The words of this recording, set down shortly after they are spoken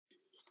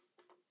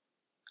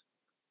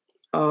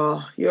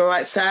Oh, you all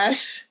right,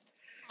 Sash?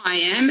 I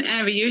am.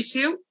 How are you,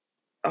 Sil?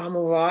 I'm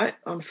all right.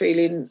 I'm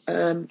feeling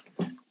a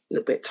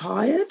little bit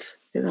tired,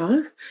 you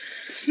know.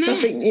 Snap.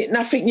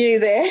 Nothing new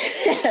there.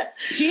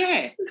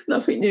 Yeah.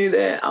 Nothing new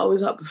there. I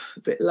was up a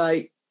bit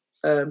late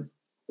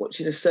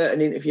watching a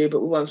certain interview, but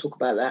we won't talk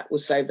about that. We'll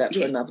save that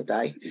for another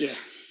day. Yeah.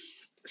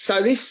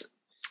 So this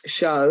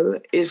show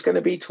is going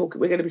to be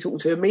we're going to be talking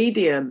to a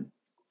medium.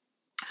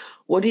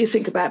 What do you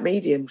think about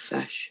mediums,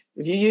 Sash?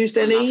 Have you used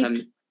any? I love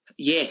them.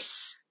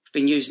 Yes. I've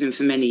been using them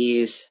for many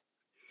years.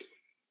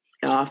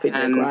 Oh, I think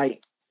they're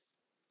great.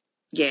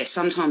 Yeah,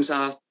 sometimes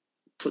I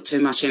put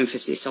too much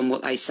emphasis on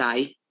what they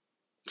say,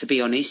 to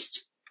be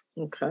honest.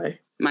 Okay.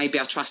 Maybe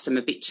I trust them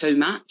a bit too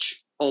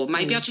much, or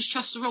maybe I just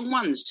trust the wrong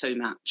ones too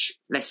much.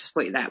 Let's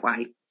put it that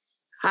way.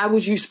 How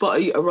would you spot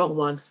a wrong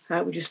one?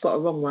 How would you spot a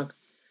wrong one?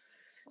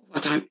 I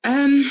don't.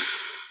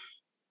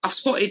 I've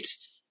spotted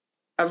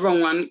a wrong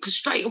one because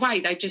straight away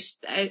they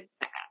just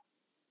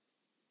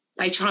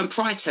they try and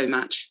pry too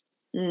much.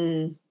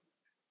 Mm.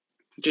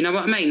 Do you know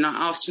what I mean? Like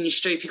asking you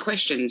stupid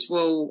questions.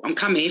 Well, I'm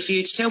coming here for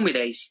you to tell me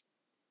these.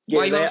 Yeah,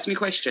 why are you asking me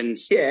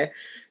questions? Yeah,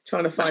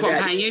 trying to find out. That's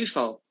what I'm paying you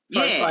for.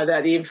 Trying to find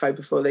out the info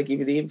before they give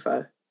you the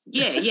info.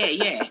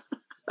 Yeah.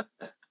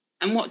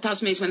 And what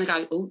does me is when they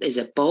go, oh, there's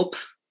a Bob.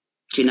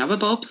 Do you know a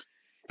Bob?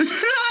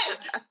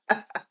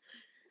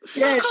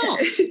 Fuck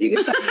off. You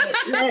can say,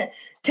 yeah,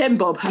 10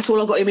 bob. That's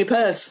all I've got in my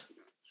purse.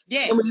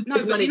 Yeah,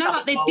 no, but you know,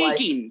 like they're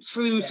digging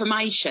for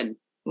information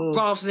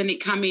rather than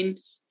it coming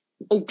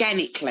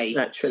organically,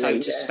 naturally, so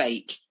to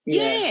speak.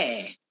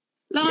 Yeah.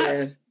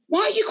 Like, why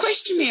are you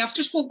questioning me? I've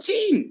just walked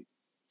in.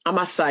 I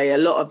must say, a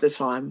lot of the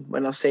time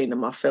when I've seen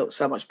them, I felt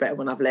so much better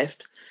when I've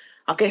left.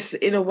 I guess,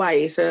 in a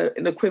way, it's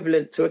an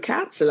equivalent to a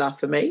counsellor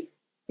for me,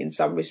 in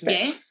some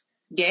respects.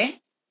 Yeah.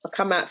 I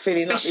come out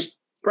feeling like my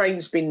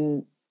brain's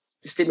been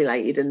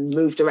stimulated and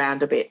moved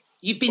around a bit.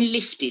 You've been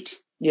lifted.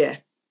 Yeah.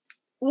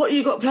 What have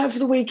you got planned for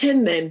the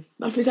weekend then?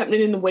 Nothing's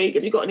happening in the week.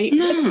 Have you got any?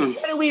 No.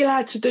 When are we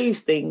allowed to do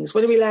things?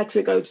 When are we allowed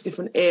to go to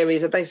different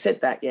areas? Have they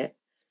said that yet?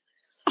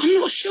 I'm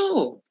not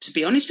sure, to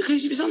be honest,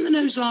 because it was on the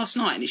news last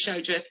night and it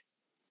showed you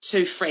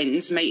two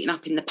friends meeting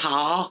up in the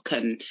park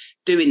and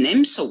doing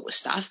them sort of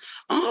stuff.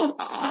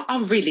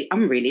 I'm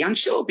really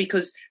unsure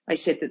because they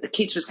said that the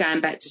kids was going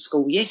back to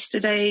school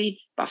yesterday,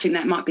 but I think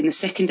that might be in the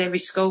secondary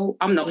school.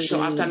 I'm not sure.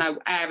 I don't know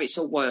how it's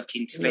all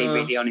working, to be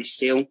really honest,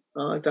 still.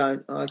 I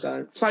don't.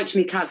 Spoke to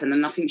my cousin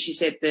and I think she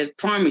said the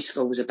primary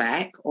schools are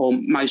back, or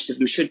most of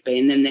them should be,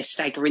 and then they're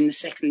staggering the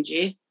second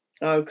year.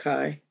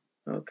 Okay.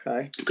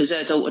 Because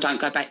her daughter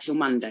don't go back till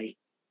Monday.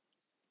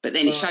 But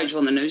then it showed you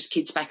on the news,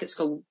 kids back at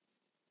school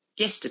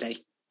yesterday,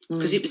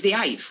 because it was the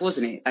 8th,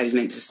 wasn't it? They was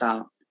meant to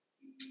start.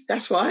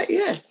 That's right.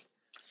 Yeah.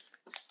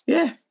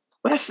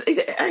 Well,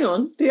 hang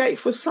on, the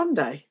 8th was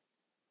Sunday,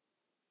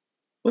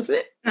 wasn't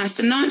it? No, it's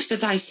the 9th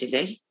today,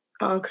 silly.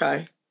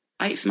 Okay.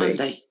 8th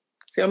Monday.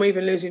 See, I'm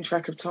even losing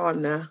track of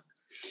time now.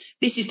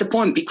 This is the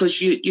point,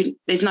 because you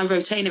there's no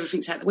routine.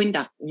 Everything's out the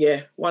window.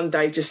 Yeah, one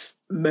day just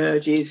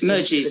merges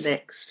into the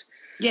next.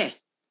 Yeah.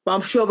 But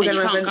I'm sure we're going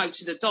to. You can't go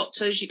to the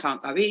doctors. You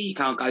can't go here. You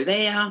can't go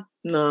there.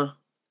 No.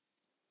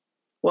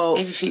 Well,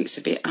 everything's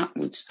a bit up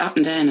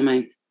and down. I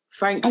mean,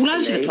 all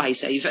over the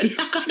place, even.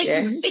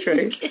 Yeah, it's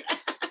true.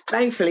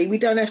 Thankfully, we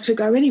don't have to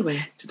go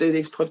anywhere to do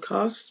these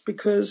podcasts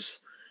because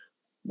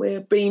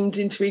we're beamed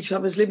into each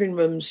other's living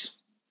rooms.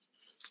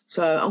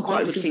 So I'm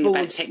quite looking forward.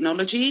 About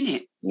technology,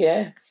 innit?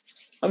 Yeah,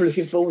 I'm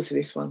looking forward to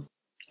this one.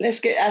 Let's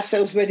get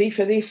ourselves ready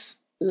for this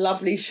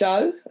lovely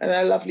show and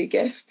our lovely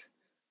guest.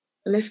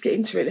 And let's get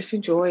into it. Let's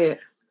enjoy it.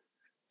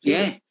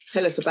 Yeah.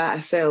 Tell us about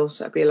ourselves.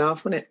 That'd be a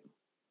laugh, wouldn't it?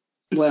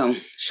 Well,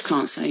 she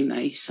can't see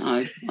me, so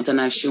I don't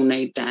know if she'll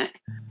need that.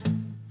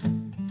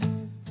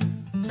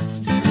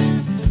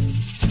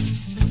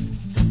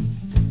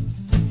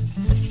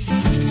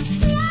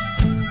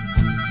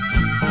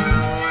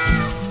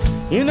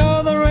 You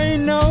know there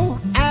ain't no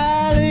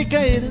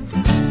alligator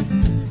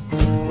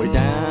way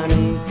down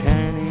in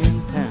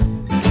Canyon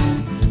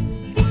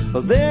Town.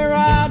 But there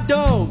are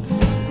dogs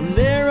and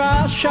there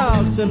are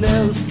sharks, and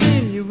they'll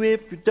skin you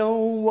if you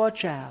don't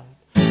watch out.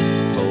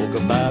 Talk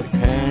about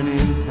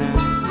Canyon Town.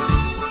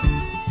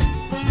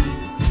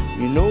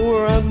 You know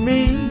what I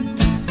mean?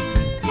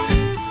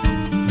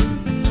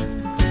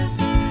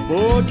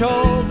 Oh,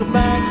 talk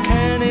about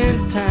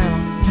Canyon Town.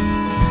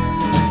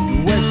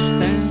 West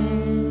End,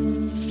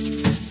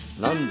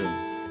 London,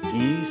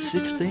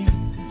 E16.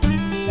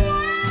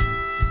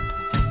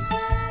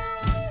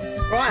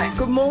 Right,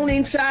 good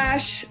morning,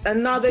 Sash.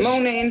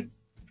 Morning.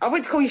 I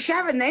went to call you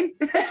Sharon then.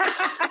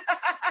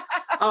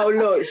 Oh,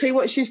 look, see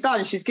what she's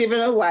done? She's given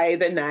away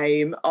the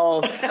name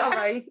of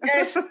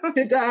guest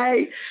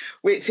today,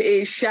 which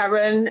is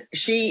Sharon.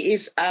 She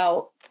is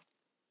our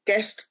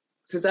guest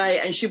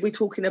today, and she'll be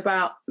talking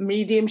about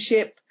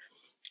mediumship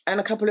and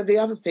a couple of the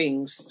other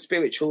things,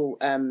 spiritual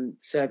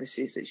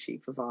services that she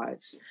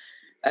provides.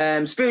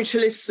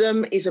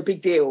 Spiritualism is a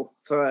big deal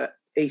for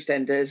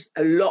EastEnders.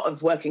 A lot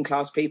of working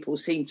class people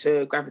seem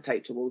to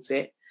gravitate towards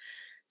it.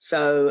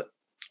 So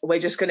we're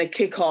just going to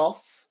kick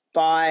off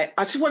I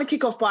just want to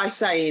kick off by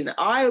saying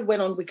I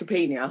went on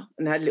Wikipedia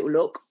and had a little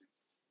look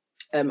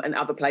and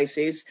other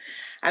places,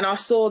 and I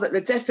saw that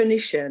the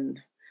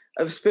definition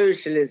of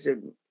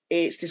spiritualism,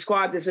 it's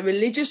described as a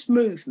religious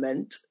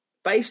movement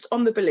based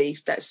on the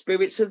belief that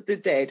spirits of the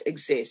dead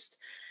exist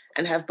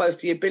and have both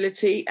the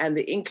ability and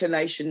the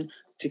inclination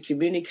to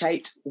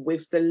communicate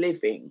with the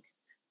living.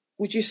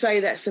 Would you say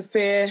that's a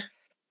fair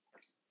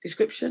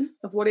description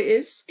of what it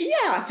is? Yeah,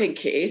 I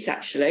think it is,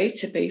 actually,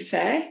 to be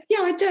fair.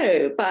 Yeah, I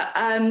do. But,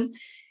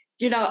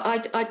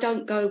 I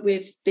don't go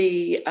with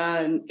the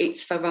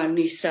it's for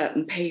only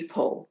certain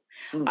people.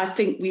 I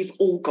think we've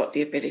all got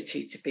the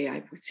ability to be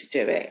able to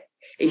do it.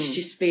 It's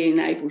just being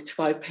able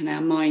to open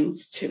our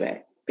minds to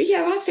it. But,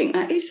 yeah, I think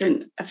that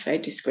isn't a fair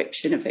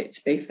description of it,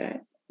 to be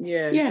fair.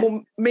 Yeah.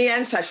 Well, me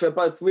and Sasha are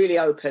both really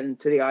open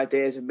to the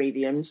ideas of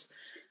mediums.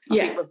 I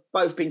think we've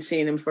both been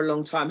seeing them for a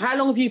long time. How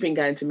long have you been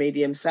going to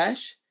mediums,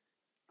 Sash?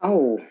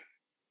 Oh,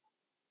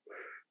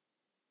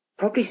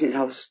 probably since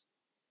I was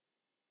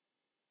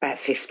about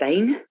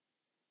 15.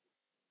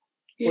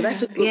 Well,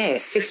 that's a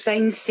good...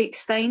 15,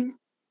 16.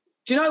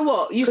 Do you know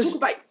what? You talk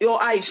about your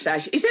age,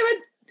 Sash. Is there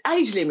an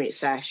age limit,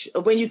 Sash,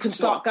 of when you can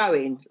start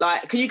going?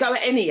 Like, can you go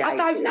at any age?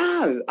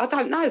 I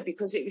don't know,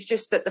 because it was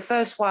just that the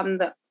first one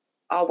that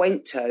I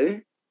went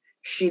to,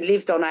 she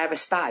lived on our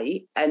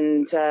estate,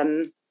 and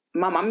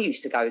my mum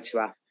used to go to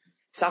her.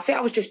 So I think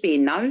I was just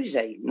being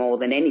nosy more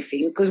than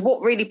anything, because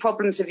what really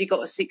problems have you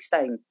got at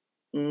 16?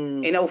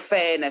 In all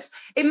fairness,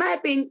 I may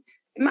have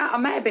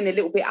been a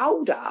little bit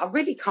older. I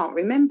really can't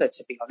remember,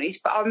 to be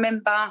honest, but I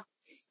remember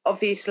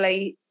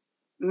obviously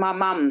my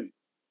mum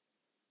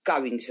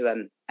going to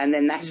them, and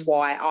then that's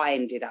why I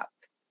ended up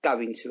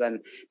going to them.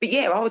 But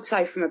yeah, I would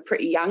say from a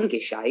pretty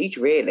youngish age,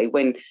 really,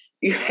 when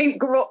you ain't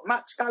got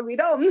much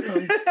going on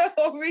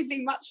or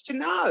really much to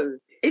know.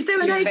 Is there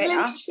an age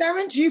limit,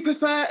 Sharon? Do you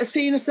prefer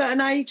seeing a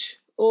certain age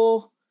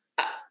or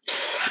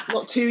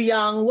not too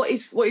young? What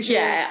is your...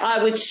 Yeah,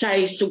 I would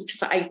say sort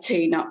of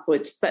 18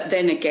 upwards. But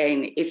then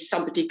again, if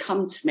somebody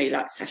come to me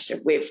like Sasha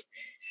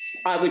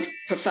I would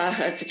prefer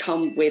her to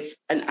come with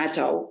an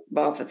adult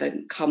rather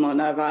than come on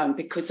her own,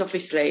 because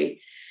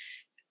obviously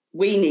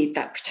we need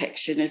that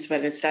protection as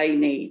well as they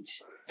need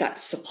that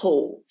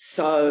support.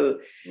 So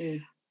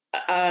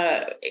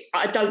I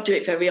don't do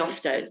it very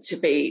often, to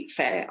be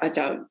fair, I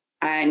don't.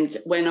 And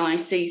when I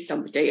see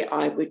somebody,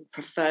 I would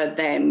prefer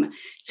them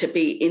to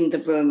be in the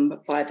room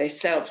by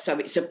themselves. So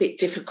it's a bit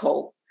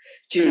difficult.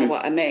 Do you know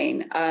what I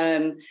mean?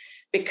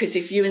 Because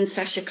if you and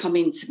Sasha come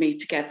in to me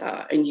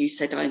together and you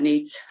said, I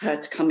need her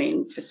to come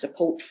in for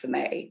support for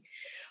me,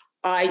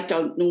 I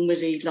don't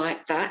normally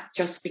like that,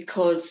 just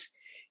because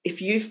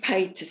if you've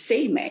paid to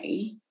see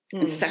me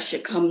and Sasha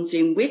comes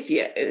in with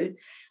you,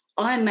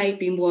 I may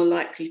be more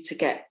likely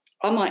to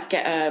I might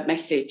get a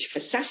message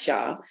for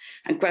Sasha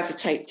and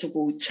gravitate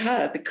towards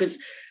her, because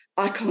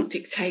I can't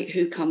dictate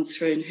who comes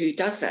through and who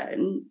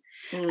doesn't.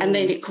 And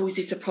then it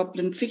causes a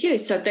problem for you.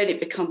 So then it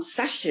becomes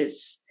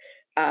Sasha's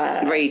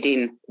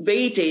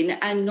reading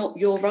and not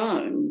your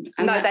own.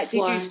 And no, that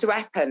did used to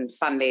happen,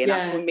 funnily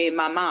enough, with me and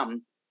my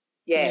mum.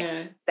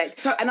 Yeah.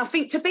 And I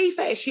think, to be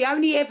fair, she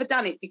only ever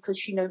done it because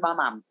she knew my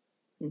mum.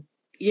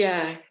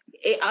 Yeah.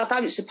 I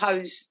don't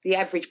suppose the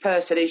average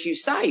person, as you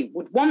say,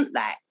 would want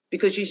that,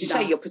 because, as you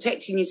say, you're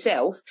protecting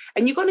yourself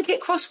and you're going to get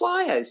cross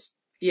wires.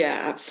 Yeah,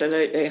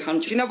 absolutely,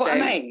 100%. Do you know what I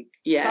mean?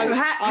 Yeah. So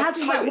I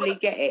totally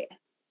get it.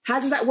 How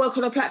does that work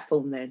on a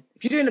platform then?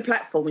 If you're doing a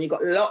platform and you've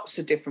got lots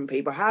of different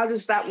people, how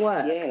does that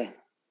work? Yeah.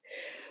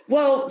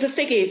 Well, the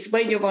thing is,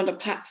 when you're on a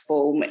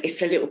platform,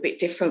 it's a little bit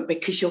different,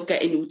 because you're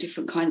getting all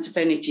different kinds of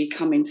energy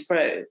coming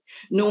through.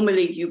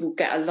 Normally, you will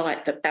get a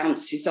light that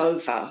bounces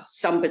over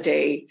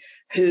somebody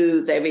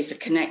who there is a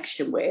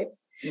connection with.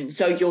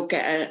 So you'll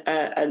get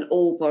an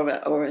orb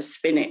or a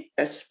spirit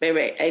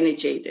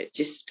energy that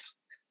just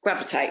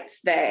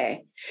gravitates there,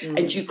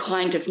 and you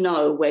kind of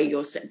know where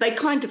they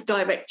kind of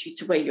direct you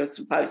to where you're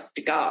supposed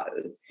to go.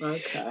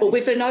 Okay. But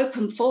with an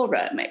open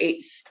forum,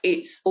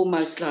 it's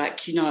almost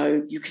like,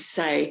 you could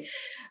say,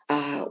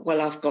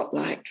 well, I've got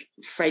like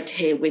Fred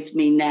here with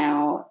me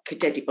now.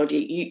 Could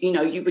anybody,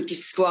 you would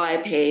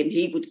describe him,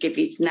 he would give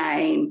his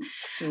name,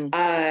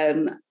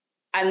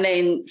 and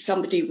then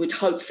somebody would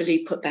hopefully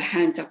put their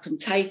hand up and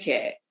take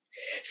it.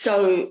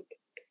 So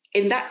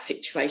in that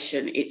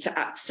situation, it's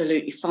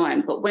absolutely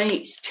fine. But when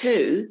it's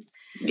two,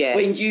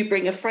 when you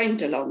bring a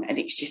friend along and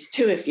it's just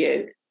two of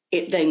you,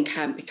 it then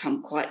can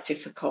become quite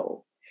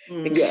difficult,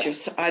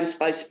 because I'm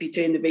supposed to be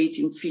doing the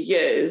reading for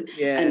you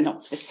and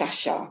not for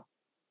Sasha.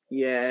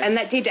 Yeah. And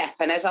that did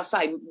happen, as I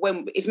say,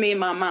 if me and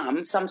my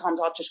mum,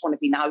 sometimes I just want to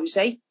be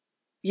nosy.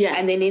 Yeah.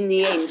 And then in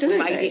the end, we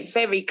made it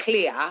very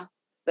clear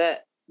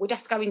that we'd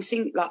have to go in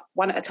sync, like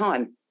one at a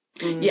time.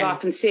 Yeah, I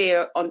can see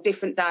her on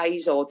different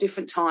days or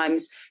different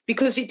times,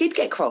 because it did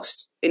get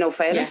crossed, in all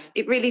fairness.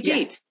 It really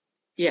did.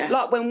 Yeah.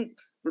 Like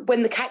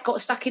when the cat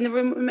got stuck in the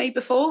room with me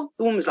before,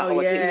 the woman was like,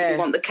 I didn't really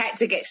want the cat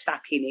to get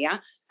stuck in here.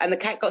 And the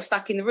cat got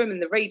stuck in the room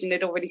and the reading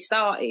had already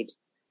started.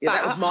 Yeah,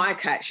 that was my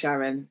cat,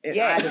 Sharon. I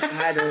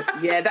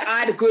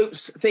had a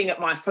groups thing at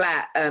my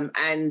flat,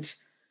 and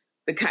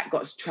the cat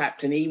got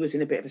trapped and he was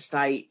in a bit of a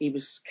state. He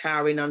was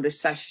cowering under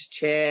Sasha's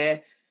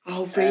chair.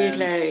 Oh,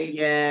 really?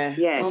 Yeah.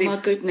 Yeah. Oh, my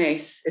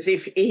goodness. As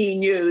if he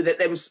knew that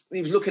he was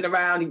looking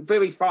around, he was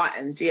very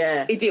frightened,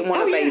 yeah. He didn't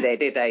want to be there,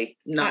 did he?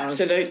 No.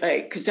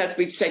 Absolutely, because as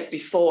we've said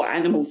before,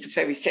 animals are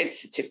very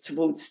sensitive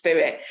towards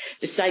spirit,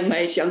 the same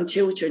way as young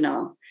children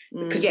are,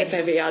 because they're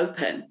very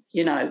open,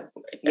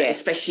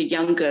 especially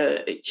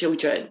younger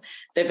children,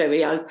 they're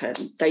very open.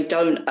 They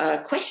don't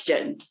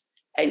question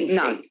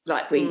anything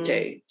like we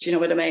do. Do you know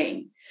what I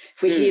mean?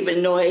 If we hear a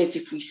noise,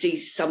 if we see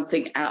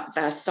something out of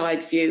our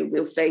side view,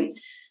 we'll think,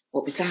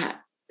 what was that?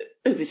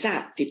 Who was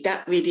that? Did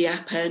that really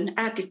happen?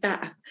 How did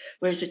that happen?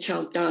 Whereas a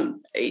child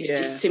don't. It's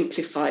just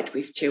simplified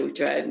with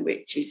children,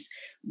 which is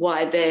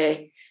why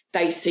they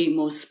see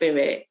more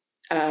spirit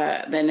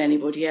than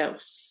anybody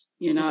else,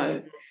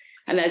 And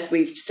as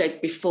we've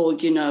said before,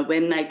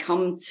 when they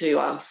come to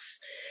us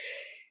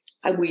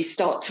and we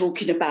start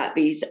talking about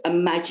these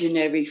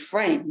imaginary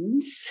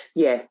friends,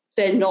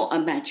 they're not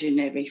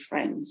imaginary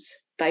friends.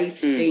 They've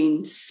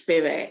seen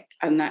spirit,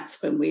 and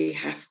that's when we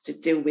have to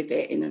deal with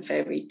it in a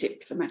very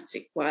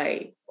diplomatic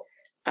way.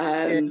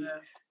 And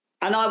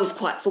I was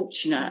quite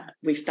fortunate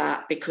with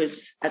that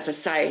because, as I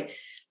say,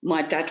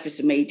 my dad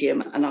was a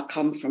medium and I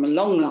come from a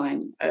long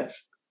line of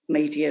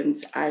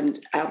mediums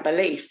and our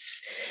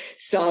beliefs.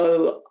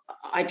 So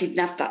I didn't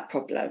have that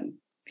problem.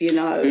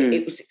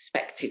 It was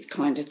expected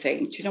kind of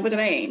thing. Do you know what I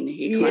mean?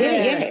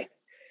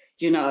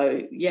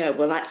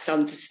 Well, that's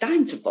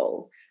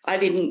understandable. I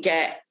didn't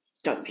get,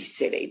 don't be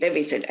silly, there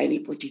isn't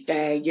anybody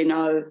there,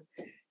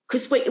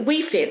 because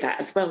we fear that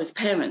as well as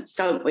parents,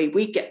 don't we?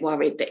 We get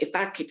worried that if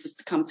our kid was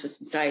to come to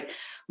us and say,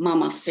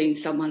 Mum, I've seen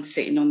someone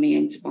sitting on the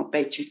end of my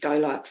bed, you'd go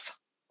like,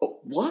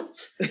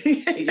 what? Are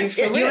you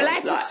for real? You're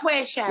allowed to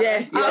swear, Sharon.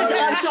 Yeah,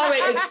 I'm sorry,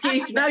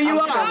 excuse me. No, you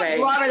are. Sorry.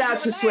 You are allowed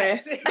to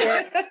swear.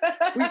 Yeah.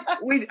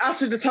 I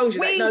should have told you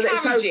we that.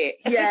 encourage it.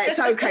 Yeah, it's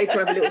okay to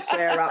have a little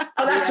swear up.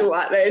 Oh, that's all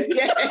right then.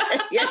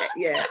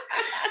 Yeah.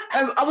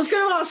 I was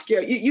going to ask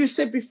you, you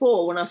said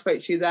before when I spoke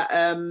to you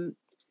that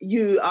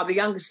you are the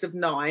youngest of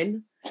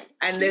 9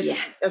 and there's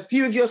a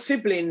few of your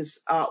siblings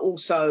are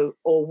also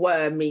or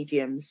were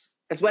mediums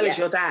as well as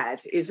your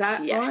dad. Is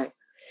that right?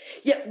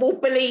 Yeah, well,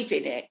 believe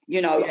in it,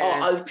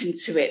 are open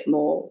to it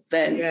more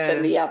than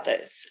the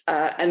others,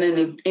 and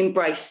then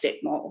embraced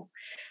it more.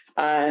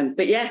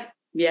 But yeah.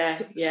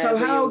 So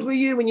how old were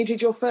you when you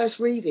did your first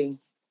reading,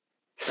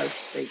 so to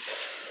speak?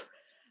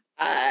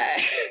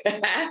 At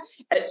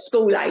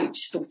school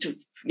age, sort of,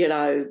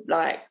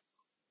 like.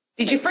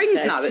 Did your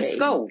friends 13. know at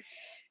school?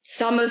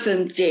 Some of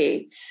them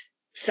did.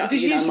 So,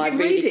 did you my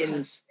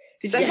readings?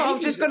 That's what I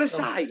was just going to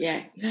say.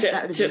 Yeah.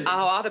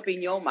 I'd have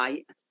been your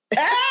mate.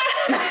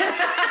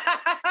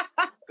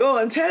 Go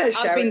on, tell us,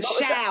 Sharon. I've been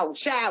shout.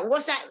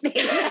 What's happening?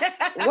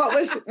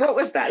 what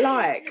was that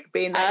like,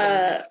 being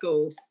that in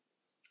school?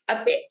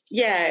 A bit,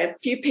 a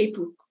few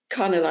people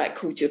kind of like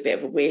called you a bit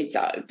of a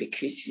weirdo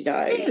because,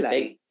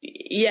 Really?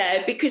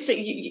 Because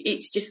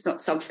it's just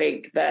not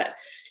something that,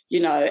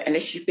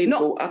 unless you've been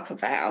brought up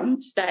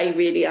around, they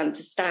really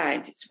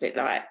understand. It's a bit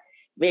like,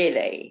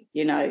 really,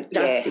 does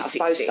this I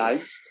suppose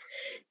exist?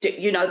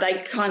 So. They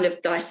kind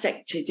of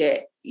dissected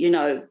it,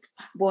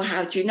 well,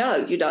 how do you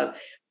know?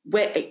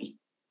 Where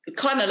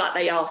kind of like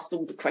they asked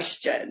all the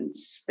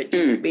questions, but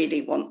didn't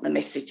really want the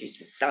messages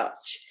as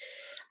such.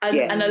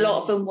 And a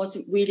lot of them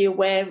wasn't really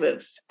aware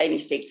of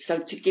anything. So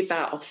to give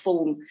out a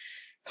full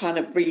kind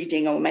of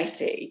reading or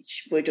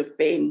message would have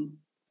been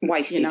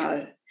wasted.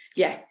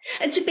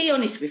 And to be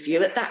honest with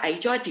you, at that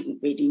age, I didn't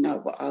really know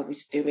what I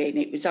was doing.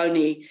 It was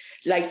only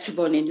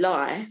later on in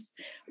life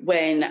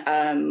when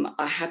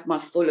I had my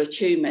full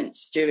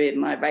attunements during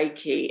my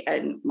Reiki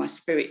and my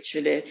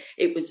spiritual,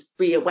 it was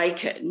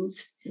reawakened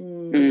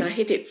because I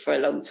hid it for a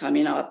long time.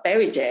 I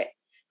buried it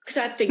because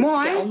I had things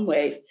to get on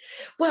with.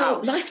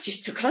 Well, life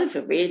just took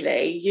over,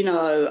 really.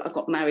 I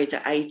got married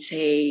at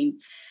 18.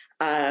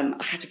 I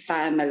had a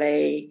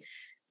family.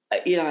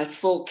 I had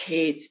 4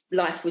 kids,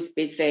 life was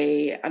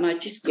busy, and I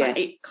just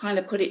kind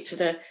of put it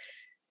to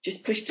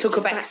took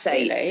a back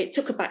seat. It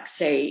took a back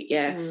seat,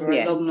 for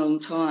a long, long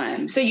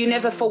time. So you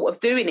never thought of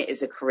doing it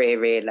as a career,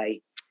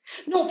 really?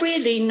 Not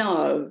really,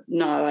 no,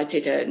 I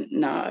didn't,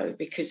 no,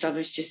 because I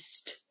was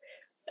just,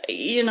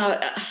 with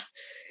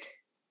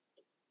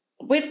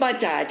my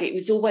dad, it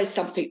was always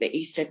something that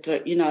he said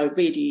that,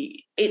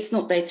 really, it's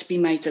not there to be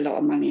made a lot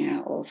of money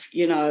out of,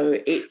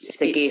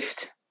 It's a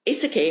gift.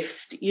 It's a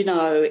gift,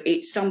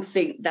 it's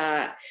something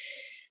that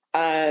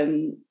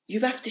you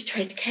have to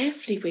tread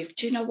carefully with.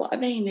 Do you know what I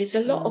mean? There's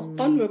a lot of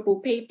vulnerable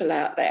people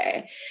out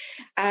there,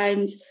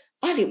 and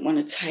I didn't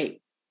want to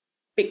take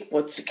big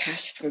wads of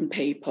cash from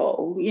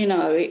people.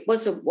 It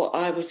wasn't what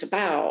I was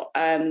about.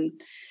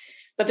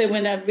 But then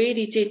when I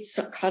really did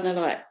kind of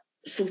like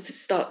sort of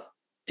start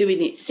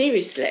doing it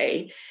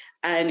seriously,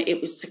 and it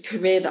was a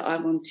career that I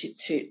wanted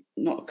to,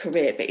 not a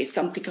career, but it's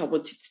something I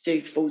wanted to do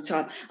full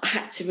time, I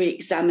had to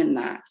re-examine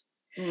that.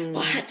 But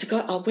I had to go,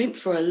 I went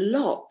for a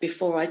lot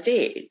before I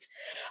did.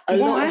 A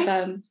lot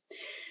of,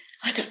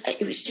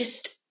 it was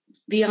just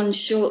the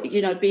unsure,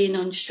 you know, being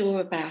unsure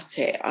about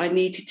it. I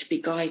needed to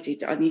be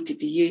guided. I needed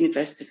the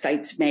universe to say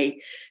to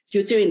me,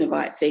 you're doing the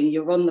right thing.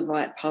 You're on the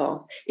right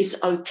path. It's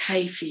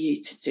okay for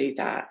you to do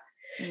that.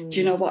 Do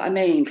you know what I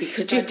mean?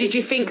 Because did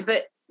you think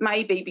that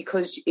maybe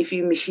because if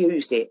you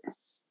misused it,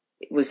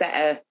 was that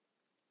a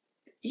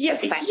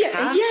factor?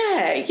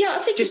 Yeah.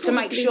 I think just to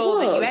make sure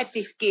that you had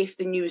this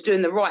gift and you was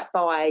doing the right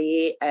by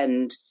it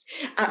and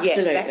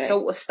that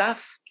sort of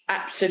stuff.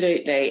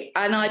 Absolutely.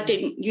 And I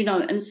didn't, you know,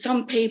 and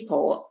some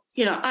people,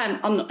 you know,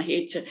 I'm not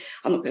going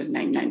to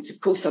name names, of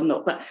course I'm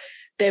not, but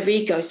their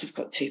egos have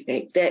got too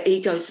big. Their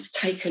egos have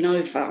taken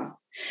over.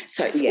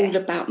 So it's all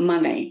about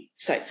money.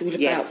 So it's all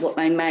about what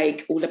they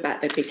make, all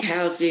about their big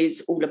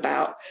houses, all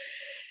about...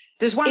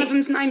 Does one of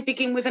them's name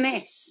begin with an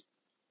S?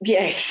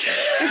 Yes.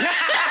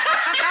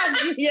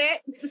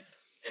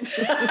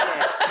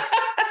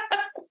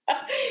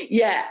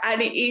 Yeah,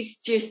 and it is,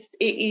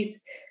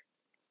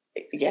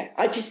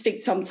 I just think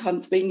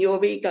sometimes when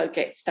your ego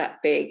gets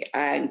that big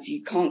and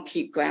you can't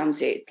keep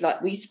grounded,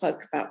 like we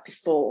spoke about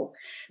before,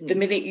 the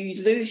minute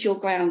you lose your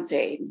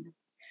grounding,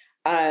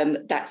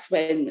 that's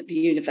when the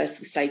universe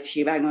will say to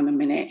you, hang on a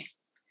minute.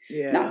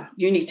 Yeah. No,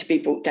 you need to be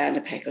brought down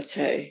a peg or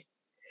two.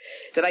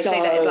 Do they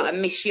say that as like a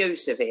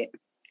misuse of it?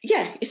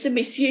 Yeah, it's a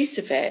misuse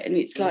of it. And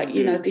it's like,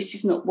 you know, this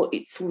is not what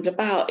it's all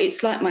about.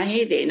 It's like my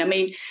healing. I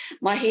mean,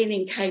 my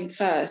healing came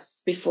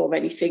first before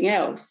anything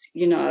else,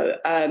 you know,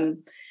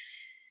 and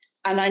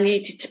I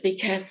needed to be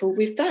careful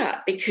with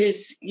that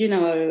because, you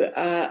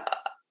know,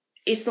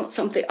 it's not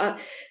something I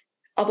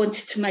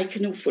wanted to make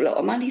an awful lot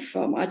of money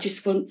from. I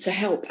just want to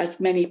help as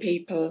many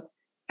people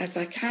as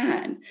I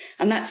can.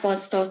 And that's why I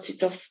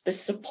started off the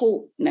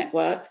support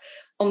network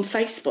on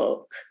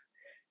Facebook,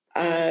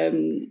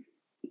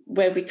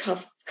 where we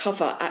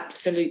cover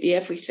absolutely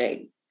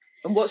everything.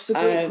 And what's the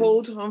group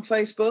called on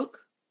Facebook?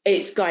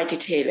 It's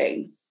Guided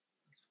Healing.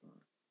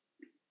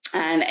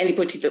 And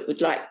anybody that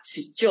would like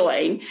to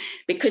join,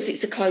 because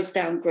it's a closed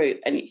down group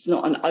and it's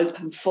not an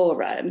open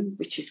forum,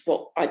 which is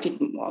what I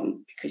didn't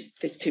want because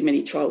there's too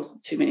many trolls,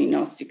 too many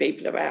nasty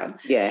people around.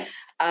 Yeah.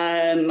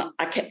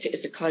 I kept it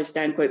as a closed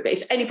down group. But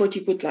if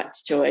anybody would like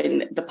to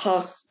join,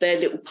 their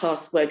little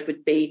password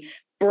would be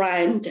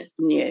brand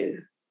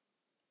new.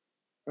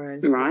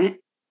 Right.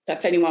 So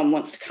if anyone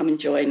wants to come and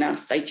join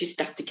us, they just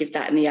have to give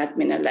that in the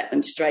admin and let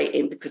them straight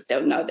in because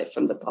they'll know they're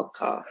from the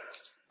podcast.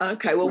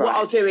 Okay, well, what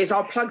I'll do is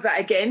I'll plug that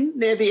again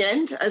near the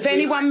end. If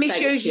anyone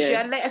misuses you,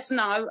 let us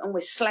know and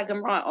we'll slag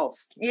them right off.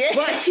 Yeah.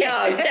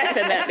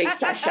 Definitely,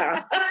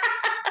 Sasha.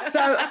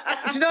 So,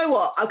 do you know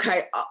what?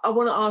 Okay, I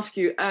want to ask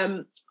you,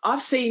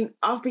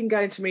 I've been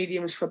going to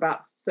mediums for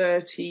about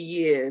 30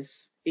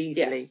 years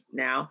easily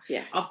now.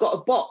 Yeah. I've got a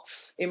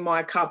box in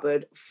my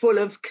cupboard full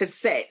of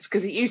cassettes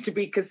because it used to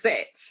be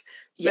cassettes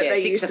that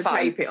they used to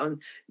tape it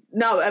on.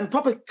 No,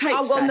 proper tapes.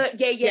 Oh, on the,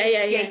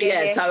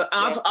 yeah. So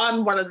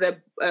I'm one of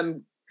the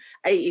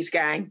 80s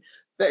gang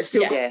that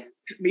still got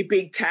me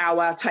big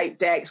tower, tape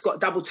decks,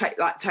 got double tape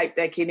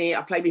deck in it.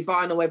 I play my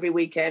vinyl every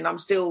weekend. I'm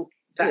still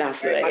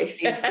lovely.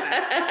 And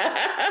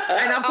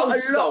I've got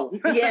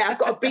I've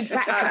got a big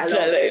back catalogue.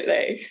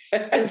 Absolutely.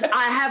 And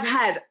I have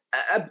had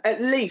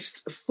at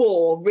least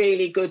 4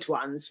 really good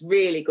ones.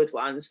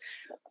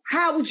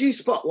 How would you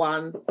spot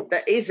one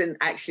that isn't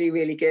actually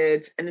really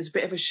good and is a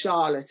bit of a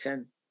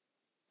charlatan?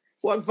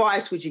 What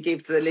advice would you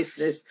give to the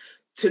listeners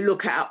to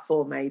look out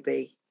for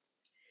maybe?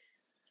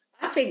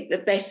 I think the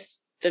best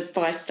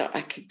advice that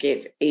I could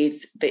give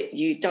is that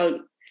you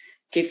don't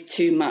give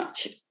too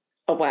much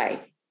away.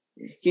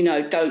 You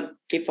know, don't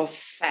give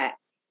off that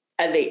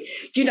elite.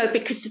 You know,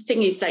 because the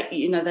thing is that,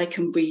 you know, they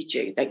can read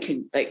you. They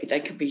can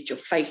read your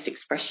face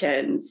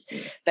expressions.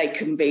 They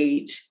can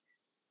read.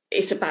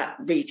 It's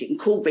about reading,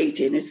 cool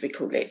reading as we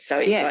call it. So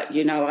it's like,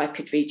 you know, I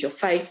could read your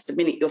face. The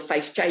minute your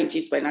face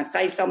changes when I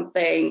say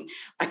something,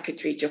 I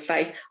could read your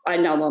face. I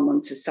know I'm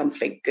onto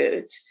something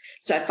good.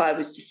 So if I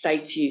was to say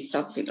to you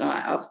something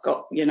like, I've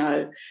got, you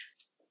know,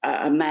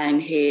 a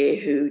man here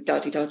who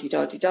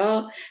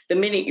da-di-da-di-da-di-da, the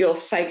minute your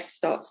face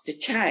starts to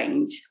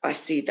change, I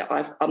see that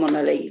I'm on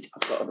a lead.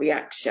 I've got a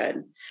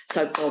reaction.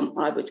 So, boom,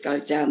 I would go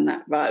down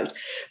that road.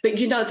 But,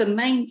 you know, the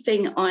main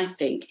thing I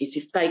think is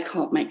if they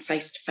can't make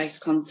face-to-face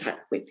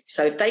contact with you.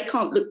 So if they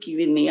can't look you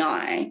in the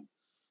eye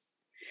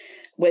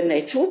when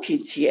they're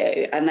talking to you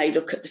and they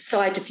look at the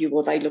side of you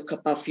or they look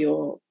above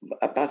your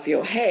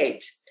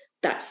head,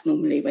 that's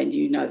normally when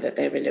you know that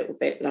they're a little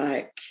bit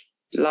like...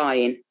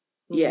 lying.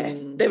 Yeah,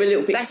 they're a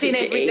little bit. That's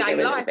fidgety, in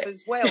everyday life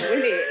as well, isn't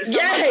it? If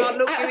someone can't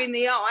look you in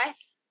the eye.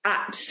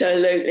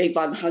 Absolutely,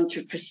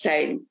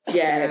 100%.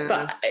 Yeah,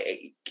 but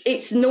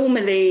it's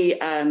normally.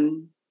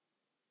 Can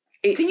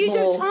you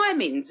do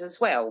timings as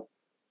well?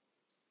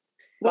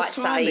 What's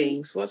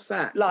timings? What's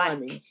that? Like,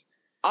 timings?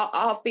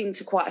 I've been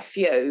to quite a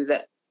few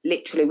that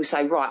literally will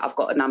say, right, I've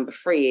got a number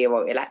 3 here,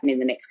 or it'll happen in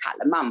the next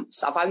couple of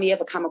months. I've only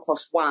ever come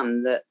across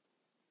one that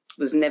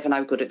was never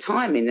no good at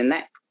timing, and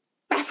that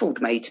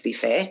baffled me, to be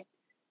fair.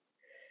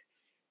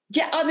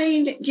 Yeah, I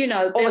mean, you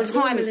know... Or a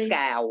time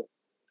scale.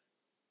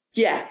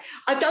 Yeah,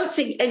 I don't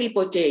think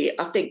anybody...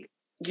 I think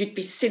you'd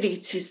be silly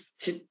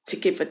to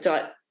give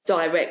a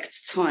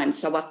direct time.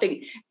 So I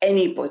think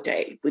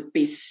anybody would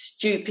be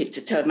stupid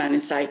to turn around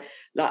and say,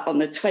 like, on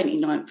the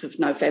 29th of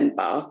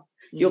November,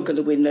 you're going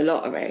to win the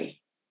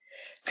lottery.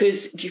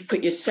 Because you've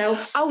put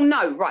yourself... Oh,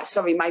 no, right,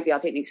 sorry, maybe I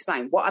didn't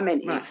explain. What I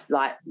meant is,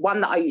 like,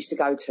 one that I used to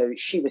go to,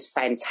 she was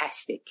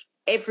fantastic.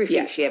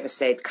 Everything she ever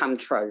said come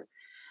true.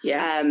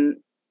 Yeah.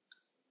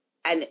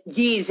 And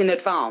years in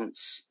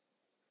advance.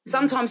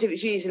 Sometimes if it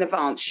was years in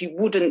advance, she'd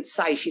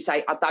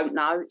say, I don't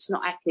know, it's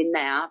not happening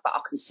now, but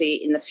I can see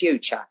it in the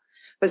future.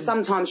 But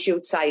sometimes she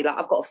would say, like,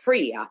 I've got a 3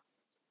 year.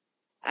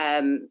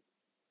 And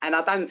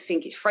I don't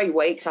think it's 3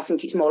 weeks, I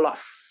think it's more like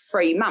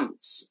 3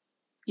 months.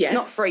 Yeah. It's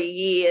not 3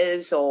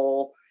 years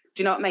or,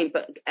 do you know what I mean?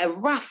 But a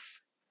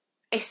rough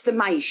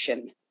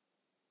estimation.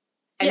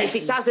 And if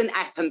it doesn't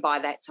happen by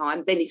that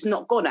time, then it's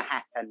not going to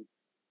happen.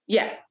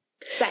 Yeah.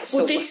 That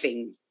sort of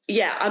thing.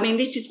 Yeah, I mean,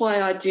 this is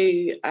why I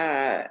do,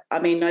 I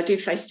do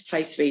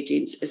face-to-face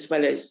readings as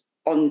well as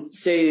on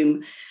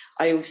Zoom.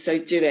 I also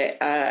do it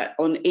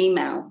on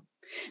email,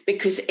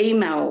 because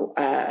email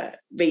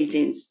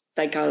readings,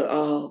 they go,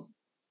 oh,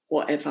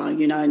 whatever,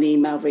 an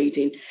email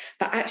reading.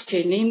 But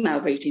actually an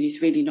email reading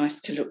is really nice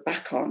to look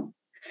back on.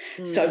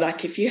 So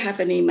like if you have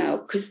an email,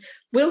 because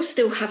we'll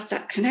still have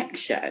that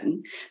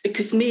connection,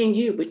 because me and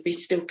you would be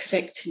still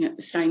connecting at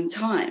the same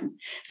time.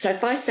 So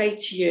if I say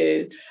to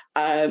you,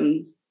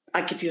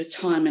 I give you a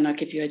time and I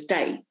give you a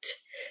date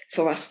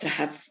for us to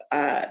have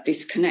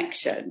this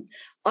connection,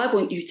 I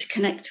want you to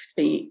connect with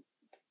me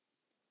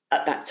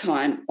at that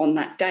time on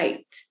that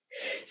date.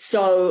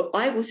 So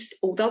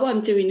although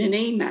I'm doing an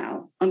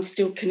email, I'm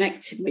still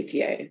connecting with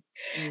you.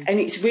 And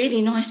it's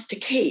really nice to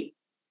keep,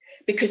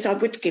 because I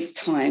would give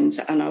times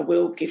and I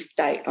will give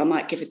date. I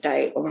might give a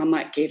date or I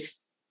might give,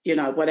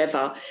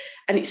 whatever.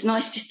 And it's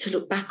nice just to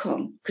look back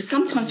on, because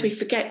sometimes we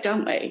forget,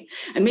 don't we?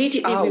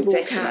 Immediately we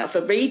walk out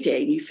of a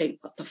reading, you think,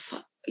 what the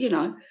fuck,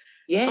 Yeah.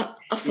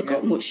 I've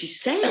forgotten what she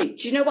said.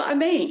 Do you know what I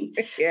mean?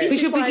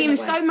 Because you're given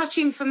so much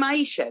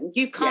information,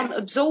 you can't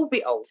absorb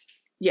it all.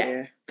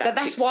 Yeah. So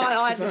that's why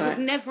I would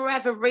never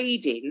have a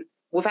reading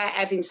without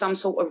having some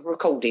sort of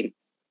recording.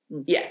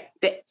 Yeah.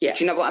 Do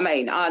you know what I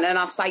mean? And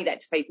I say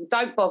that to people,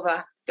 don't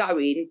bother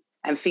going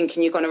and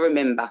thinking you're going to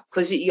remember,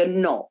 because you're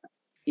not.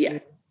 Yeah.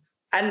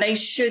 And they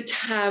should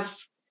have,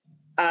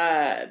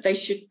 they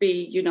should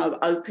be,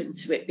 open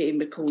to it being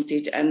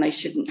recorded, and they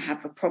shouldn't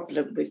have a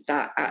problem with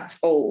that at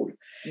all,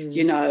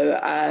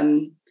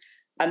 and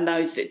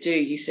those that do,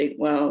 you think,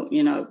 well,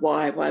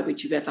 why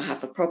would you ever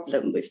have a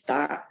problem with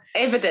that?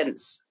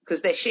 Evidence,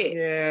 because they're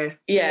shit.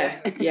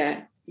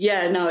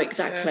 Yeah, no,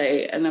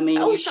 exactly. And I mean,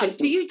 also,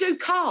 do you do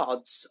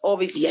cards,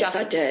 or is it yes,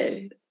 just... I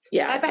do.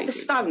 Yeah. How about the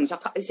stones?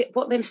 Is it,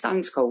 what are them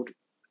stones called?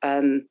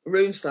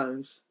 Rune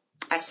stones.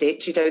 That's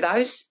it. Do you do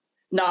those?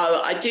 No,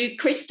 I do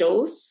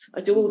crystals.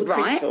 I do all the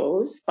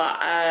crystals, but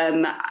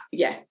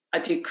yeah, I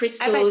do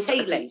crystals. How about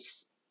tea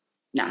leaves?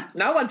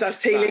 No one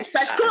does tea leaves.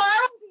 That's good.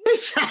 Tea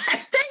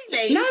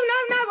leaves. No.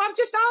 I'm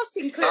just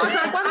asking, because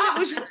the one that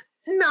was...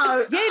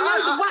 No.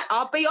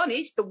 I'll be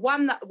honest, the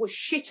one that was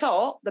shit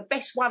hot, the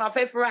best one I've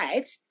ever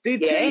had.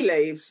 Did tea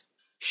leaves?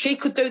 She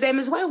could do them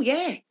as well,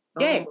 yeah.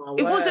 Oh,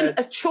 it wasn't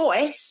a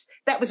choice,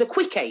 that was a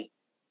quickie,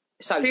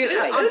 so to speak.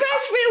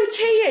 That's real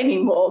tea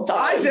anymore, though.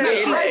 I do. No,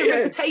 she used to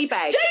rip a tea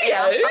bag. Do you?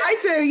 I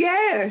do,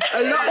 yeah.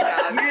 A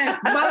lot. Yeah.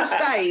 Most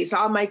days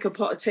I'll make a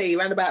pot of tea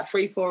around about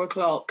 3-4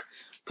 o'clock.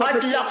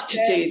 I'd love to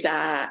do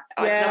that.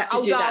 I'd love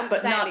to do that,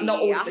 but not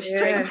all of us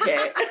drink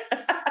it.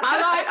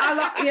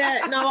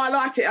 I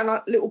like it. And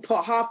a little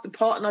pot, half the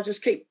pot, and I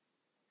just keep.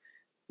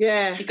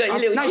 Yeah. You got your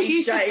little she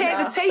used to tear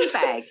the tea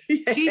bag.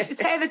 She used to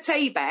tear the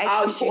tea bag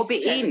and put a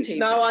bit in.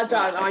 No, I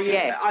don't.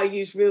 I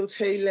use real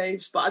tea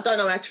leaves, but I don't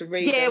know how to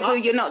read them. Yeah, well,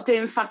 you're not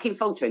doing fucking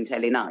fortune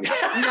telling, are you?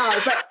 No,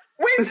 but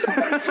when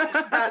someone talks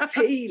about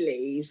tea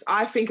leaves,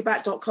 I think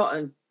about Dot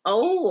Cotton.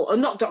 Oh,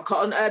 not Dot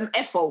Cotton,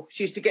 Ethel.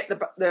 She used to get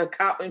the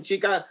cup and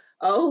she'd go,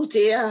 oh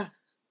dear,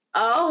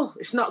 oh,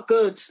 it's not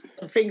good,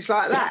 and things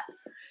like that.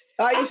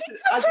 I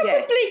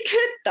probably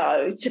could,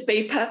 though, to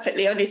be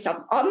perfectly honest.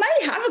 I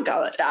may have a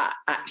go at that,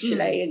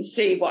 actually, and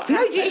see what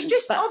happens. No, it's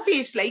just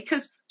obviously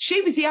because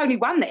she was the only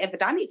one that ever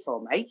done it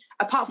for me,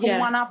 apart from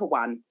one other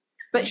one.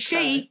 But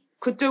she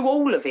could do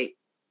all of it.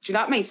 Do you know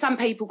what I mean? Some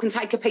people can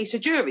take a piece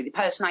of jewellery. The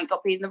person ain't got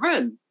to be in the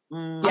room.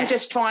 I'm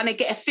just trying to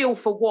get a feel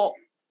for what...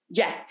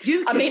 Yeah,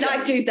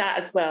 I do that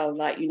as well.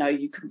 Like,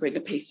 you can bring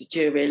a piece of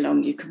jewellery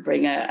along, you can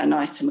bring an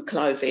item of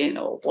clothing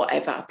or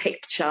whatever, a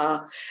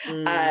picture.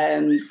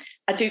 I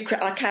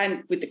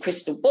can with the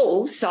crystal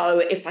ball. So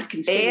if I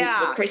can see into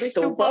a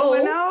crystal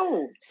ball,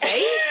 no.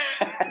 See,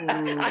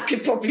 I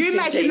could probably. You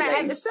imagine that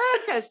at the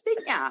circus,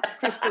 didn't you?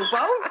 Crystal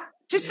ball.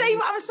 Just see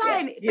what I'm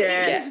saying?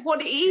 Yeah. It is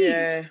what it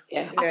is.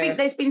 Yeah. I think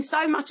there's been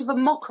so much of a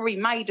mockery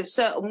made of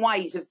certain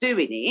ways of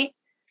doing it.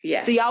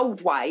 Yeah. The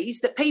old ways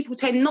that people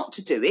tend not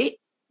to do it.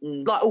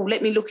 Like,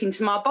 let me look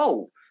into my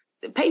bowl.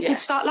 People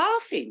start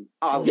laughing.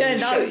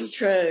 It's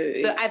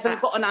true. That haven't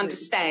got an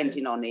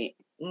understanding on it.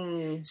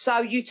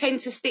 So you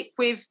tend to stick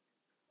with,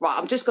 right,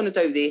 I'm just going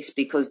to do this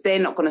because they're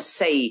not going to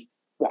see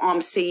what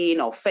I'm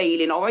seeing or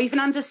feeling or even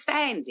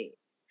understand it.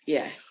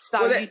 Yeah.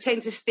 So you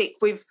tend to stick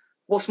with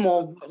what's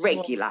more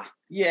regular.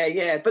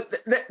 Yeah. But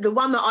the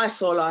one that I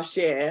saw last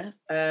year,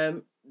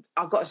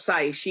 I've got to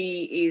say,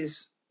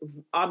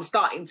 I'm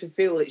starting to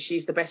feel that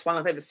she's the best one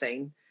I've ever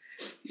seen.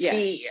 Yeah.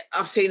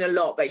 I've seen a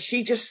lot, but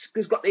she just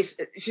has got this,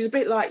 she's a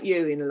bit like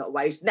you in a lot of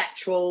ways,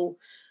 natural,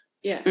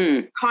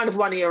 kind of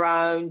one of your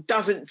own,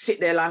 doesn't sit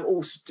there like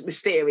all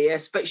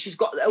mysterious, but she's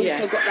got got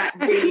that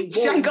really warm...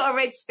 She hasn't got a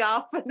red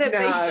scarf and a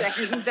No,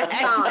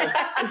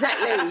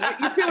 exactly.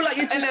 You feel like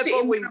you're just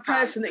sitting with a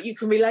person that you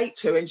can relate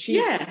to, and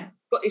she's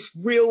got this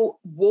real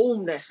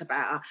warmness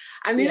about her.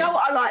 And you know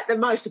what I like the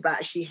most about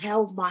her? She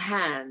held my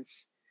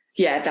hands.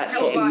 Yeah, that's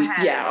it.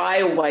 Yeah,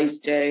 I always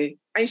do.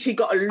 And she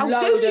got a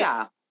load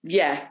of...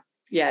 Yeah,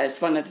 it's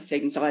one of the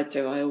things I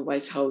do. I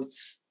always hold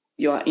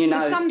you know.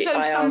 Some do,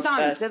 some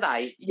don't, do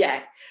they?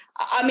 Yeah.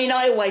 I mean,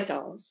 I always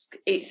ask.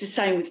 It's the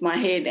same with my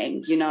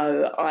healing. You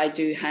know, I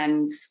do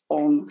hands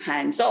on,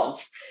 hands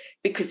off,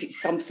 because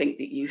it's something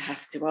that you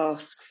have to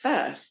ask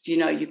first. You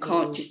know, you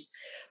can't just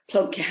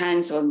plonk your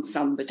hands on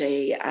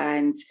somebody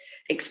and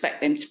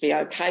expect them to be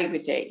okay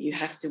with it. You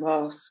have to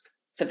ask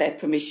for their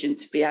permission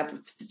to be able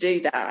to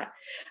do that.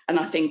 And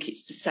I think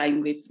it's the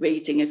same with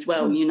reading as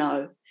well, you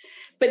know.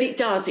 But it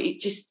does,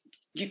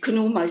 you can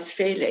almost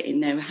feel it in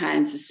their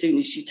hands as soon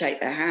as you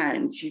take their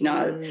hands, you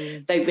know.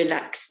 They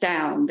relax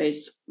down.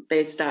 There's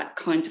that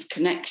kind of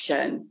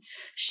connection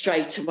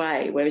straight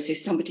away. Whereas if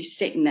somebody's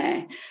sitting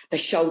there, their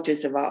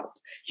shoulders are up,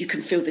 you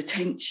can feel the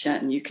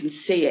tension, you can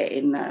see it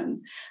in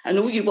them. And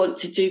all you want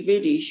to do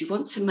really is you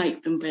want to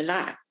make them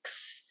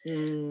relax.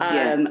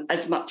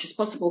 As much as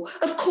possible.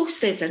 Of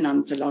course, there's an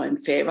underlying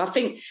fear. I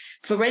think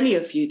for any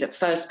of you that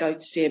first go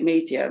to see a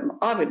medium,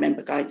 I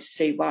remember going to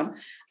see one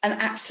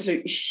and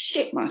absolutely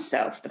shit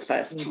myself the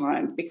first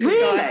time. Because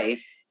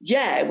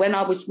when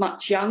I was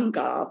much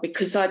younger,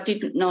 because I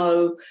didn't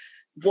know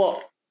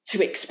what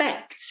to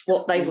expect,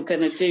 what they were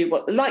going to do.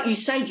 Like you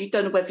say, you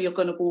don't know whether you're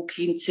going to walk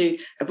into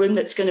a room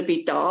that's going to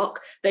be dark,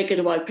 they're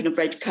going to open a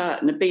red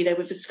curtain and be there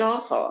with a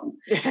scarf on.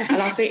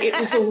 And I think it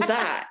was all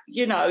that,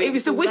 you know. It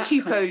was the witchy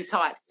poo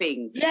type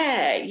thing.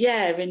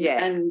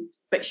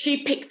 But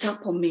she picked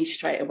up on me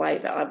straight away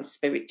that I was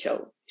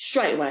spiritual.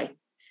 Straight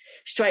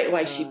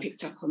away she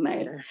picked up on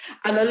me.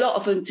 And a lot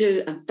of them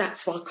do, and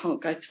that's why I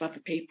can't go to other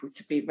people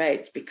to be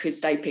read, because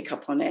they pick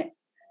up on it.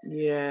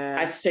 Yeah.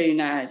 As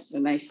soon as,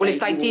 and they say... Well, if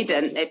they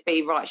didn't, they'd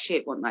be right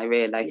shit, wouldn't they,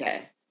 really?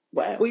 Yeah.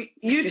 Well,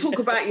 you talk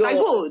about your... They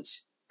would.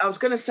 I was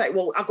going to say,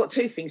 well, I've got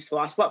two things to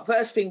ask. But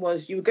first thing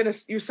was, you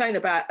were saying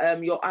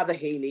about your other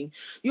healing.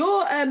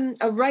 You're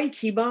a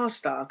Reiki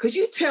master. Could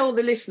you tell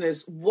the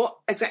listeners what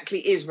exactly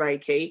is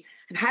Reiki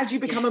and how do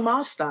you become a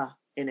master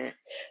in it?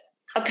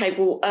 Okay,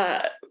 well,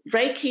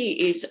 Reiki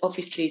is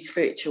obviously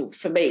spiritual.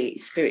 For me,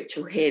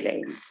 spiritual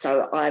healing.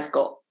 So I've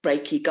got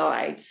Reiki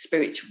guides,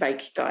 spiritual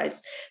Reiki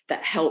guides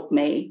that help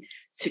me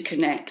to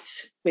connect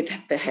with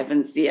the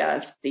heavens, the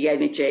earth, the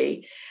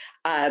energy.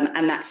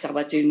 And that's how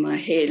I do my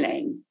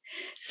healing.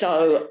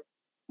 So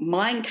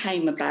mine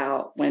came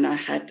about when I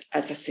had,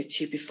 as I said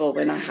to you before,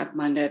 when I had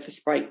my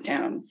nervous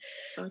breakdown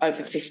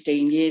over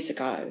 15 years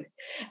ago.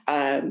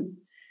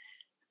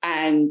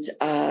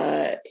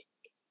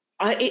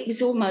 It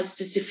was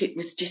almost as if it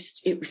was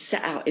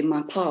set out in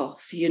my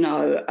path, you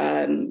know.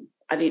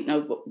 I didn't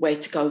know where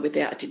to go with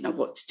it. I didn't know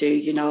what to do.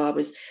 You know, I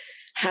was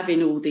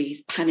having all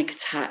these panic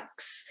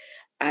attacks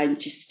and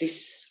just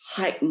this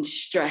heightened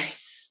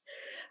stress.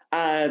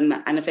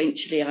 And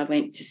eventually I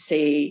went to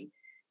see,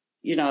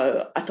 you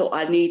know, I thought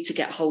I need to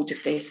get hold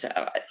of this.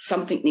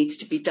 Something needs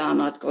to be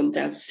done. I'd gone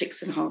down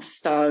 6.5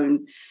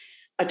 stone.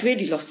 I'd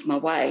really lost my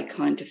way,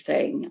 kind of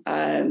thing.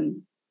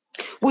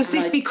 Was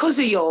this because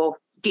of your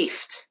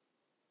gift?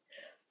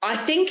 I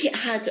think it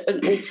had an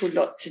awful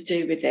lot to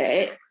do with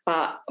it,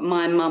 but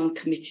my mum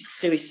committed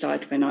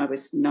suicide when I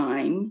was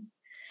 9.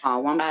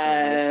 Oh, I'm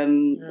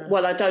sorry.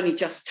 Well, I'd only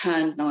just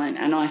turned 9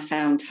 and I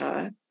found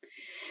her.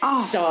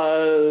 Oh.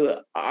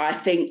 So I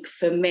think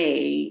for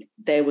me,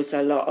 there was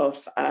a lot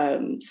of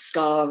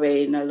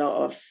scarring, a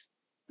lot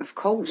of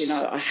course, you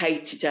know, I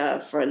hated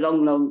her for a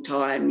long, long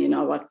time. You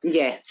know,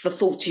 for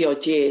 40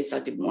 odd years, I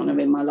didn't want her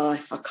in my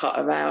life. I cut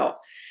her out.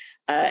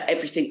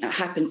 Everything that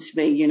happened to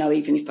me, you know,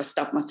 even if I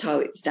stubbed my toe,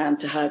 it was down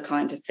to her,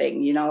 kind of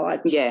thing, you know.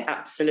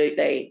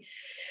 Absolutely.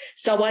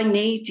 So I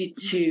needed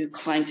to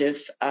kind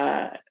of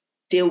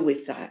deal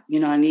with that, you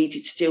know. I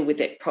needed to deal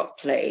with it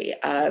properly.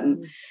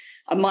 And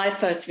my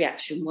first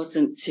reaction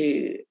wasn't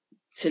to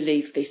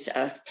leave this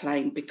earth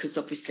plane, because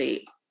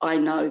obviously I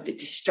know the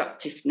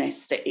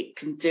destructiveness that it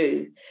can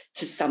do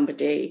to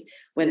somebody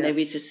when there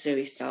is a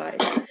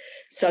suicide.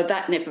 So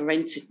that never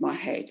entered my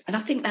head. And I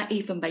think that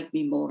even made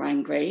me more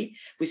angry,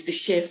 was the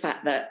sheer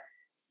fact that,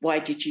 why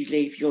did you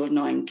leave your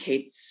 9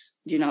 kids?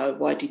 You know,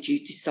 why did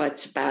you decide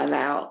to bail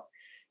out?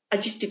 I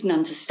just didn't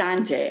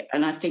understand it.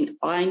 And I think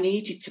I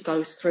needed to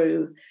go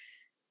through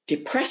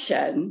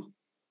depression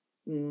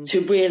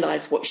to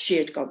realise what she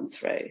had gone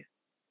through.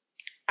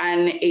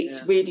 And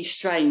it's really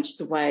strange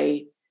the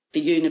way the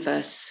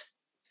universe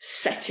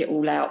set it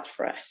all out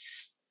for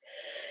us.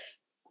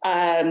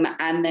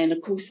 And then,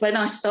 of course, when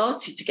I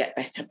started to get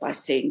better by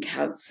seeing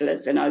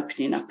counsellors and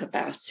opening up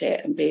about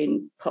it and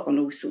being put on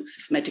all sorts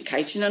of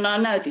medication, and I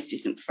know this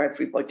isn't for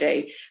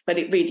everybody, but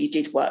it really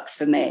did work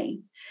for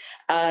me.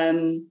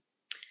 I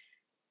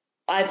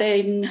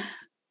then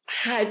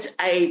had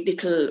a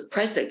little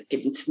present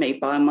given to me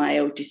by my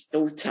eldest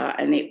daughter,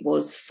 and it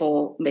was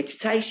for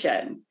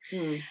meditation.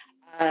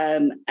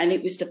 And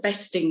it was the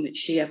best thing that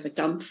she ever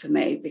done for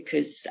me,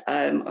 because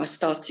I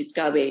started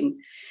going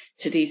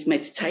to these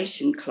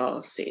meditation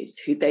classes,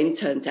 who then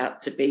turned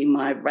out to be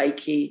my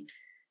Reiki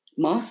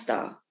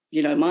master,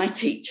 my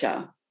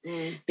teacher,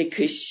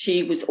 because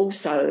she was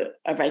also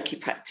a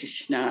Reiki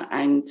practitioner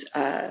and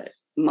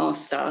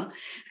master,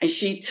 and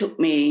she took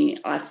me,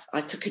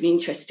 I took an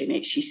interest in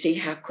it. She see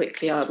how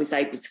quickly I was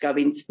able to go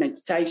into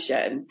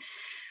meditation,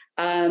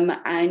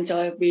 and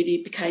I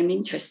really became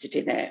interested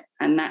in it.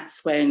 And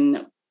that's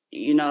when,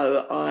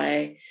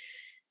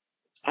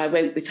 I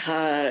went with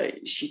her.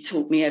 She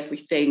taught me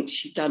everything.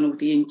 She'd done all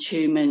the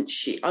attunements.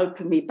 She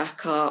opened me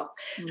back up,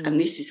 and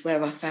this is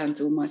where I found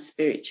all my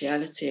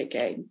spirituality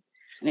again.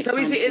 And so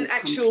is it an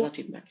actual,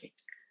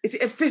 is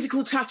it a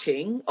physical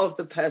touching of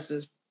the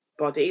person's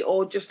body,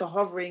 or just a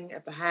hovering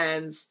of the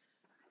hands?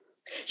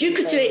 You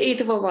could do it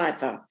either or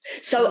either.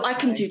 So I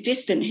can do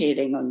distant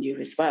healing on you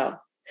as well.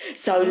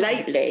 So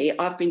lately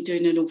I've been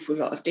doing an awful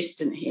lot of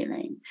distant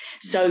healing.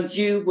 So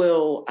you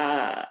will,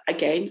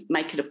 again,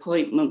 make an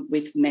appointment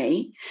with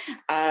me.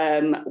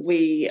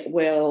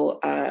 You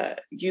will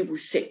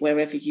sit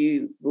wherever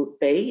you would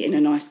be, in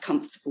a nice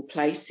comfortable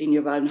place in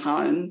your own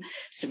home,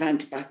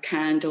 surrounded by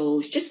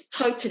candles, just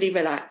totally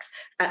relaxed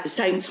at the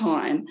same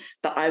time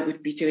that I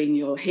would be doing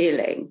your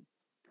healing.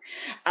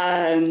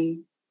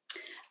 And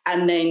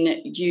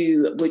then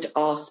you would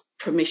ask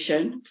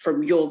permission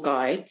from your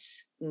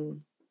guides,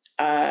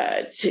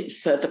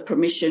 for the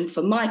permission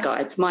for my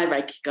guides, my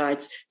Reiki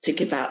guides, to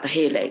give out the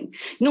healing.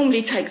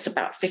 Normally takes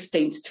about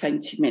 15 to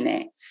 20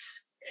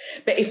 minutes.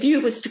 But if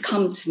you was to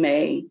come to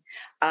me...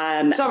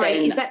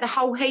 is that the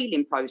whole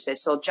healing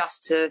process, or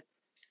just to...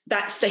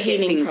 That's the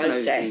healing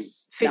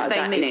process.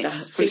 15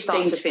 minutes from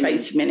start to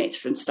finish. 20 minutes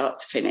from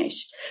start to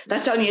finish.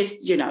 That's only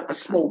a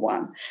small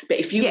one. But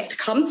if you was to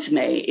come to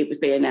me, it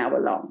would be an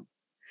hour long.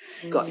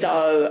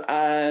 So,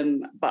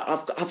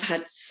 but I've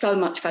had so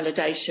much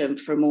validation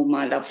from all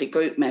my lovely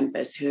group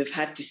members who have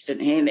had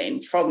distant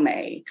healing from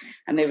me,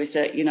 and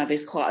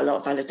there's quite a lot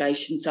of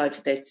validations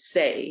over there to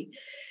see,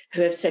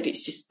 who have said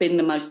it's just been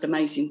the most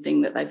amazing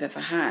thing that they've ever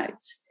had.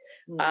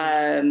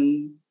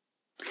 Can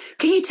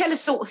you tell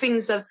us sort of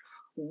things of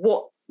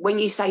what, when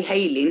you say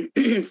healing,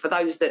 for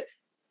those that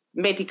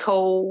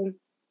medical,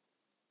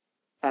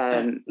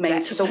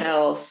 mental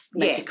health,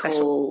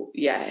 medical,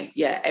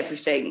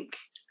 everything.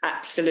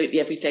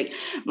 Absolutely everything.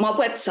 My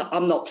website,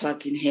 I'm not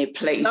plugging here,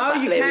 please. No,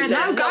 you can.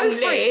 No, go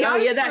for it. No,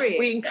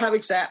 we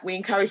encourage that.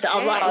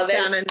 I'll write it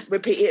down and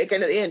repeat it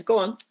again at the end. Go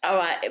on. All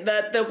right.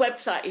 The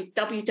website is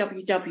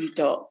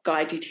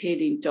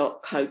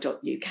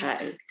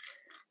www.guidedhealing.co.uk.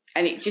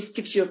 And it just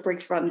gives you a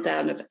brief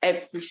rundown of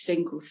every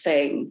single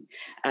thing,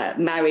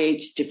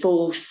 marriage,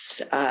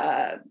 divorce,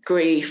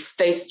 grief.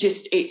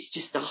 It's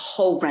just a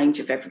whole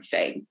range of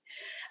everything.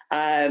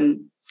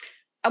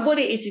 And what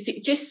it is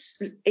it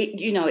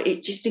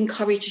just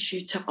encourages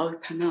you to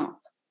open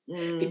up,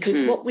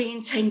 because what we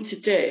intend to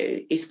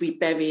do is we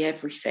bury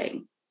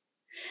everything.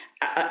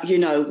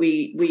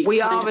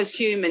 We are as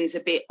humans a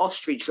bit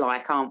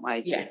ostrich-like, aren't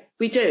we? Yeah,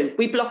 we do.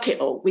 We block it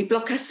all. We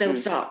block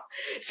ourselves up.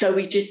 So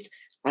we just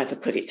either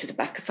put it to the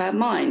back of our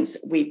minds,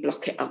 we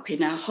block it up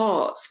in our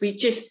hearts. We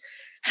just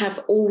have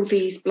all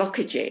these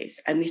blockages,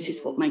 and this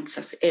is what makes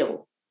us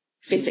ill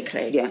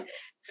physically. Yeah.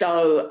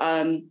 So,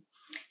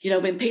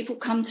 when people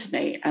come to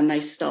me and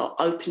they start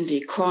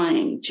openly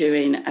crying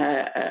during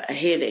a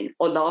healing,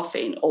 or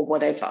laughing or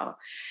whatever,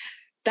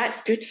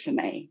 that's good for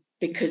me,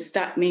 because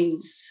that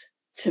means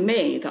to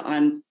me that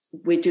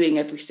we're doing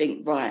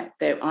everything right.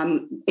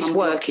 It's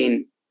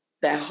working.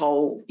 Their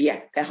whole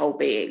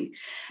being,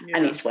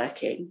 and it's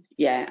working.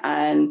 Yeah.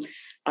 And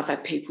I've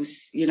had people,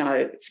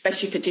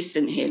 especially for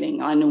distant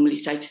healing, I normally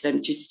say to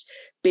them, just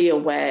be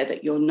aware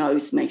that your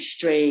nose may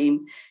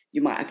stream.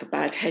 You might have a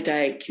bad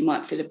headache. You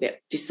might feel a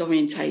bit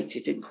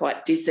disorientated and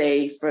quite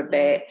dizzy for a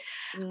bit.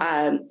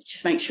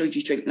 Just make sure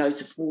you drink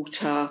loads of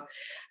water.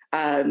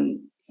 I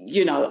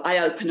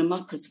open them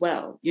up as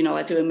well.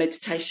 I do a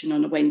meditation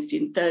on a Wednesday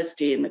and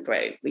Thursday in the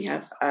group. We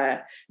have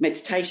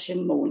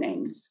meditation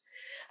mornings.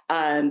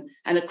 And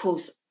of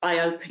course, I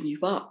open you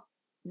up.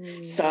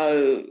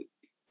 So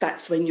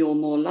that's when you're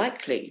more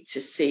likely to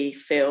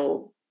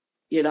feel,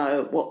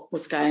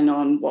 what's going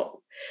on,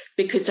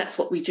 because that's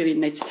what we do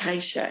in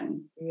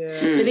meditation. Yeah.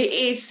 But it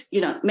is,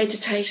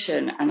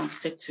 meditation, and I've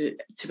said to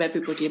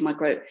everybody in my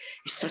group,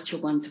 is such a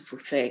wonderful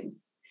thing.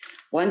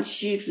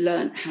 Once you've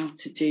learned how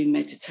to do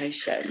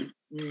meditation,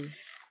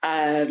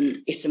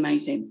 it's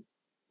amazing.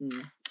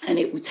 And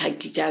it will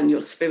take you down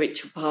your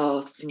spiritual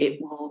paths.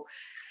 It will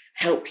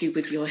help you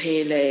with your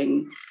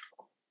healing.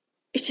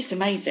 It's just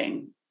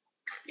amazing.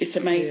 It's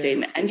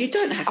amazing. And you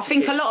don't have I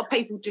think a lot of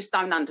people just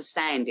don't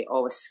understand it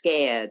or are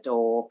scared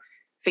or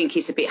think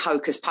it's a bit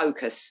hocus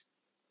pocus.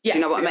 Do you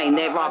know what I mean?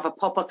 They'd rather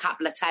pop a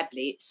couple of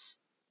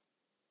tablets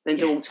than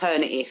do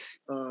alternative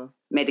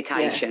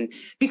medication.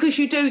 Because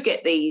you do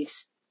get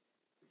these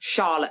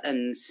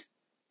charlatans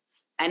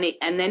and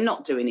they're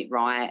not doing it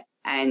right.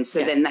 And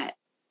so then that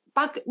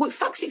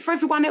fucks it for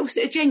everyone else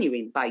that are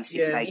genuine,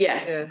 basically.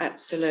 Yeah,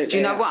 absolutely. Do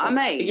you know what I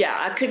mean? Yeah,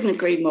 I couldn't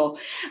agree more.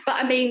 But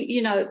I mean,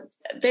 you know,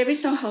 there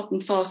is no hard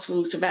and fast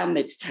rules around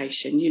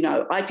meditation. You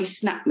know, I do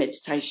snap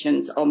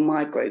meditations on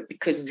my group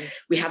because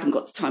we haven't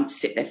got the time to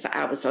sit there for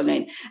hours on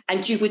end,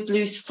 and you would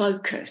lose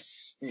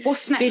focus.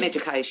 What's snap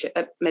meditation?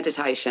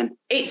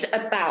 It's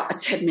about a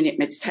 10-minute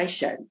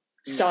meditation.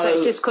 So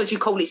it's just because you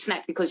call it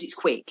snap because it's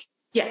quick?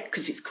 Yeah,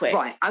 because it's quick.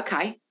 Right,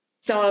 okay.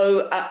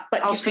 So,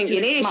 but I was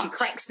thinking, here, she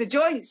cracks the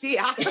joints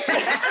here.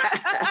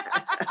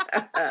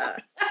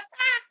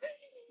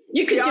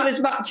 You can do as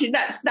much in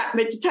that snap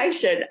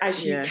meditation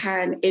as you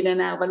can in an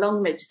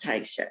hour-long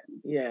meditation.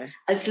 Yeah.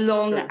 As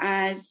long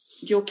as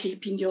you're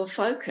keeping your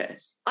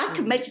focus. I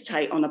can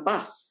meditate on a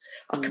bus.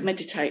 I can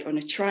meditate on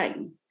a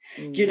train.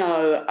 You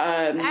know.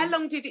 How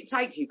long did it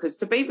take you? Because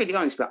to be really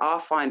honest with you, I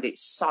find it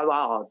so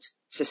hard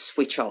to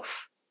switch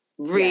off.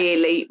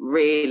 Really,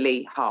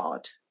 really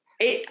hard.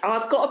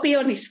 I've got to be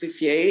honest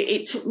with you,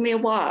 it took me a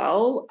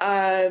while,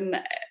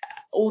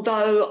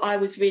 although I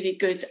was really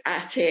good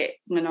at it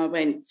when I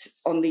went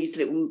on these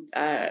little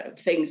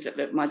things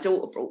that my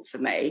daughter brought for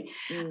me.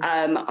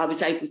 I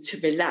was able to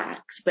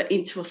relax, but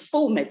into a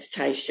full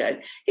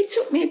meditation, it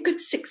took me a good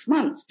 6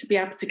 months to be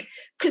able to,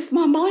 because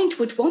my mind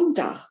would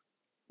wander.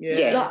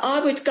 Yeah. Like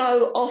I would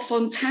go off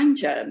on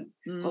tangent.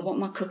 I want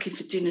my cooking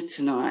for dinner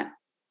tonight.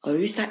 Oh,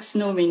 who's that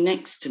snoring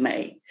next to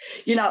me?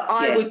 You know,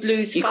 I would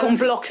lose focus. You couldn't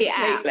block it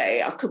out.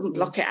 I couldn't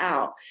block it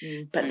out.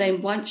 But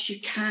then once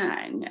you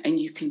can, and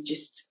you can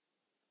just,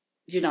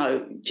 you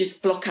know,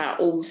 just block out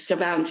all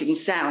surrounding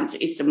sounds,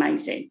 it's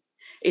amazing.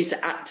 It's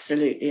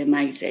absolutely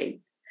amazing.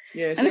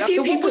 Yes. And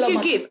So what would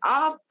you give?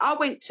 I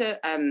went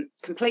to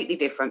completely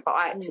different, but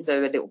I had to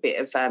do a little bit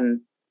of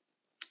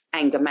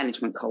anger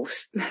management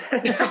course.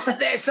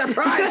 They're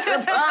surprise.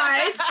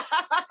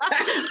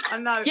 I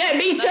know. Yeah,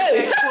 me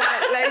too.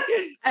 Quietly.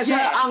 As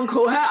her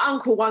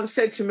uncle once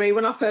said to me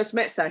when I first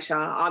met Sasha,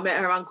 I met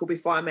her uncle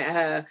before I met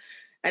her,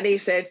 and he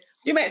said,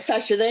 "You met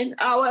Sasha then?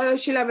 Oh,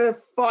 she'll have a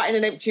fight in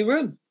an empty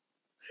room."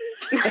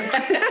 Make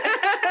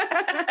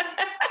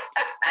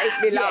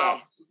me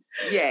laugh.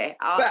 Yeah,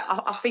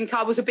 I think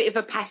I was a bit of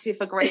a passive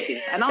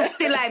aggressive, and I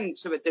still am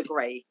to a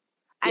degree.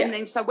 And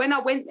then, so when I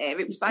went there,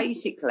 it was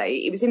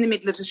basically, it was in the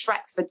middle of the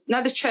Stratford,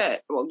 no, the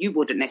church. Well, you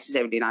wouldn't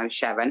necessarily know,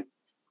 Sharon.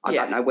 I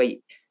don't know where,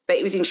 but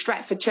it was in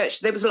Stratford Church.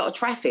 There was a lot of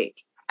traffic,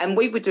 and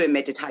we were doing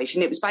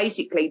meditation. It was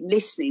basically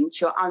listening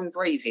to your own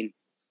breathing.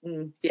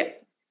 And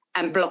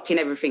blocking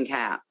everything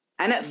out.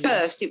 And at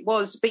first it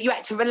was, but you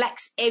had to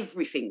relax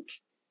everything.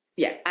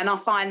 Yeah. And I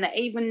find that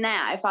even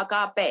now, if I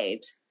go to bed,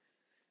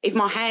 if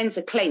my hands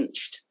are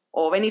clenched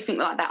or anything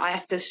like that, I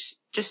have to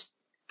just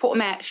put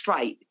them out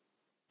straight.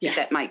 If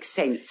that makes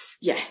sense.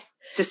 Yeah.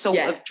 To sort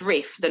of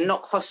drift and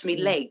not cross me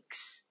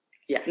legs.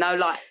 Yeah. No,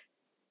 like,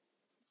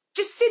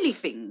 just silly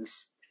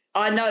things.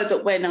 I know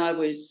that when I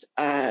was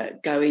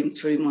going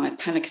through my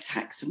panic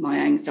attacks and my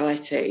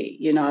anxiety,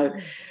 you know,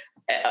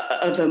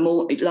 of a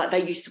morning, like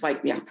they used to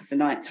wake me up of the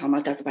night time.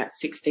 I'd have about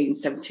 16,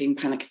 17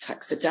 panic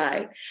attacks a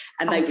day,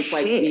 and they would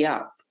wake me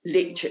up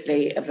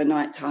literally of a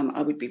night time.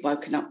 I would be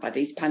woken up by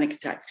these panic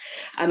attacks,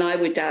 and I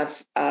would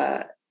have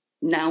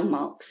nail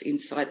marks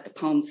inside the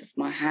palms of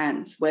my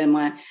hands where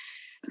my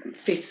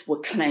fists were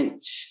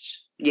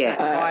clenched. Yeah,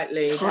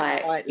 tightly.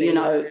 You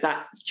know,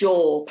 that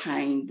jaw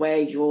pain where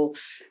you're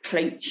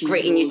clenching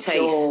your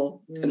jaw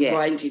and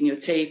grinding your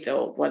teeth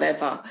or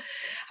whatever.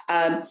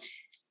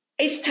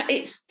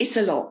 It's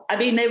a lot. I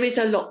mean, there is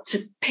a lot to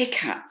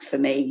pick at for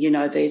me. You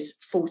know, there's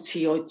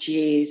 40 odd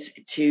years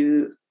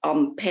to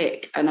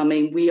unpick. And I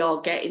mean, we are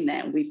getting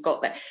there and we've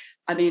got there.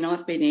 I mean,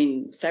 I've been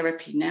in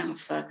therapy now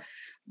for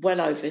well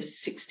over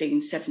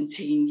 16,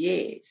 17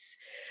 years.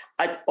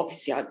 I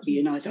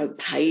don't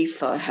pay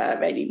for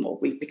her anymore.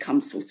 We've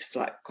become sort of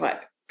like quite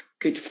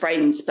good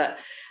friends, but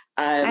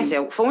that's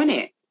helpful, isn't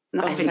it?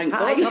 Thank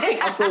God. I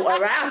think I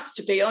bought her house,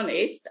 to be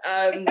honest.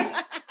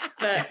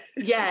 But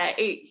yeah,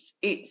 it's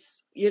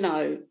you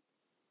know,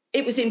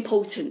 it was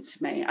important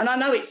to me, and I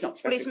know it's not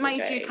for everybody. It's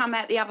made you come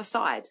out the other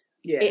side.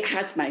 Yeah, it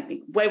has made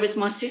me. Whereas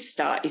my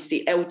sister is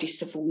the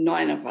eldest of all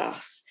 9 of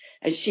us,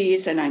 and she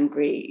is an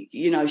angry.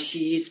 You know,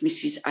 she is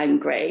Mrs.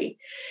 Angry.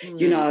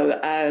 You know,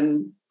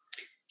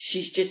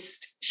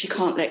 she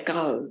can't let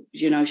go.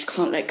 You know, she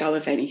can't let go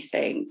of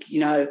anything. You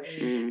know,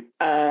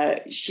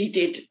 she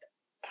did.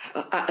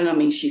 And I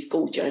mean, she's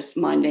gorgeous.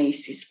 My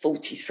niece is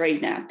 43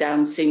 now,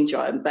 Down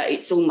syndrome, but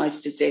it's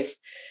almost as if,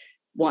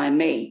 why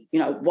me? You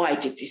know, why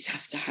did this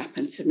have to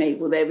happen to me?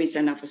 Well, there is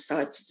another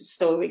side to the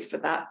story for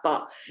that,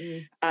 but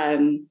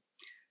I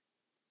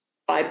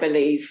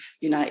believe,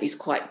 you know, it's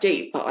quite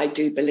deep, but I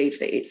do believe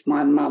that it's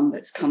my mum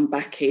that's come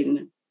back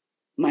in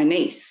my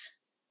niece.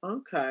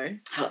 Okay.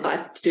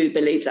 I do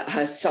believe that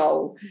her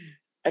soul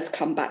has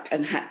come back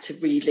and had to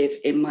relive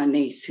in my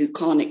niece, who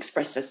can't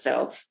express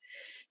herself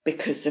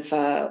because of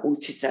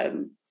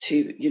autism.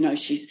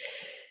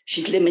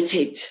 She's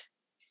limited,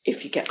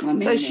 if you get my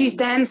meaning. So she's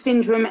Down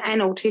syndrome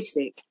and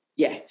autistic.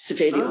 Yeah,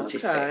 severely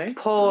autistic.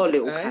 Poor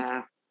little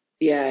cow.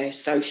 Yeah,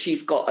 so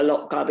she's got a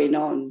lot going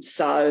on.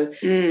 So,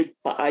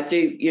 but I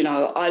do,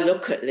 I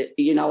look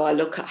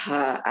at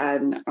her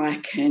and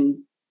I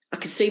can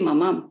see my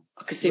mum.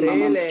 I can see my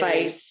mum's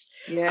face.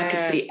 Yeah. I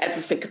can see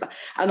everything about,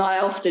 and I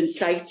often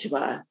say to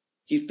her,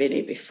 "You've been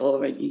here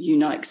before, and you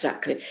know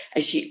exactly."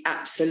 And she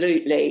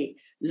absolutely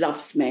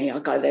loves me. I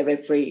go there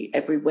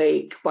every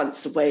week,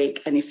 once a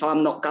week, and if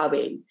I'm not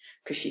going,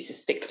 because she's a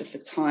stickler for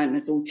time,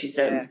 as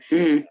autism.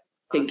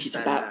 I think it's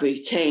about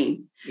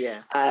routine.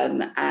 Yeah.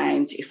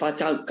 And if I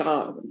don't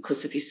go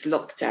because of this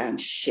lockdown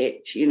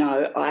shit,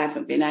 I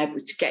haven't been able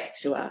to get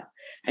to her.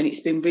 And it's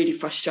been really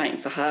frustrating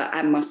for her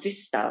and my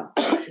sister.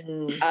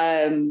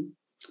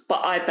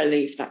 But I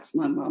believe that's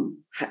my mum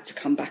had to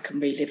come back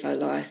and relive her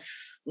life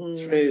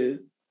through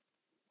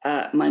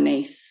my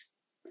niece.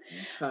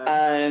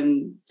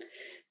 Okay.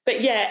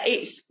 But yeah,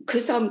 it's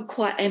because I'm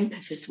quite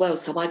empath as well.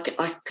 So I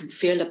can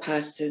feel a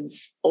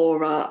person's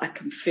aura. I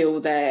can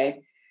feel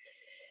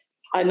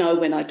I know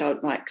when I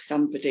don't like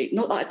somebody,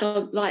 not that I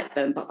don't like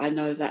them, but I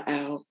know that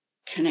our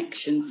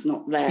connection's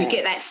not there. You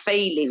get that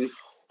feeling.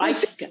 I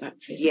just get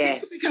that feeling. Yeah.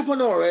 To pick up on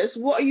auras,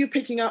 what are you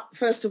picking up,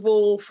 first of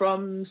all,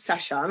 from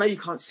Sasha? I know you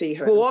can't see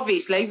her. Well,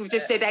 obviously, we've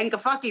just said anger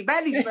fucking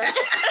management.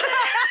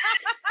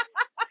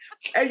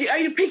 Are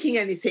you picking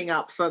anything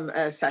up from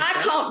Sasha?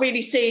 I can't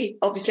really see.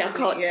 Obviously, I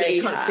can't see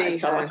her,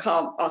 so I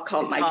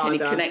can't make any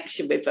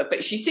connection with her.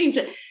 But she seems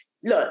to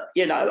look.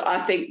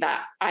 I think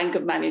that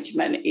anger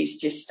management is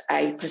just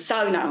a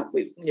persona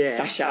with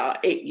Sasha.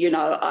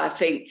 I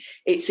think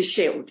it's a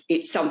shield.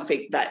 It's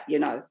something that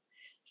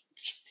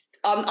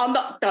I'm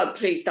not.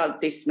 Please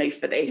don't diss me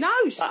for this.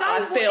 No, say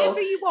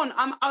whatever you want.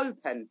 I'm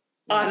open.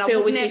 I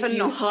feel as if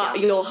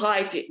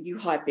you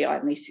hide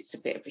behind this. It's a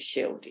bit of a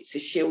shield. It's a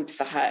shield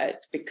for her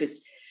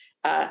because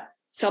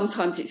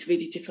sometimes it's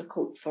really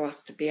difficult for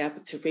us to be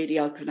able to really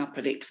open up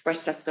and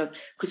express ourselves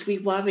because we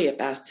worry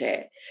about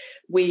it.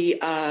 We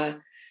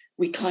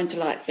kind of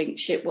like think,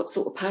 shit, what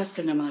sort of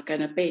person am I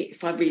going to be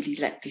if I really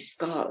let this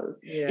go?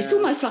 Yeah. It's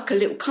almost like a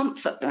little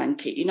comfort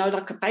blanket,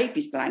 like a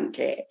baby's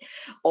blanket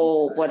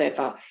or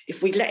whatever.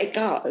 If we let it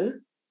go,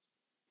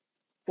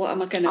 what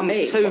am I going to be?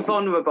 I'm too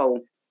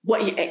vulnerable.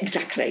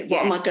 Exactly.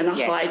 What am I going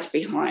to hide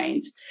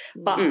behind?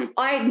 But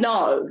I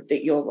know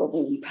that you're a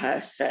warm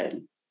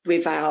person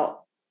without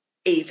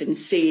even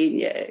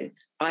seeing you.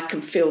 I can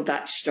feel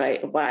that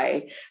straight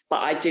away.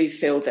 But I do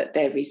feel that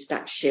there is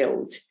that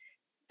shield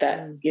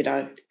that,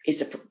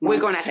 is a We're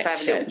going to have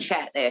a little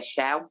chat there,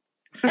 shall?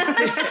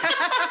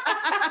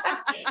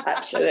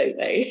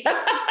 Absolutely.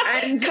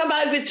 And come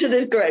over to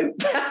the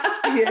group.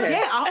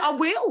 I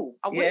will.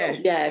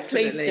 Yeah,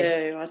 please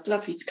do. I'd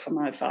love you to come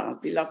over.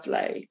 It'd be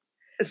lovely.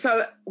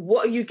 So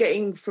what are you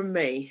getting from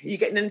me? Are you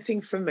getting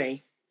anything from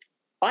me?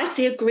 I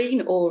see a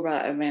green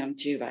aura around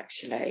you,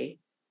 actually.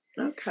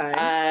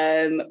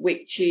 Okay.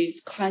 Which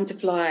is kind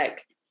of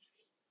like,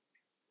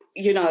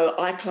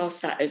 I class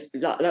that as,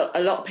 like,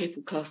 a lot of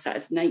people class that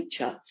as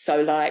nature.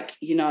 So like,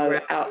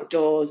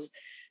 outdoors,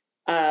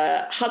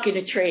 hugging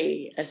a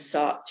tree as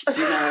such,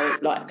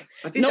 like.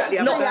 I did that the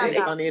other day,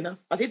 funny enough.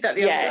 I did that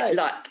the other day.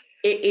 Yeah, like,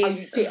 it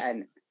is.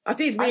 I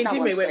did. Me and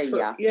Jimmy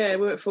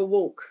went for a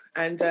walk,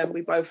 and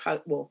we both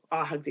hugged. Well,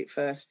 I hugged it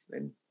first,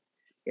 and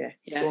yeah.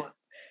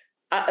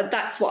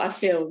 That's what I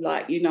feel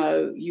like.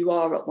 You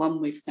are at one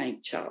with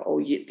nature,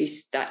 or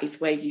that is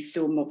where you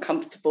feel more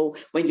comfortable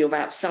when you're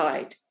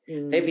outside.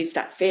 There is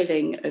that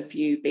feeling of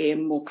you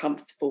being more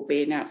comfortable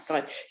being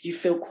outside. You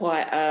feel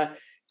quite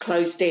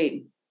closed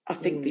in. I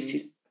think this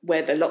is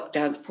where the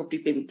lockdown's probably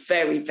been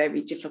very,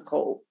 very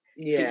difficult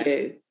for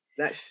you.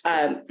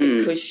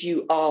 Because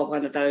you are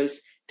one of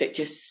those that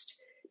just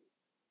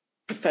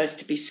prefers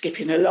to be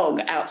skipping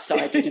along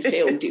outside in a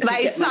field.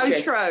 That is so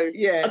true.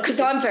 Yeah. Because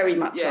I'm very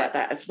much like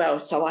that as well,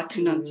 so I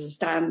can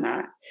understand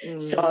that.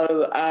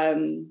 So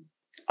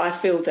I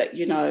feel that,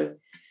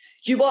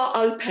 you are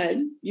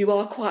open. You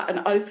are quite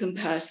an open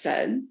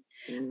person,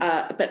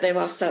 but there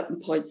are certain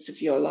points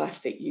of your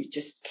life that you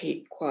just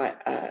keep quite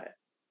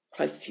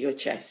close to your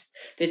chest.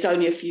 There's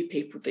only a few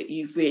people that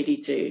you really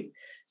do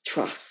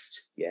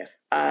trust. Yeah.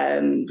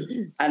 And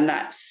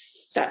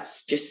that's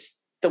just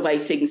the way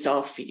things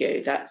are for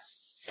you. That's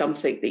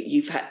something that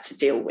you've had to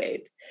deal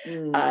with.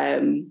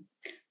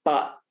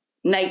 But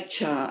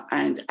nature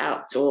and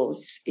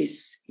outdoors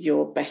is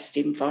your best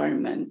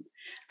environment,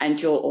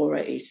 and your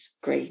aura is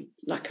green,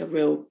 like a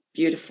real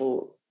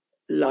beautiful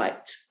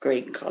light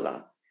green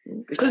colour.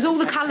 Because all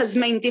the colours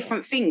mean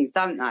different things,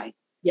 don't they?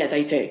 Yeah,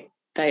 they do.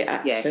 They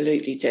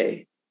absolutely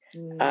do.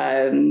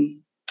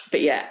 But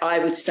yeah, I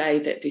would say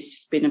that this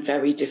has been a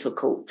very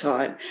difficult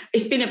time.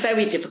 It's been a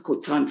very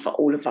difficult time for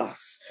all of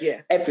us,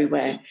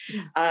 everywhere.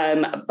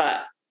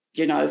 But,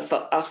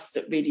 for us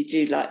that really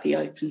do like the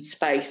open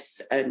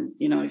space and,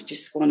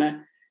 just want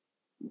to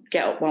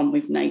get at one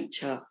with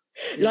nature.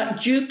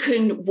 Like you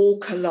can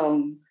walk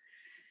along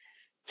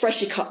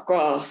freshly cut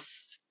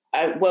grass,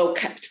 a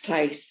well-kept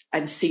place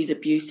and see the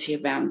beauty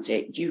around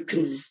it. You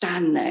can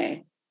stand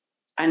there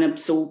and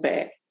absorb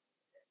it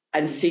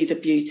and see the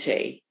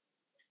beauty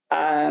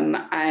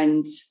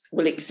and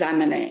will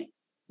examine it,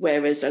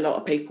 whereas a lot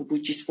of people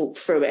will just walk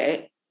through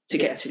it to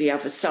get to the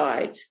other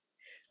side,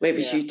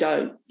 whereas you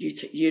don't.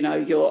 You know,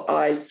 your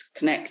eyes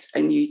connect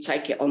and you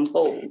take it on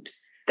board.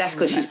 That's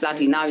because she's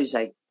bloody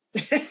nosy.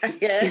 Well,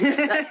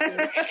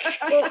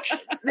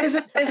 there's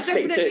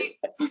definitely,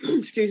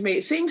 excuse me,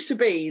 it seems to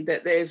be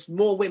that there's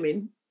more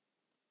women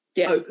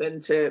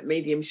open to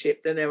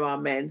mediumship than there are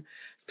men,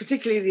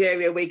 particularly the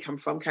area we come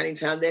from, Canning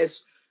Town.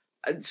 There's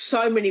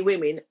so many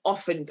women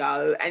often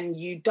go, and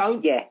you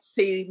don't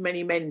see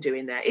many men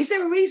doing that. Is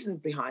there a reason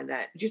behind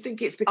that? Do you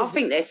think it's because... I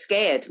think they're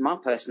scared, my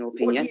personal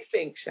opinion. What do you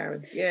think,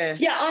 Sharon? Yeah,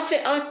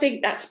 I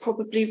think that's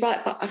probably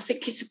right, but I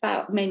think it's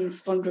about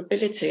men's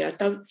vulnerability. I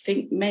don't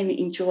think men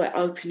enjoy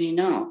opening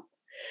up.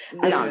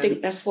 And I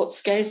think that's what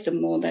scares them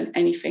more than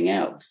anything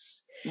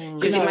else.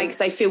 Because it makes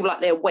they feel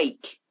like they're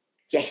weak.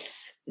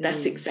 Yes,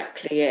 that's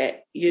exactly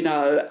it. You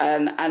know,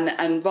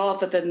 and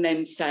rather than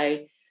them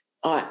say,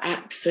 I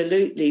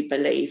absolutely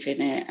believe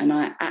in it and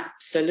I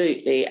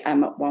absolutely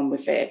am at one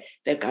with it,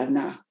 they'll go,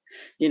 nah,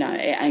 you know,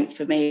 it ain't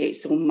for me,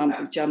 it's all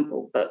mumble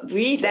jumble. But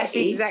really, that's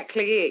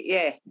exactly it,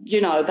 yeah.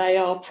 You know, they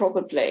are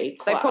probably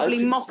quite... They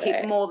probably mock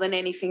it more than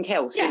anything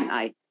else, don't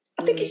they?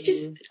 I think it's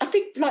just, I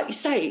think, like you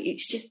say,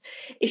 it's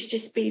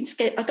just being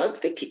scared. I don't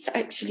think it's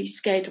actually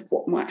scared of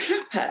what might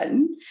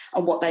happen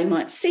and what they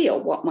might see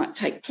or what might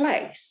take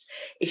place.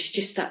 It's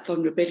just that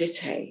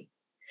vulnerability.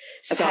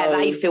 Of how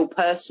they feel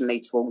personally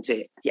towards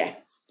it. Yeah.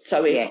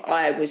 So if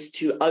I was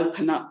to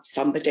open up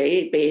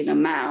somebody, being a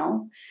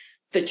male,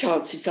 the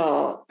chances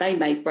are they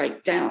may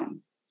break down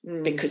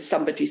because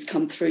somebody's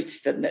come through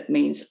to them that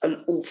means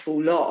an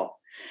awful lot,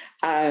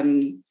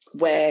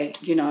 where,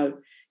 you know,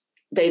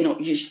 they're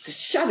not used to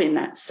showing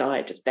that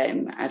side of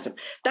them.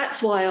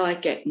 That's why I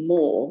get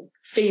more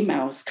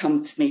females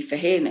come to me for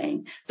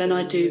healing than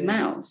I do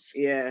males.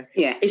 Yeah.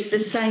 It's the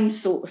same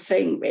sort of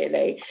thing,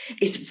 really.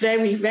 It's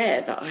very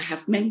rare that I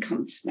have men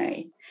come to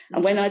me.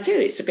 And when I do,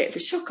 it's a bit of a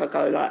shock. I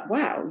go like,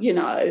 wow, you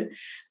know,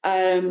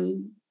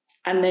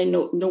 and they're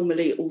not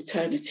normally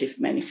alternative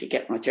men, if you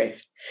get my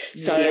drift.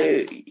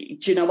 So do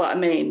you know what I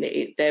mean?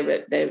 They've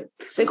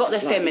got their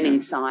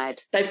feminine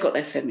side. They've got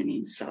their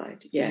feminine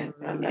side,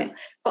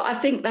 But I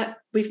think that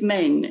with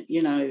men,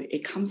 you know,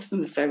 it comes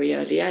from a very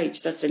early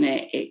age, doesn't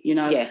it? You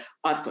know,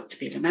 I've got to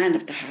be the man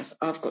of the house.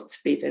 I've got to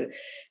be the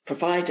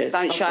provider.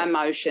 Don't show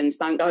emotions.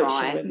 Don't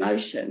cry. Show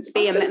emotions.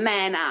 Be a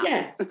man up.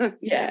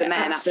 Yeah, the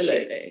man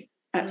absolutely.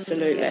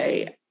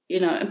 Absolutely. You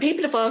know, and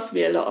people have asked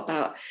me a lot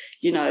about,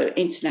 you know,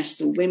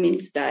 International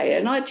Women's Day.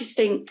 And I just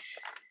think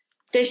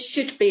there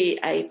should be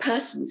a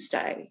Person's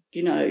Day.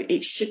 You know,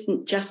 it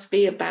shouldn't just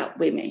be about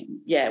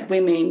women. Yeah,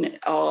 women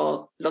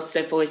are lost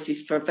their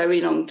voices for a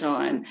very long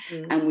time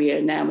and we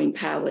are now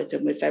empowered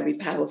and we're very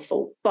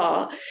powerful.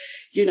 But,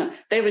 you know,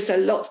 there is a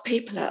lot of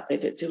people out there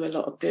that do a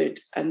lot of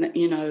good and,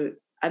 you know,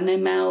 and they're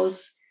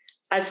males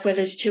as well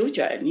as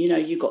children. You know,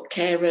 you've got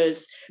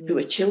carers who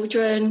are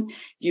children.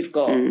 You've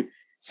got...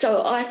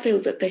 So I feel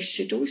that there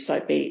should also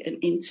be an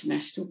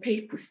International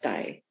People's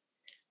Day.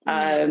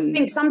 I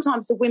think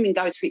sometimes the women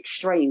go to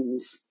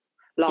extremes,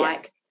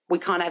 like we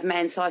can't have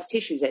man-sized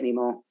tissues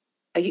anymore.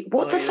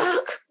 What the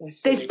fuck?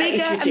 There's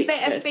bigger and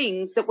better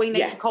things that we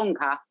need to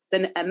conquer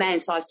than a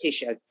man-sized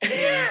tissue.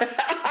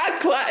 I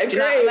quite agree. Do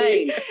you know what I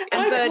mean?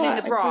 And burning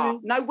the bra.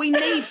 No, we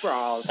need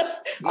bras.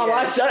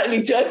 I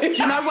certainly do. Do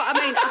you know what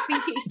I mean? I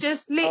think it's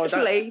just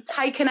literally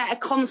taken out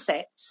of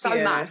concept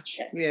so much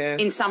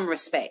in some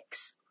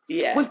respects.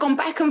 Yeah. We've gone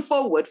back and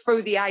forward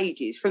through the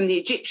ages. From the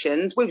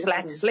Egyptians, we was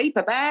allowed to sleep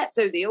about,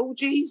 do the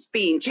orgies,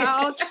 be in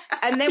charge,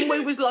 and then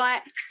we was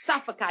like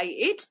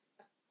suffocated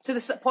to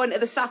the point of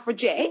the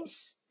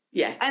suffragettes.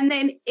 Yeah. And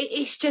then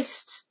it's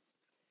just,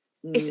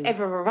 it's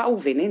ever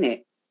evolving, isn't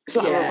it? It's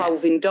like a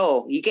revolving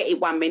door. You get it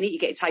one minute, you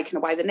get it taken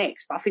away the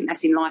next. But I think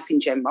that's in life in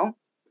general.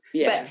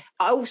 Yeah.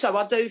 But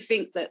I do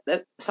think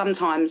that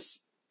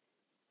sometimes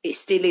it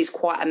still is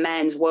quite a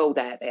man's world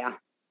out there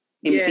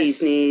in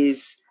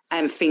business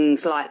and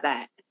things like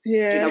that.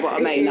 Yeah, do you know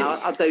what I mean?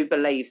 I do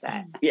believe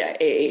that. Yeah,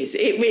 it is.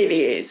 It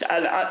really is.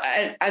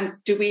 And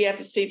do we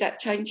ever see that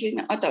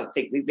changing? I don't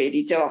think we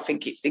really do. I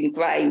think it's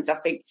ingrained. I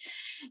think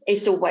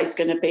it's always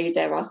going to be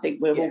there. I think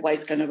we're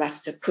always going to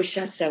have to push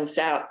ourselves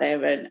out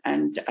there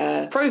and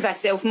prove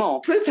ourselves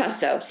more. Prove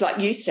ourselves, like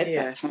you said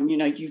that time. You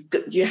know,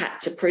 you had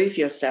to prove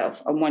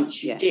yourself, and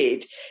once you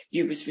did,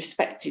 you was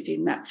respected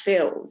in that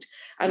field.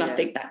 And I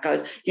think that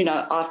goes. You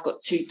know, I've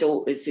got two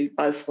daughters who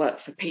both work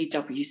for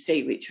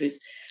PwC, which was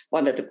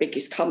one of the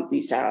biggest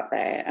companies out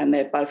there, and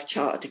they're both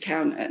chartered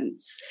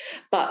accountants.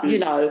 But you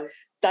know,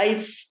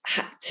 they've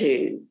had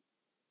to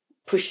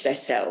push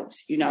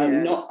themselves. You know,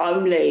 not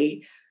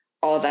only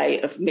are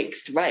they of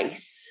mixed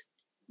race,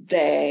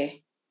 they're,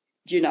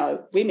 you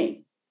know,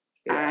 women.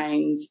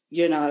 And,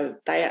 you know,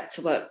 they had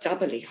to work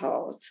doubly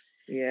hard.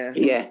 Yeah.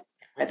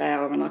 they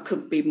are, and I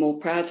couldn't be more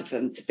proud of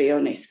them, to be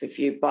honest with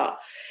you. But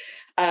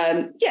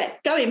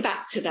going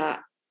back to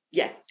that,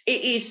 it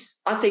is.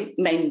 I think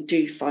men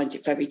do find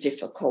it very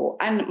difficult.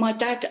 And my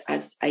dad,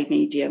 as a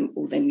medium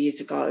all them years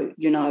ago,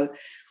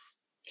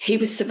 he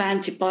was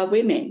surrounded by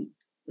women.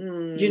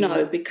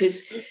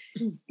 Because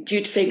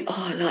you'd think,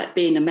 like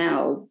being a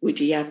male, would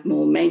he have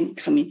more men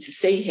coming to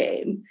see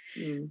him?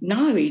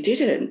 No, he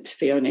didn't, to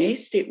be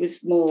honest. It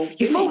was more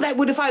You thought that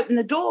would have opened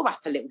the door up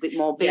a little bit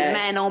more, being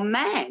man on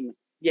man.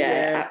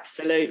 Yeah,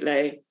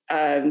 absolutely.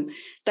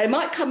 They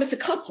might come as a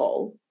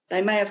couple.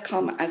 They may have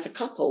come as a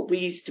couple. We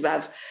used to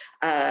have,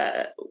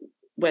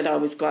 when I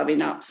was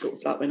growing up, sort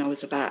of like when I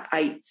was about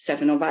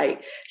 7 or 8,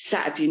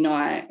 Saturday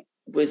night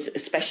was a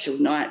special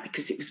night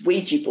because it was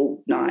Ouija board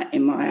night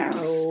in my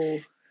house.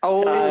 See,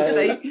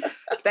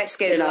 that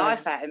scares the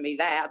life out of me.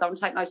 I don't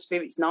take no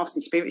nasty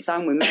spirits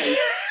home with me.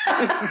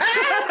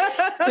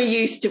 We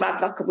used to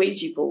have like a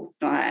Ouija board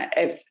night,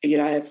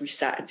 every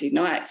Saturday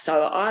night.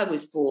 So I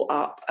was brought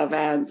up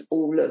around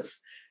all of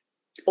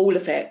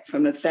it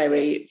from a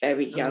very,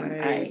 very young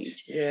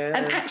age. Yeah.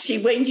 And actually,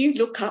 when you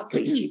look up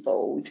Ouija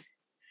board,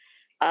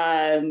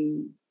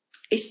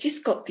 it's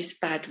just got this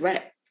bad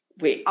rep.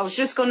 Which I was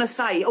just going to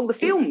say, all the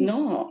films.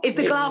 If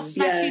the glass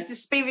smashes, the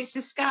spirits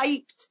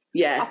escaped.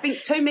 Yeah. I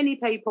think too many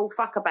people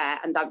fuck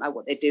about and don't know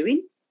what they're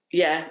doing.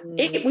 Yeah.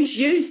 It was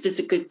used as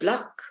a good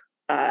luck.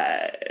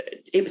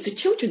 It was a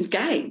children's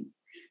game.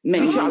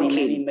 Many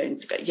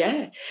moons ago.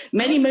 Yeah.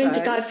 Many moons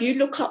ago, if you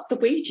look up the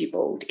Ouija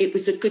board, it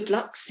was a good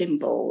luck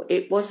symbol.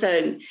 It was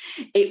the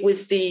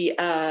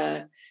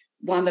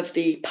one of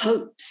the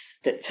popes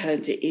that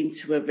turned it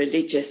into a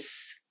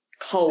religious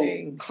cult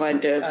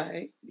kind of,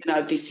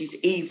 this is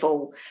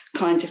evil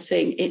kind of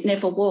thing. It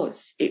never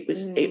was. It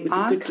was a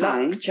good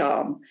luck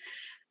charm.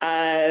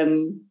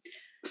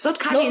 Stop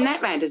carrying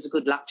that round as a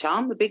good luck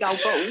charm, the big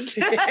old ball.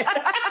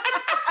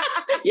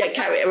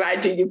 Carry it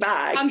around in your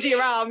bag. Under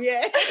your arm,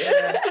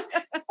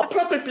 I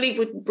probably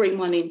wouldn't bring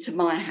one into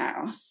my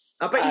house.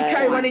 I bet you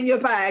carry one in your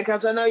bag,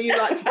 as I know you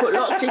like to put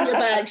lots in your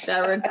bag,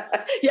 Sharon.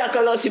 I've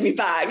got lots in my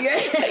bag.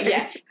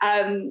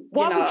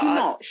 Why would you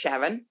not,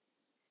 Sharon?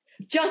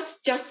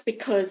 Just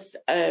because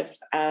of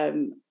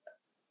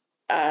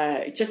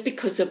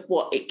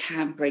what it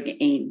can bring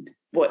in,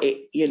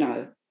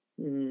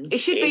 It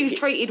should be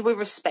treated with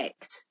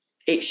respect.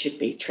 It should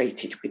be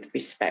treated with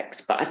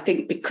respect, but I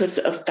think because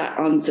of that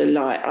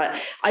underlying,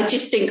 I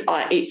just think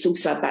it's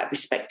also about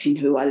respecting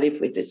who I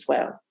live with as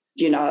well.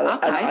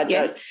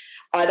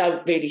 I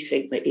don't really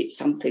think that it's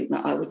something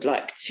that I would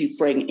like to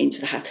bring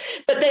into the house.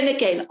 But then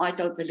again, I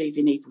don't believe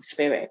in evil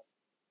spirit.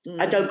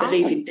 I don't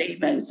believe in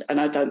demons, and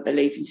I don't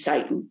believe in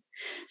Satan.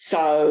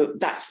 So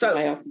that's the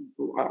way I've been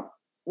brought up.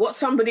 What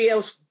somebody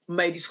else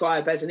may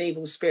describe as an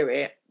evil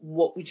spirit,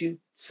 what would you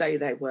say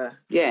they were?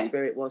 Yeah. The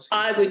spirit was.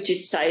 I would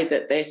just say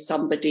that there's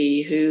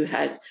somebody who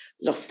has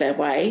lost their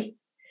way,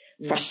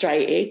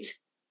 frustrated,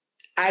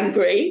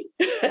 angry,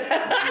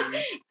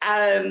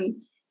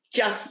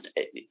 just.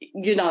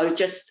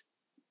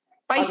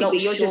 Basically,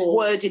 you're just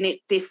wording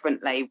it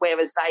differently,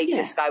 whereas they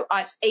just go,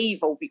 it's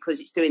evil because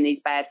it's doing these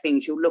bad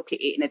things. You'll look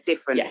at it in a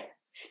different way.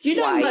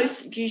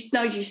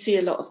 You see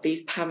a lot of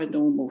these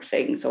paranormal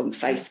things on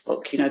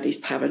Facebook,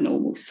 these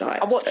paranormal sites.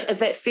 I watch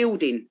Yvette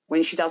Fielding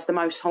when she does The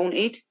Most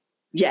Haunted.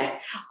 Yeah,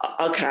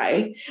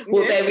 okay.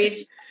 Well, there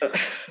is... Why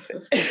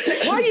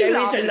are you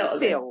laughing,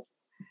 Sil?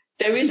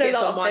 She gets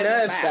on my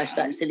nerves,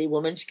 that silly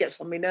woman. She gets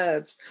on my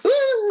nerves.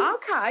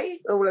 Okay.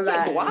 All of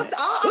that. I'd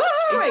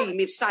scream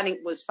if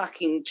something was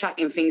fucking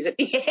chucking things at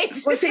the head.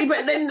 Well, see,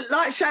 but then,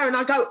 like Sharon,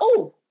 I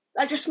go,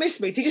 that just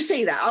missed me. Did you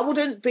see that? I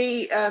wouldn't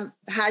be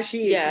how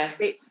she is. Yeah. A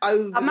bit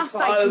over I must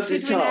say,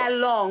 considering how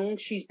long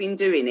she's been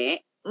doing it,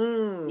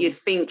 you'd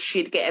think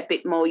she'd get a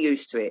bit more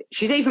used to it.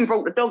 She's even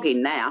brought the dog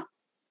in now.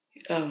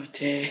 Oh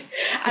dear.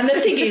 And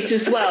the thing is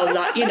as well,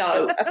 why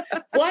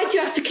do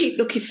you have to keep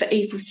looking for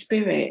evil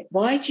spirit?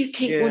 Why do you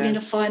keep wanting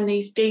to find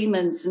these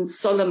demons and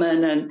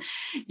Solomon and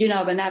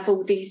have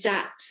all these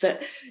apps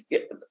that,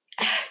 and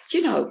do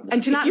you know what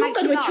makes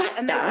me laugh?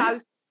 And they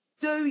go,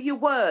 do your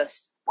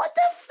worst. What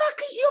the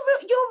fuck are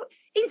you're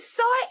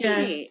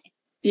inciting it?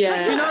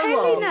 Yeah. Do you know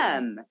telling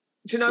them?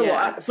 Do you know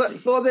what?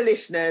 For the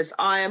listeners,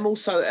 I am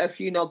also a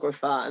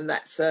funeographer, and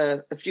that's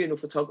a funeral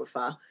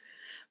photographer.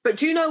 But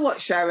do you know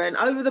what, Sharon?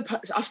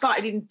 I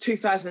started in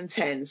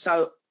 2010,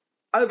 so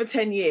over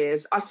 10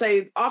 years. I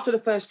say after the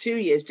first 2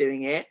 years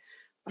doing it,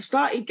 I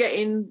started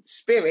getting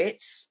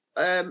spirits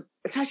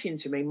attaching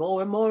to me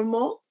more and more and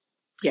more.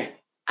 Yeah.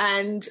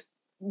 And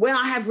when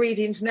I have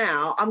readings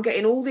now, I'm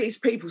getting all these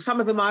people. Some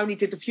of them I only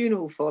did the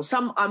funeral for.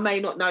 Some I may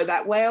not know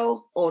that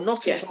well or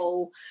not at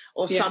all,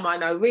 or some I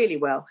know really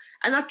well.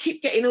 And I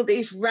keep getting all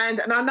these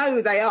random, and I know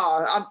who they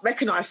are. I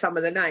recognise some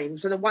of the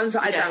names, and the ones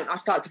that I don't, I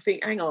start to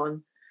think, hang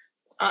on.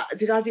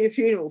 Did I do a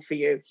funeral for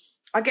you?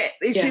 I get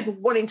these people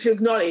wanting to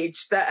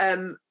acknowledge that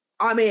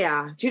I'm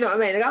here. Do you know what I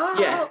mean? They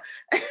go,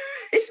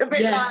 It's a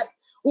bit like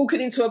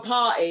walking into a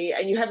party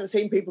and you haven't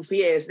seen people for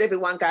years and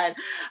everyone going,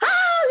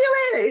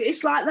 you're in it.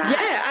 It's like that.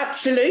 Yeah,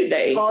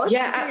 absolutely. Odd,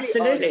 yeah, really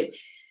absolutely. odd.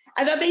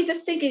 And I mean, the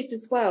thing is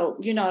as well,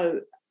 you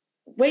know,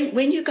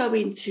 when you go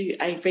into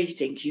a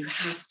reading, you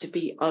have to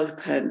be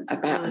open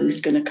about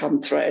who's going to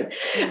come through.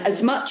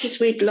 As much as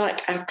we'd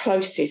like our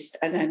closest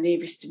and our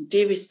nearest and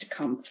dearest to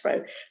come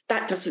through,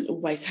 that doesn't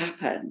always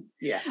happen.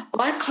 Yeah.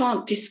 I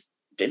can't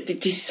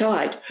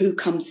decide who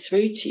comes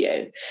through to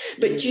you.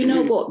 But do you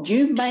know what?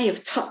 You may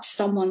have touched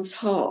someone's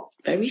heart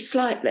very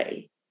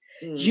slightly.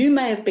 You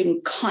may have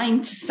been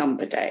kind to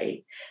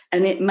somebody,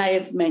 and it may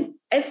have meant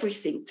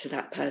everything to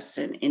that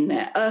person in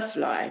their earth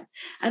life,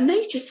 and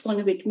they just want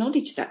to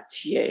acknowledge that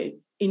to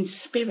you in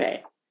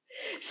spirit.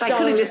 They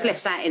could have just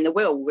left that in the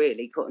will,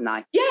 really, couldn't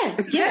they?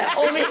 Yeah.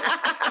 Or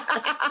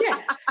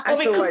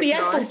it could be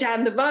Ethel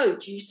down the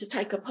road. You used to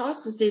take her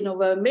parcels in,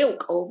 or her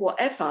milk, or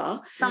whatever.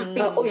 Something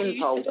or you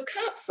simple. used to look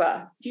out for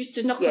her. You used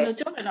to knock on her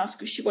door and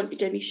ask if she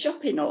wanted any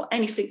shopping or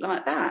anything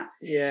like that.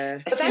 Yeah.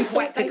 A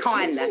simple act of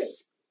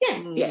kindness.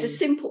 Yeah, it's a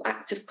simple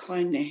act of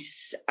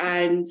kindness.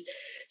 And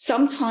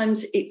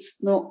sometimes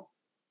it's not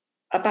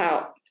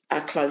about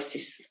our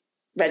closest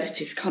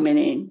relatives coming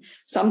in.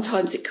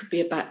 Sometimes it could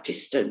be about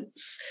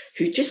distance,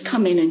 who just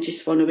come in and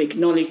just want to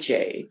acknowledge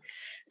you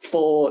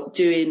for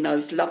doing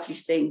those lovely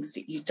things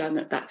that you've done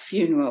at that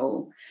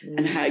funeral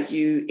and how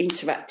you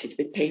interacted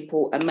with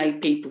people and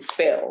made people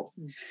feel,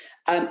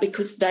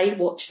 because they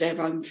watch their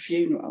own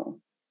funeral,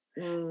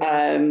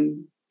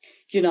 you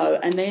know,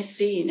 and they're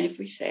seeing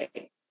everything.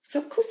 So,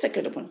 of course, they're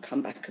going to want to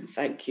come back and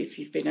thank you if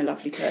you've been a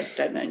lovely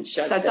person and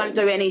show them. Don't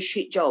do any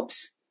shit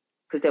jobs,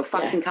 because they'll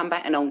fucking come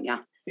back and haunt you.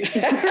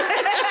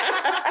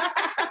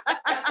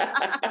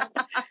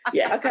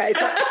 Yeah. Okay.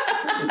 So,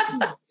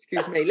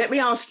 excuse me. Let me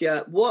ask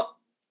you, what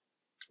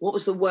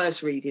was the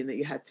worst reading that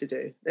you had to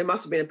do? There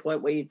must have been a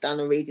point where you'd done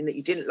a reading that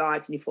you didn't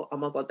like and you thought, oh,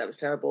 my God, that was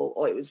terrible,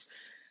 or it was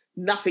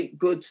nothing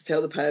good to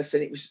tell the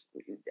person.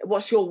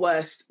 What's your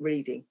worst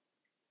reading?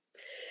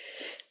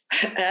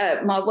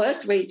 My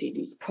worst reading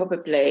is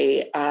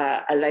probably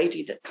a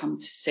lady that come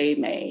to see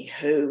me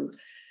who,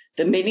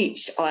 the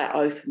minute I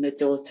opened the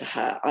door to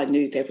her, I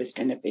knew there was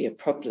going to be a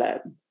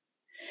problem.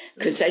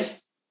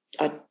 Because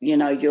you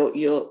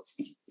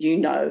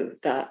know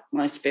that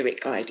my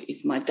spirit guide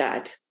is my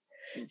dad.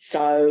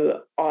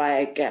 So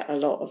I get a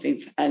lot of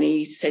info, and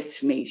he said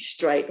to me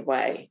straight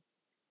away,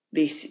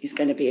 this is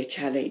going to be a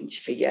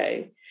challenge for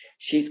you.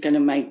 She's going to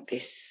make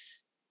this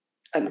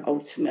an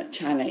ultimate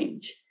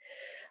challenge.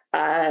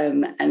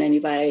 And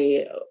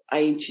anyway,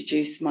 I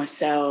introduced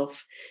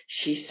myself.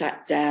 She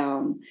sat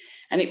down,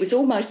 and it was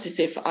almost as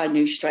if I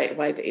knew straight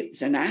away that it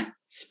was an act,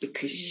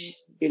 because,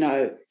 you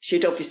know,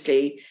 she'd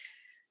obviously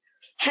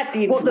had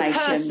the information. Well, the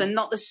person,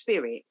 not the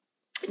spirit.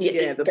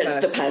 Yeah,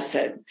 the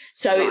person.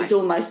 So it was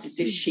almost as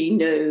if she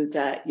knew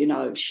that, you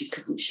know, she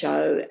couldn't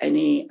show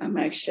any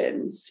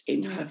emotions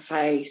in her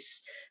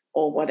face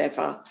or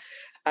whatever,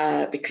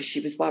 because she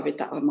was worried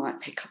that I might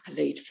pick up a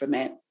lead from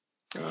it.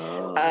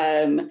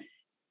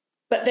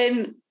 But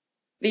then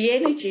the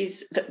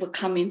energies that were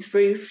coming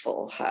through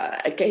for her,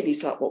 again,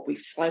 is like what we've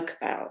spoke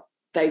about.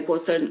 They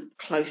wasn't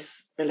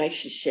close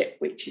relationship,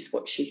 which is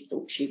what she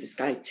thought she was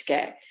going to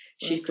get.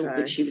 She thought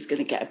that she was going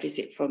to get a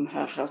visit from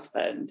her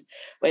husband,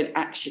 when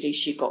actually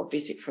she got a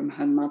visit from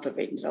her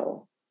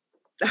mother-in-law.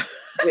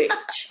 Which,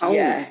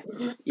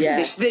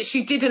 that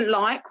she didn't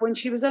like when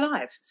she was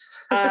alive.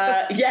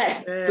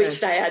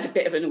 Which they had a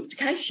bit of an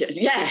altercation.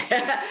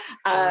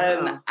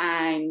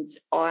 And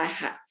I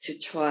had to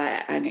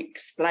try and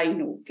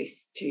explain all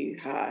this to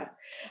her,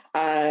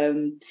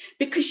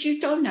 because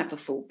you don't have a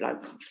full-blown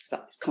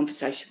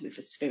conversation with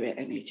a spirit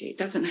energy. It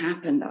doesn't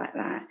happen like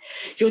that.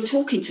 You're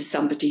talking to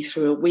somebody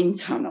through a wind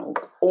tunnel,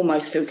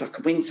 almost feels like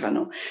a wind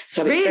tunnel.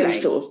 So it's very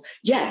sort of,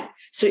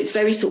 so it's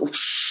very sort of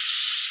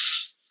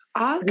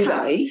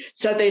okay.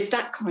 So there's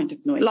that kind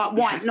of noise. Like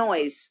white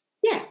noise.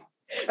 Yeah.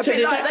 A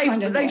bit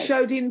like they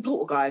showed in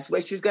Poltergeist,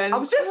 where she was going. I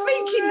was just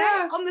thinking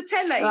that on the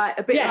telly. Like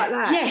a bit like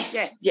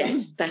that.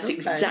 Yes, that's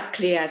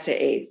exactly as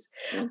it is.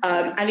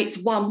 And it's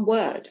one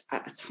word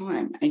at a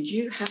time, and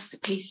you have to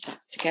piece that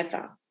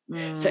together.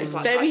 So it's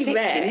like very dissecting,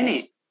 rare, isn't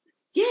it?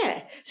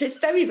 Yeah, so it's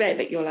very rare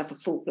that you'll have a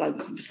full-blown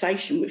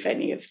conversation with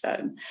any of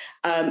them.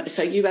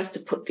 So you have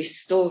to put this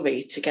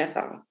story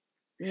together.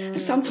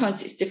 And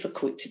sometimes it's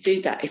difficult to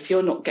do that if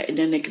you're not getting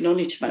an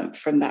acknowledgement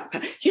from that.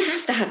 You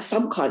have to have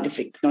some kind of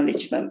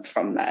acknowledgement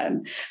from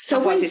them. So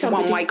otherwise it's a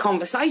one-way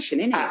conversation,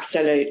 isn't it?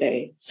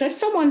 Absolutely. So if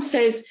someone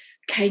says,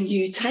 can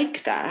you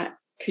take that?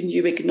 Can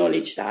you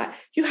acknowledge that?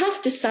 You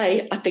have to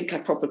say, I think I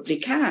probably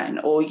can,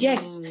 or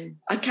yes,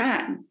 I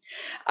can.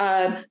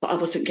 But I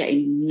wasn't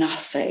getting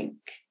nothing.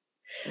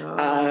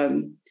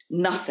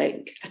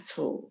 Nothing at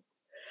all.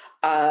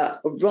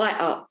 Right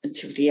up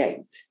until the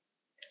end.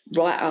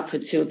 Right up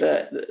until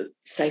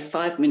say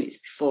 5 minutes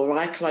before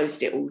I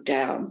closed it all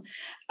down,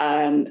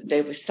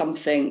 there was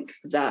something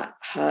that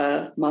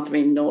her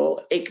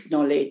mother-in-law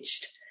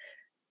acknowledged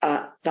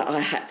that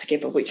I had to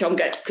give her, which I'm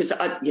going, because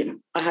I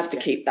have to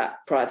keep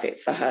that private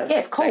for her. Yeah,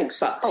 of course.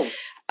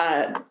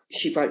 But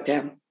she broke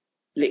down,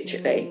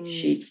 literally.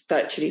 She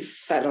virtually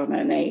fell on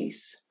her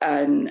knees,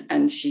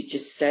 and she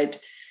just said,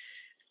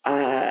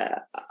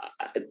 I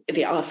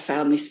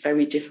found this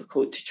very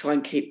difficult to try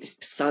and keep this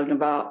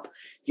persona up.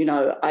 You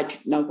know, I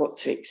didn't know what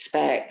to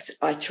expect.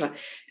 I tried,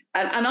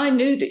 and I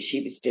knew that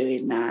she was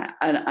doing that,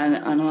 and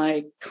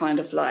I kind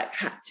of like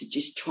had to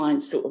just try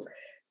and sort of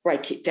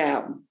break it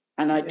down,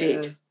 and I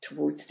did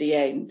towards the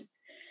end.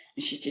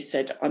 And she just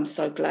said, "I'm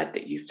so glad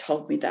that you've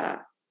told me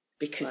that,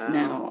 because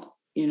now,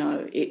 you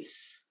know,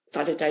 it's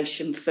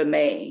validation for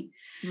me."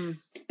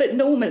 But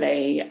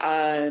normally,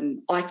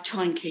 I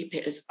try and keep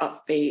it as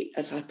upbeat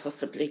as I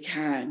possibly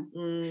can.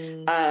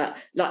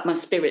 Like my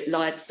spirit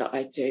lives that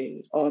I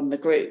do on the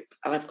group,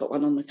 I've got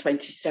one on the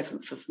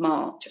 27th of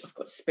March. I've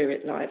got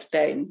Spirit Live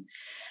then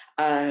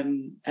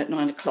at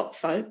 9:00,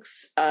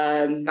 folks.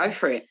 Go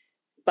for it.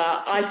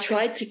 But I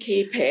try to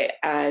keep it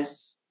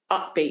as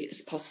upbeat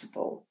as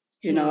possible.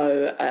 You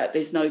know,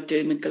 there's no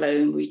doom and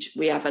gloom.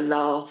 We have a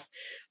laugh.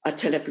 I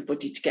tell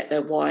everybody to get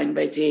their wine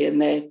ready and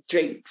their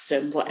drinks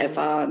and whatever,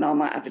 and I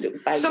might have a little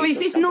baby. So is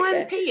this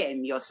 9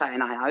 p.m. you're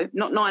saying, I hope?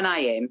 Not 9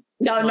 a.m.?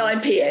 No,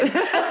 9 p.m. Is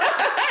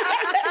that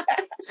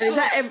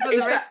for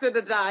the rest of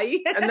the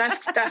day? And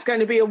that's going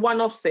to be a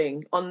one-off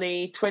thing on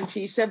the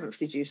 27th,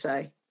 did you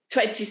say?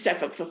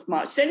 27th of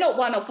March. They're not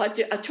one-off. I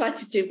try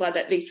to do one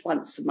at least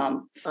once a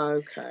month.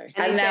 Okay.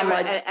 And is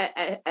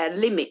there a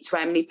limit to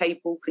how many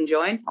people can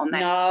join on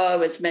that?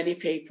 No, as many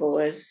people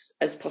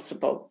as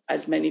possible.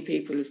 As many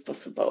people as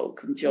possible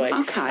can join.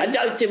 Okay. I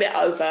don't do it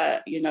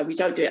over, you know, we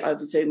don't do it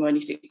over Zoom or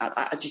anything like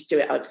that. I just do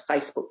it over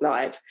Facebook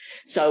Live.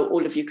 So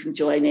all of you can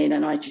join in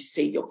and I just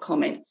see your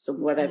comments and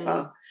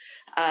whatever.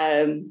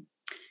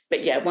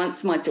 But yeah,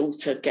 once my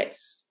daughter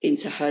gets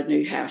into her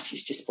new house,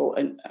 she's just bought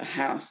a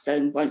house,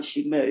 and once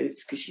she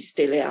moves, because she's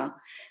still here,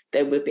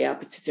 then we'll be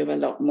able to do a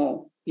lot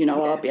more. You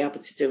know, I'll be able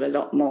to do a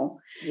lot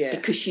more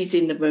because she's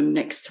in the room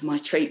next to my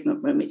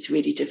treatment room. It's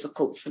really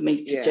difficult for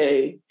me to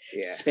do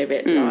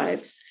spirit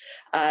lives.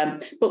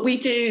 But we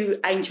do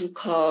angel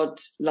card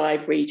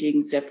live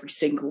readings every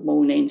single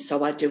morning.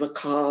 So I do a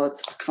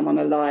card. I come on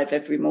a live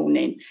every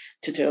morning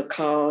to do a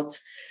card.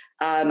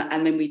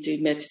 And then we do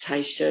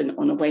meditation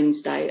on a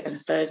Wednesday and a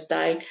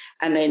Thursday.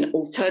 And then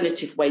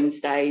alternative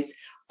Wednesdays,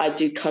 I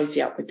do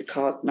Cozy Up with the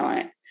Card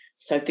night.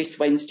 So this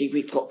Wednesday,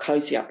 we've got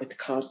Cozy Up with the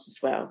Cards as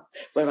well,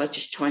 where I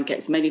just try and get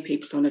as many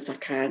people on as I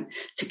can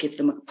to give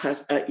them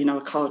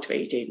a card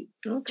reading.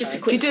 Okay. Just a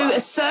quick Do you do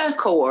a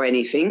circle or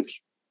anything?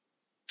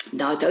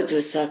 No, I don't do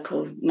a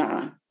circle.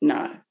 No.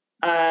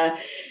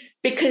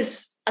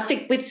 Because I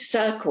think with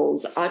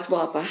circles, I'd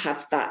rather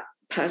have that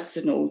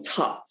personal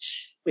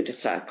touch with a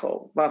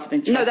circle rather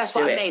than no, that's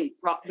what I meant.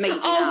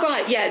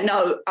 Right, yeah,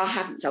 no, I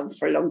haven't done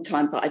for a long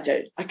time, but I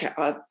do. Okay,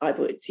 I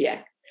would,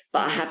 yeah,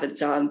 but I haven't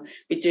done.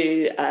 We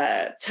do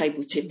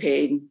table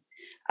tipping.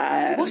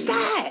 What's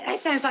that? That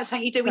sounds like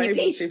something you do when you're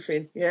pissed.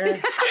 Tipping,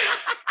 yeah.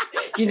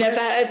 You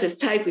never heard of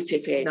table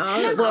tipping?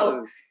 No.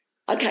 Well,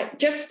 okay,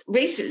 just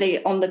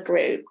recently on the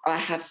group, I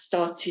have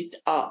started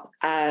up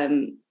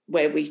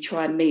where we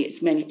try and meet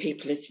as many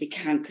people as we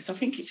can, because I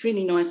think it's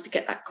really nice to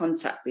get that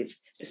contact with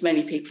as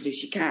many people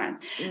as you can.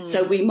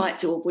 So we might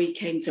do a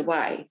weekend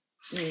away.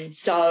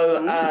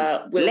 So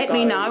let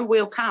me know,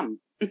 we'll come.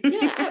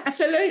 Yeah,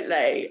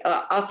 absolutely.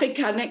 I think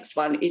our next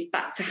one is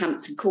back to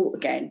Hampton Court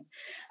again,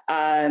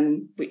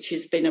 which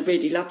has been a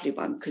really lovely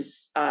one,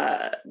 because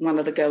one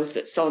of the girls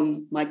that's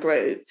on my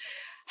group,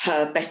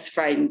 her best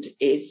friend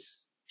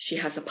she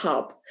has a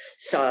pub,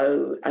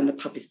 and the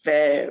pub is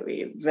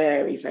very,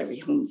 very, very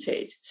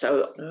haunted.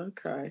 So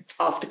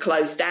after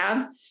close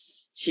down,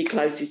 she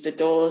closes the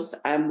doors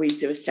and we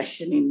do a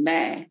session in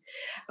there.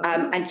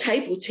 And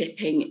table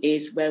tipping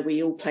is where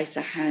we all place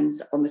our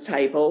hands on the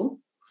table,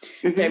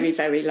 very,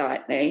 very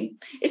lightly.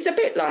 It's a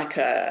bit like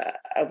a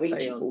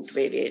Ouija board,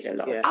 really, in a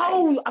lot of ways.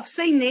 Oh, I've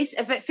seen this.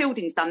 Yvette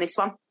Fielding's done this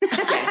one.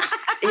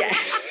 Yeah.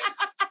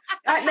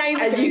 That name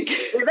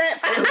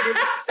Yvette Fielding.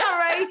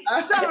 Sorry.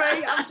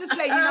 I'm just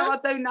letting you know I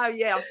do know.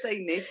 Yeah, I've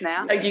seen this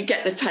now. You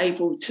get the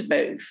table to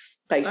move,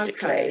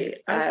 basically.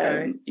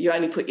 Okay. You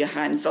only put your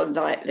hands on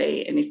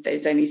lightly, and if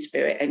there's any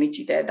spirit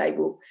energy there, they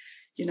will,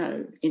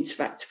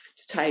 interact with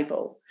the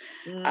table.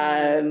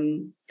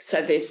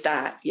 So there's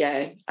that,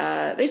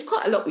 there's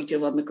quite a lot we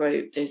do on the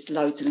group. There's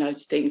loads and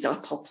loads of things I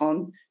pop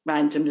on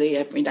randomly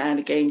every now and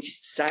again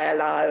just to say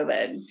hello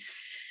and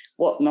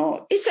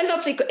whatnot. It's a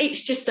lovely,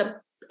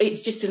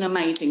 it's just an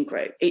amazing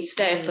group. It's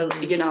there for,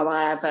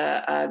 I have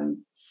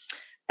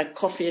a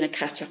coffee and a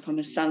catch up on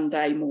a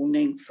Sunday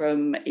morning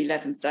from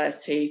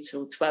 11:30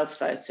 till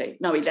 12:30.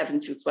 No, 11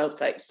 till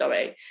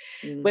 12:30,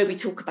 where we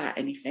talk about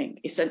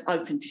anything. It's an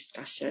open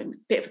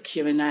discussion, bit of a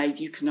Q&A.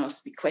 You can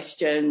ask me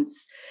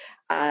questions.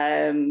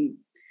 And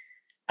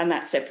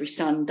that's every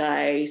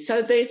Sunday.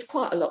 So there's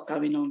quite a lot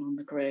going on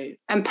the group.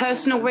 And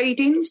personal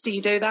readings, do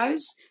you do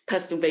those?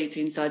 Personal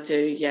readings I do,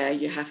 yeah.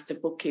 You have to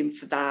book in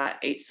for that.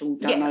 It's all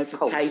done over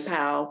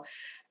PayPal.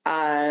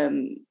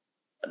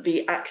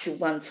 the actual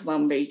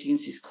one-to-one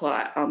readings is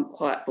I'm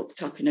quite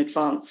booked up in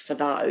advance for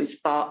those,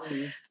 but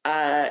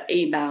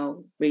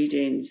email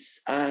readings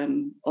are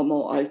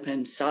more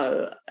open,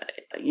 so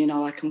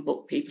I can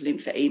book people in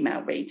for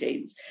email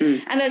readings.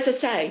 And as I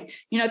say,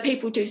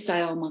 people do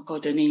say, oh my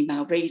God, an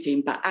email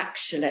reading, but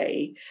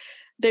actually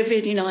they're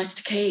really nice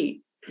to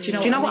keep. Do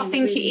you know what I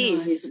think really it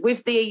is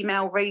with the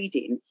email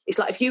reading? It's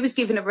like if you was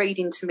giving a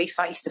reading to me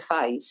face to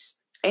face,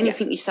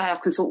 anything you say, I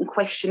can sort of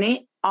question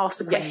it, ask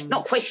the question,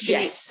 not question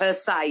it per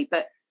se,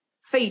 but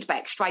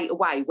feedback straight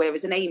away.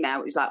 Whereas an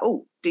email is like,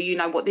 oh, do you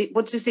know what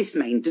does this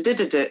mean? Like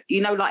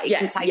it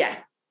can take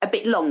a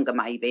bit longer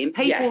maybe, and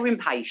people are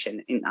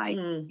impatient, aren't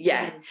they?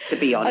 Yeah, to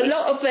be honest. A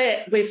lot of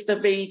it with the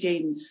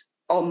readings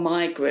on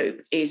my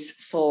group is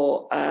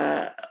for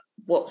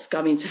what's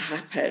going to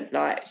happen.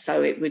 Like,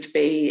 so it would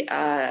be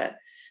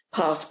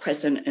past,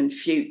 present and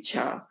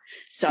future.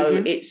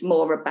 So it's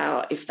more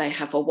about if they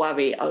have a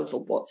worry over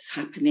what's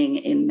happening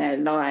in their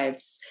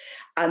lives.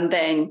 And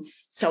then,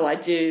 so I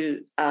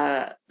do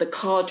the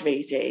card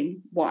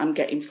reading, what I'm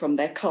getting from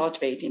their card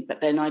reading,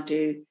 but then I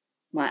do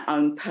my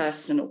own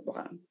personal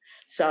one.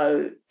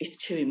 So it's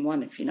 2 in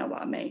 1, if you know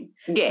what I mean.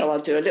 Yeah. So I'll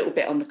do a little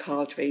bit on the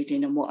card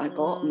reading and what I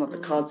got and what the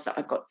cards that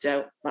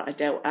I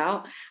dealt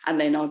out. And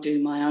then I'll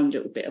do my own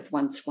little bit of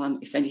one-to-one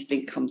if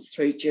anything comes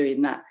through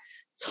during that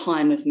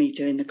time of me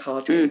doing the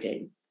card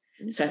reading.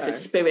 So if a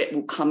spirit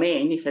will come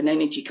in, if an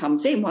energy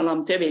comes in while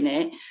I'm doing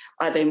it,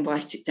 I then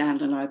write it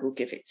down and I will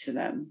give it to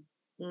them.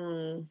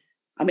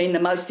 I mean, the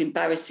most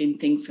embarrassing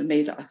thing for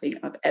me that I think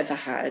I've ever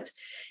had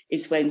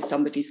is when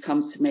somebody's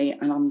come to me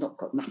and I've not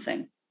got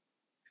nothing.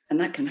 And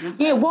that can happen.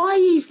 Yeah, why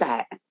is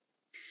that?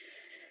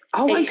 I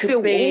always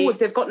feel, if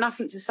they've got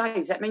nothing to say,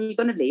 does that mean you're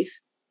going to live?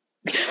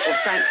 Or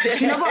something?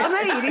 Do you know what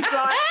I mean? It's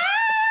like...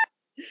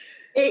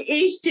 It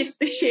is just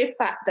the sheer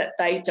fact that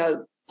they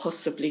don't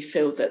possibly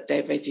feel that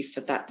they're ready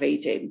for that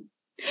reading.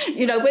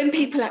 When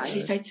people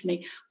actually say to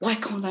me, why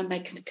can't I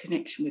make a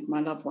connection with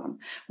my loved one?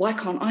 Why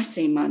can't I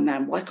see my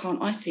nan? Why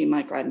can't I see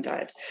my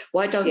granddad?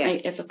 Why don't they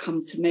ever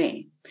come to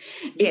me?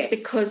 It's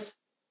because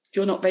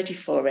you're not ready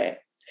for it.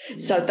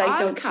 So they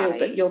don't feel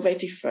that you're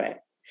ready for it.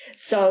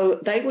 So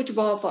they would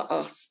rather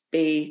us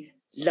be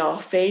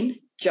laughing,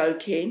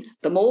 joking.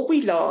 The more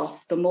we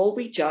laugh, the more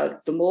we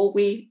joke, the more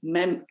we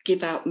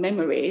give out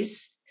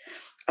memories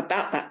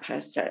about that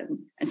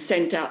person and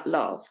send out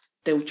love,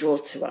 they'll draw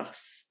to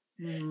us.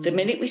 The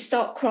minute we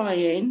start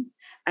crying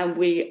and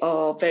we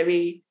are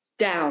very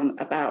down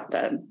about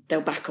them,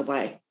 they'll back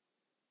away.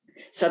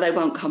 So they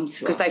won't come to us.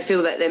 Because they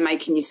feel that they're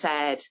making you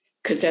sad.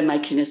 Because they're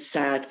making us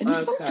sad. And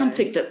it's not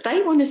something that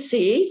they want to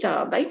see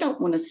either. They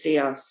don't want to see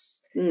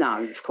us.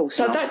 No, of course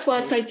not. So that's why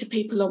I say to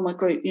people on my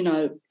group,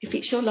 if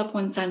it's your loved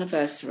one's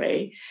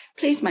anniversary,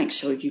 please make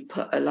sure you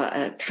put light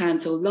a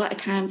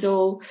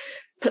candle,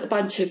 put a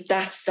bunch of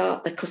daffs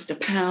up, they cost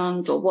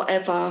 £1 or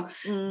whatever,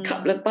 a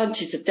couple of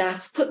bunches of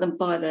daffs, put them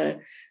by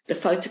the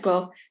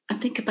photograph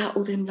and think about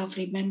all them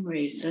lovely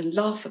memories and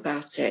laugh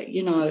about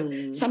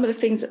it. Some of the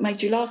things that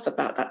made you laugh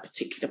about that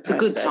particular person.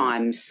 The good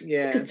times.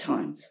 Yeah. The good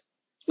times.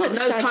 Not the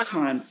sad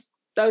times.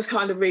 Those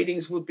kind of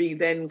readings would be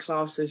then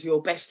classed as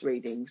your best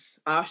readings.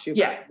 I asked you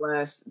about the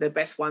worst. The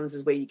best ones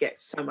is where you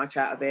get so much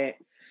out of it.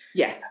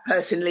 Yeah. A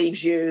person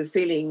leaves you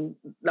feeling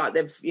like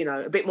they've,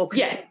 a bit more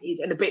contented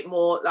and a bit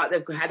more like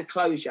they've had a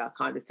closure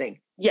kind of thing.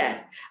 Yeah.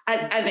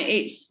 And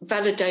it's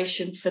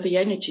validation for the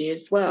energy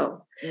as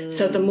well.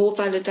 So the more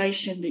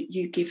validation that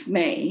you give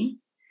me,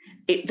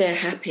 they're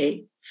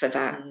happy for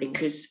that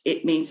because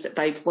it means that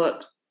they've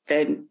worked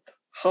their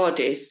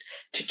hardest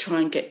to try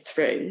and get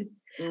through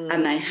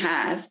and they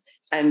have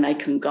and they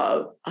can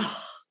go,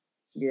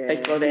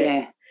 they've got it.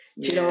 Yeah.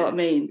 Do you know what I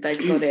mean?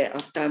 They've got it.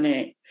 I've done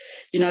it.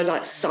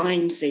 Like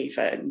signs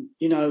even,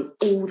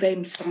 all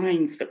them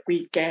signs that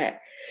we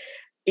get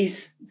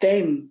is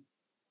them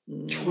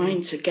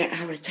trying to get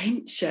our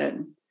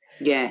attention.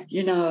 Yeah.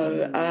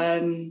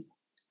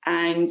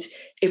 And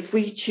if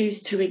we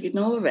choose to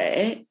ignore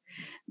it,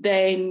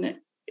 then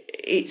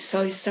it's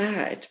so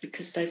sad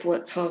because they've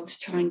worked hard to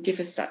try and give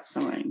us that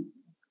sign.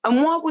 And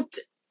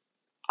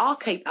I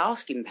keep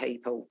asking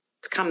people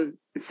to come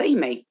and see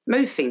me,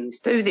 move things,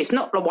 do this,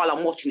 not while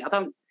I'm watching it.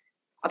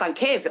 I don't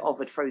care if it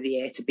hovered through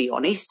the air, to be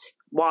honest,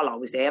 while I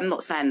was there. I'm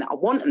not saying that I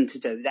want them to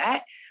do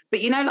that.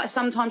 But, like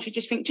sometimes you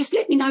just think, just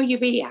let me know you're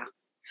here.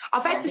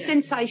 I've had the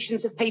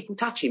sensations of people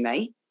touching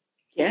me.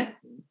 Yeah.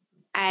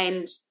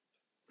 And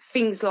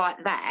things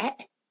like that.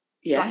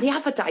 Yeah. Like the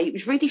other day, it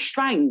was really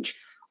strange.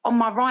 On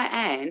my right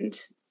hand,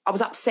 I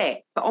was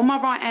upset. But on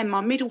my right hand,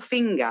 my middle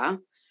finger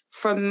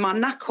from my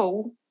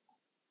knuckle,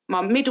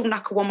 my middle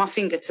knuckle on my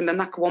finger to the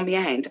knuckle on my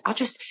hand, I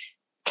just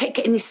kept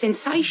getting this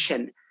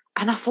sensation.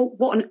 And I thought,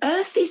 what on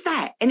earth is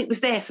that? And it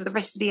was there for the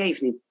rest of the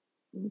evening.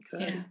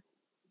 Okay. Yeah.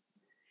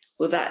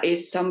 Well, that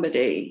is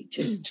somebody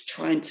just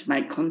trying to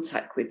make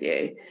contact with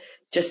you,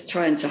 just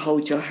trying to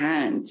hold your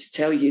hand, to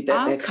tell you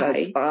that they're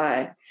close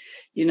by.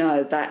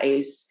 That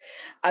is,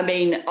 I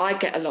mean, I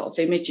get a lot of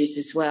images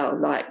as well,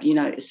 like,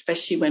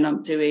 especially when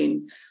I'm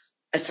doing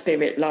a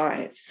spirit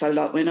live. So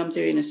like when I'm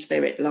doing a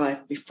spirit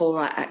live, before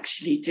I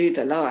actually do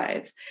the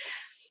live,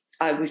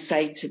 I would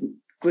say to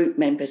group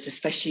members,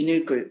 especially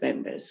new group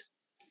members,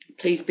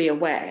 please be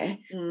aware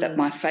that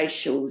my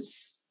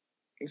facials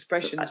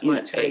expressions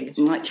might change.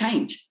 It might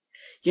change.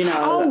 You know.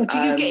 Oh, do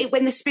you get it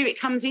when the spirit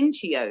comes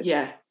into you?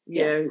 Yeah.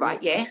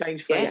 Right, yeah.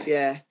 Change face,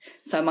 yeah.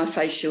 So my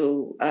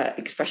facial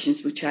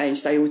expressions will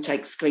change. They all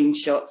take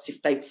screenshots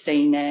if they've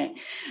seen it.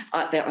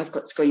 I've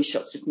got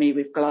screenshots of me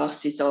with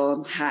glasses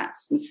on,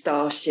 hats,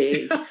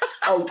 moustaches,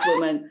 old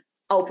woman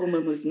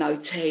with no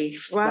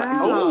teeth.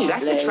 Wow. Oh,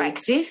 that's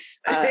attractive.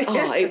 It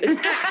was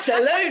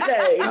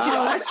absolutely.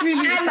 That's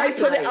really and they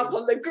put it up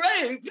on the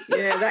group.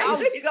 Yeah, that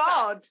is. Oh,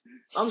 God.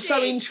 I'm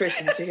so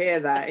interested to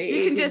hear that.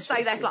 You can just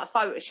say that's like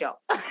Photoshop.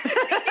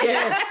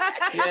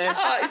 Yeah.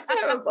 Oh, it's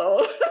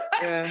terrible.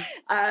 Yeah.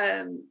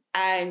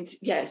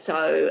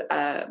 So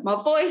my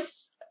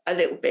voice a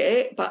little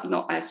bit, but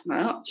not as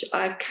much.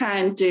 I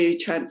can do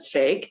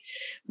transfig,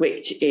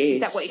 which is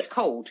that what it's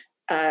called?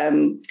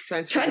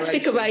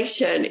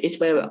 Transfiguration is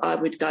where I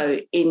would go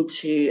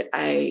into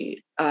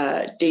a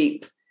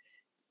deep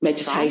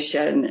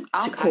meditation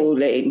to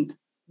call in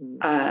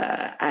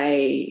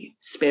a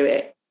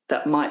spirit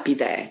that might be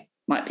there,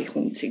 might be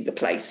haunting the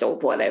place or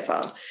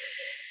whatever.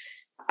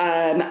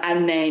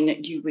 And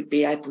then you would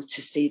be able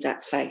to see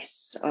that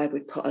face. I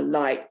would put a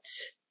red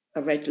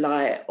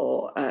light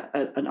or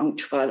an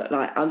ultraviolet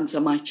light under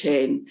my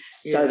chin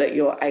so that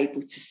you're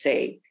able to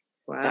see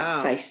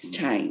that face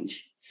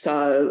change.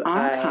 So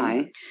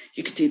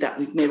you could do that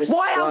with mirror spray.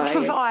 Why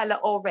ultraviolet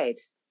or red?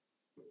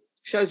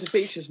 Shows the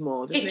features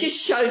more, doesn't it? It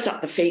just shows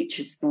up the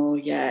features more,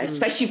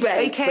 especially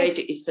red.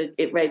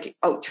 Red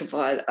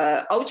ultraviolet.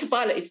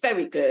 Ultraviolet is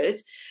very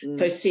good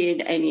for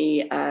seeing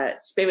any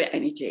spirit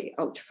energy.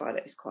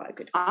 Ultraviolet is quite a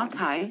good one.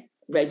 Okay.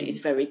 Red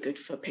is very good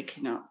for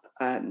picking up.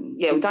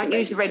 Well, don't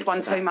use the red one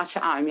too much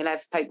at home. You'll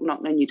have people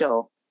knocking on your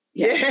door.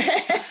 Yeah.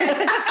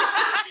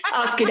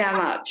 Asking how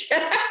much.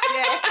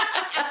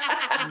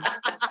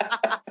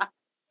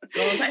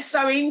 Oh, that's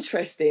so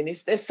interesting.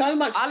 There's so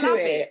much to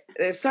it.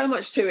 There's so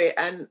much to it.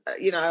 And,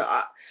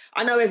 I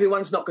know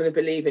everyone's not going to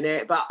believe in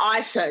it, but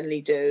I certainly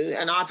do.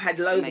 And I've had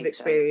loads of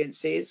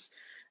experiences.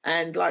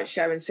 And like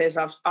Sharon says,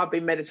 I've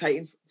been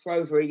meditating for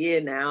over a year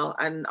now,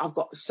 and I've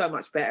got so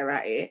much better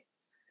at it.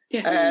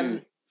 Yeah.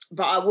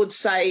 But I would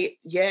say,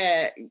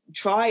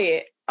 try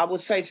it. I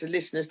would say to the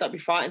listeners, don't be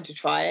frightened to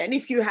try it. And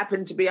if you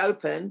happen to be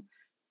open,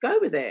 go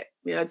with it.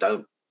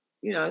 Don't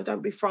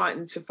be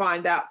frightened to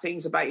find out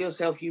things about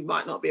yourself you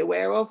might not be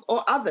aware of,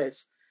 or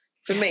others.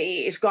 For me,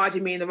 it's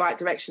guided me in the right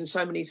direction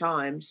so many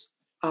times.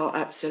 Oh,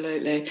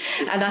 absolutely.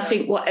 And I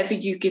think whatever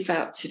you give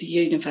out to the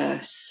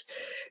universe,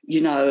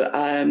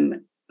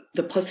 the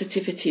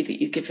positivity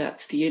that you give out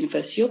to the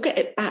universe, you'll get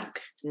it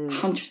back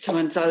 100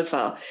 times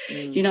over.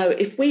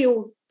 If we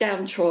all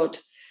downtrod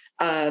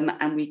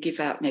and we give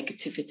out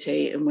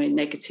negativity and we're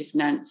negative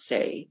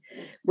Nancy,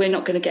 we're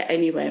not going to get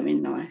anywhere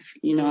in life,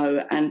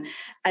 and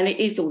it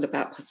is all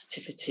about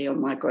positivity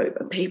on my group,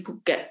 and people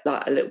get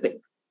like a little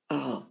bit,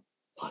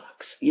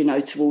 bollocks,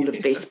 to all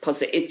of this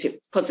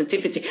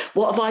positivity.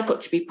 What have I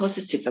got to be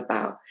positive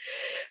about?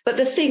 But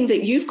the thing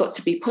that you've got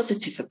to be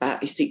positive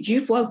about is that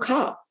you've woke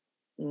up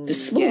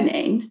this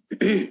morning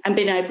and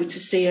been able to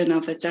see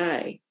another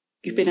day.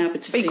 You've been able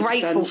to be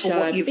grateful for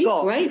what you've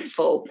got. Be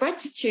grateful.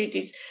 Gratitude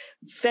is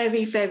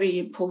very, very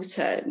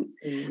important.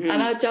 And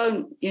I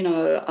don't,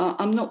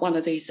 I'm not one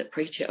of these that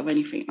preach it or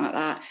anything like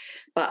that.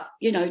 But,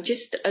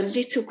 just a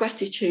little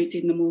gratitude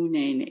in the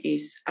morning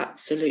is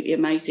absolutely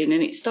amazing,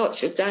 and it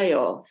starts your day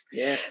off.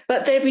 Yeah.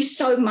 But there is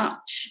so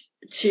much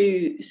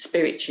to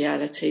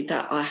spirituality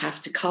that I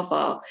have to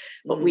cover,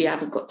 but we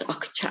haven't got to, I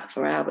could chat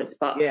for hours,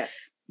 but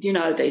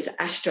there's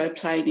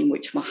astroplaning,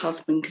 which my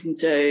husband can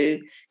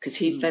do because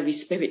he's very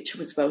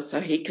spiritual as well.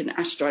 So he can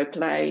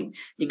astroplane.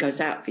 He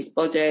goes out of his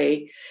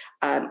body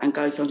and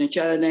goes on a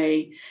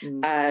journey.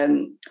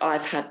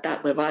 I've had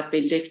that where I've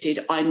been lifted.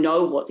 I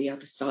know what the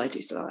other side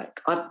is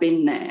like. I've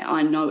been there.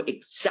 I know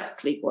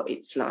exactly what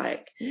it's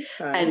like. Okay.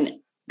 And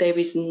there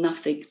is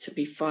nothing to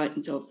be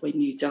frightened of when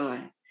you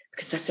die,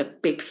 because that's a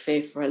big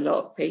fear for a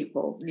lot of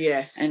people.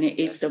 Yes. And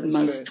it is the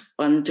most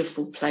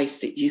wonderful place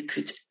that you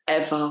could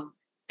ever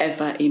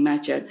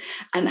imagine.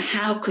 And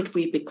how could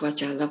we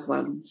begrudge our loved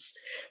ones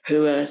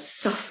who are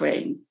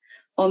suffering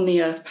on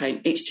the earth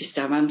plane? It's just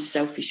our own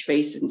selfish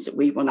reasons that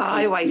we want to.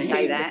 I always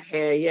say that.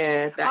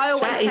 I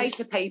always say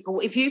to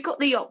people, if you've got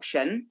the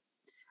option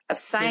of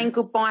saying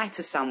goodbye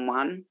to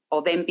someone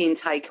or them being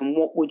taken,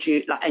 what would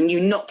you like? And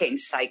you not getting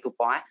to say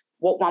goodbye,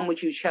 what one would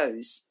you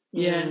choose?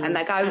 Yeah. And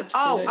they go,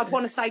 absolutely. I'd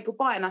want to say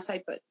goodbye. And I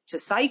say, but to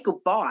say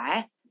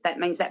goodbye, that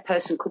means that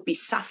person could be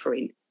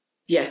suffering.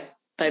 Yeah.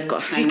 They've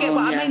got Do you get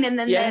what I mean? And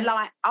then they're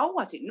like, oh,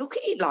 I didn't look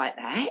at it like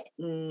that.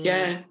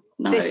 Yeah.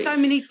 No, there's so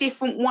many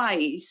different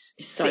ways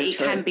that it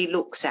can be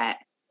looked at.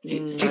 Do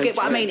you get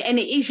what I mean? And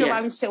it is your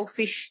own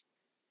selfish.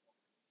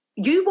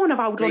 You want to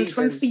hold on to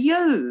them for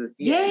you.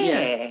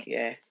 Yeah,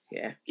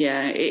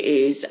 it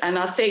is. And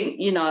I think,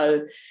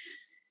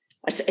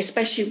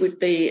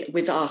 especially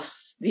with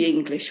us, the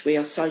English, we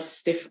are so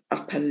stiff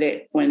upper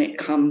lip when it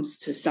comes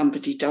to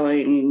somebody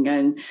dying,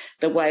 and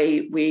the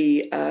way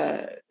we,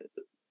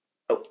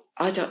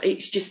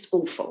 it's just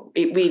awful.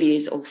 It really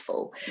is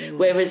awful.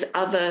 Whereas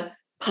other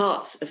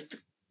parts of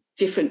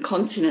different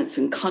continents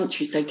and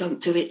countries, they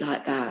don't do it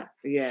like that.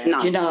 Yeah.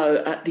 No. You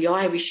know, the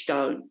Irish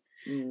don't.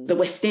 The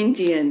West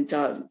Indian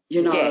don't,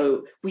 you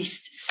know, you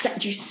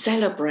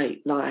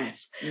celebrate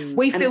life.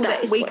 We feel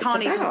that we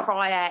can't even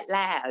cry out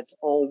loud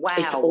or wow.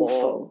 It's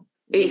awful.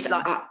 It's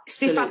like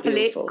stiff upper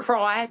lip,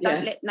 cry,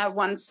 don't let no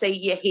one see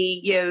you,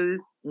 hear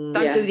you.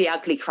 Don't do the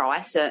ugly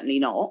cry, certainly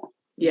not.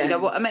 Yeah. You know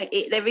what I mean?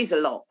 There is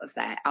a lot of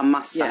that, I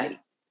must say.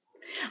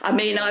 I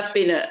mean, I've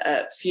been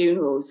at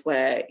funerals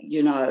where,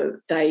 you know,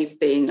 they've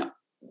been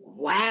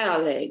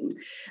wailing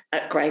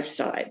at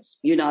gravesides,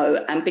 you know,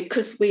 and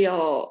because we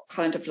are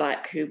kind of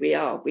like who we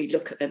are, we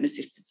look at them as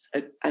if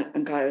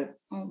and go,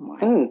 oh my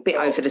God, bit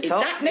over the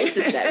top. Is that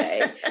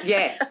necessary?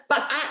 Yeah.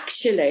 But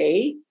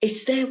actually,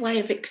 it's their way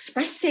of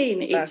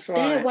expressing. It's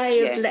their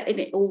way of letting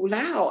it all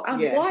out.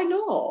 And why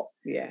not?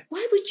 Yeah.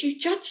 Why would you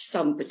judge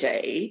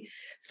somebody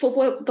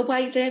for the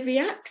way they're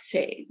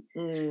reacting?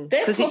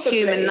 Because it's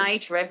human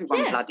nature.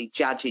 Everyone bloody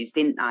judges,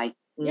 didn't they?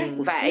 Yeah.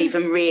 Without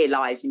even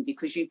realising,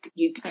 because you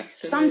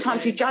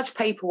sometimes you judge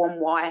people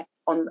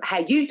on how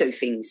you do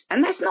things,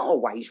 and that's not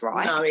always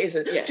right. No, it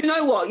isn't. Yeah. Do you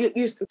know what?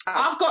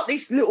 I've got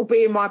this little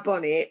bee in my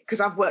bonnet because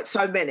I've worked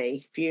so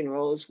many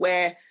funerals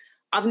where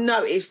I've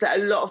noticed that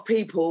a lot of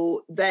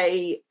people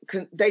they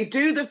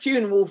do the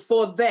funeral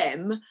for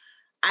them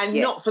and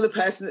not for the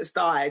person that's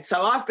died.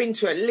 So I've been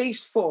to at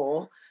least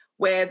 4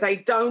 where they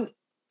don't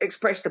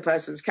express the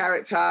person's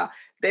character.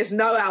 There's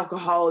no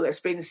alcohol that's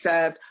been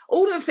served.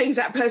 All the things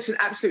that person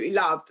absolutely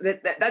loved,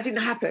 that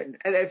didn't happen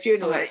at their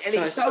funeral. And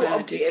it's so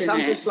obvious.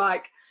 I'm just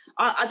like,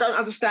 I don't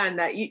understand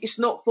that. It's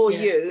not for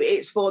you,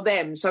 it's for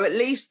them. So at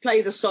least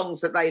play the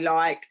songs that they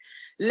like.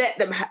 Let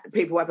them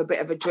people have a bit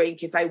of a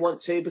drink if they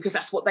want to, because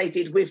that's what they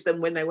did with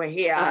them when they were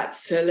here.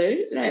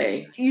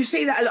 Absolutely. And you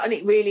see that a lot, and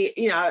it really,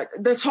 you know,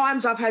 the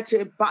times I've had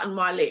to button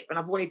my lip and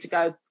I've wanted to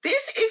go,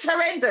 this is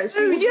horrendous.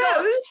 You never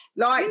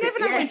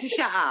know when to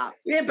shut up.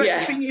 Yeah, but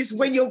the thing is,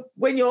 when you're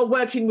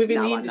working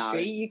within the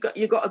industry,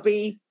 you got to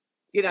be,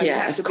 you know, you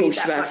have to be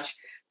that much.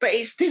 But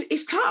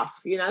it's tough,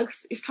 you know.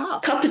 It's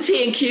tough. Cup of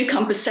tea and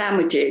cucumber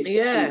sandwiches,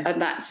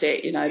 and that's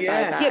it, you know.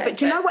 Yeah, but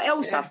do you know what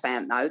else I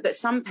found though? That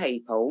some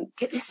people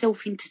get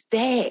themselves into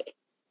debt.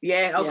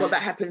 Yeah, God,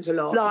 that happens a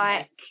lot.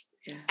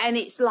 And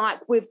it's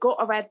like, we've got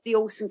to have the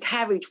horse and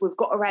carriage, we've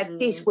got to have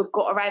this, we've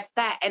got to have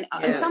that, and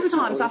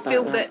sometimes I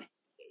feel that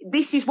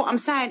this is what I'm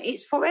saying,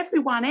 it's for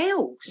everyone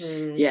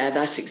else. Yeah,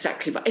 that's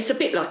exactly right. It's a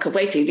bit like a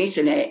wedding,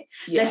 isn't it?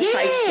 Let's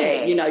face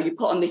it, you know, you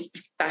put on this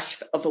bash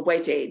of a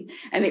wedding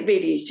and it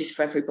really is just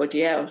for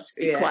everybody else.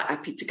 You're quite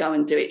happy to go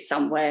and do it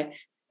somewhere,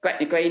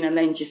 Gretna Green, and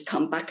then just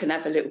come back and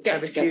have a little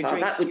get together.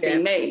 That would be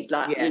me.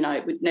 Like, you know,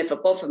 it would never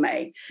bother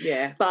me.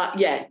 Yeah. But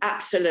yeah,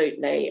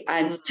 absolutely.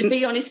 And to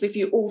be honest with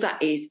you, all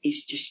that is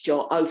just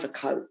your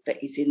overcoat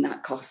that is in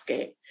that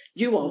casket.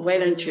 You are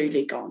well and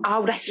truly gone.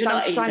 Oh, that's so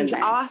strange.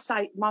 I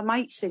say, my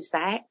mate says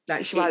that.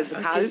 It's your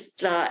overcoat.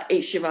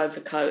 It's your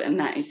overcoat,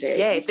 and that is it.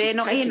 Yeah, they're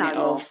not here no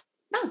more.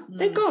 No,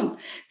 they're gone.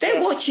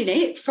 They're watching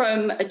it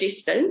from a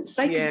distance.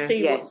 They can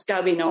see what's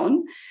going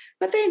on,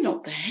 but they're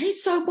not there.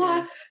 So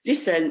why?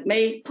 Listen,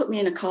 put me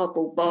in a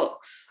cardboard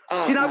box.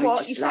 Do you know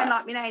what? You sound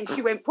like me now. And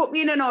she went, put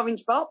me in an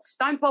orange box.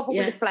 Don't bother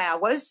with the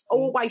flowers.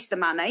 All waste of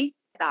money.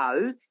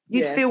 Though,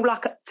 you'd feel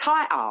like a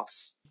tight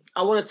ass.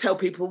 I want to tell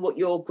people what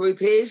your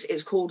group is.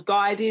 It's called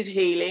Guided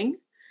Healing,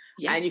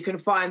 and you can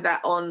find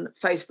that on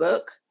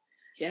Facebook.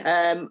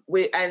 Yeah.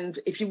 And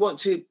if you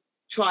want to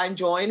try and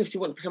join, if you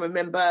want to become a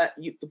member,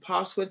 the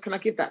password, can I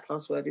give that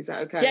password? Is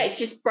that okay? Yeah, it's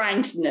just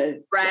brand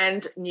new.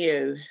 Brand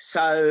new.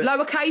 So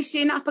lowercase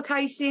in,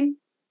 uppercase in?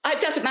 It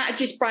doesn't matter,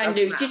 just brand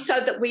new, just so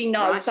that we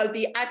know, so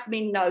the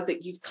admin know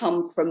that you've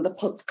come from the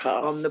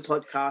podcast. From the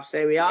podcast,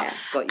 there we are. Yeah,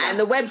 got you. And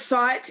the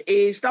website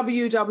is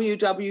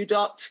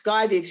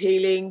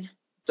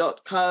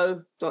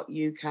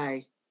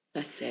www.guidedhealing.co.uk.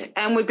 That's it.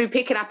 And we'll be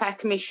picking up our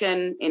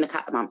commission in a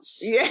couple of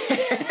months. Yeah.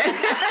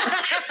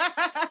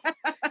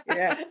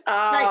 Hey,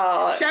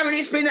 Sharon,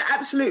 it's been an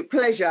absolute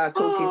pleasure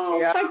talking to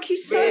you. Thank you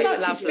so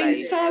much. Lovely. It's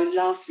been so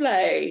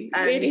lovely.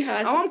 It really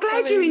has. I'm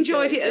glad you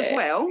enjoyed it as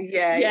well.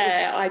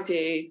 Yeah, I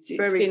did. It's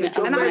very been good.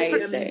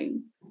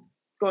 amazing.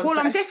 Well,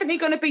 I'm definitely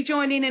going to be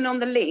joining in on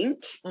the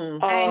link.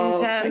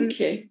 Thank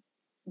you.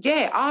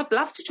 Yeah, I'd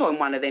love to join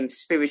one of them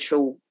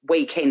spiritual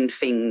weekend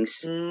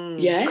things.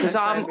 Yeah. Because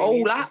I'm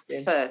really all up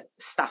for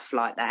stuff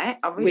like that.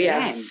 I really am.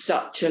 We have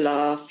such a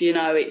laugh. You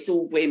know, it's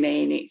all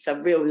women. It's a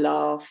real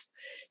laugh.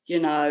 You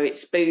know,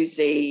 it's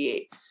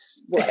boozy.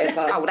 It's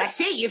whatever. Oh,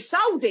 that's it. You've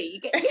sold it. You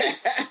get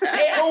pissed.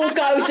 It all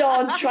goes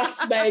on,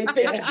 trust me,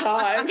 big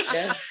time.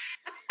 Yeah.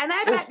 And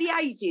how about the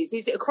ages?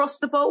 Is it across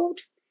the board?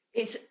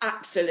 It's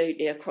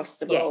absolutely across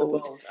the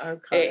board.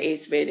 Okay. It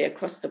is really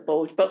across the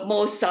board, but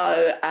more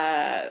so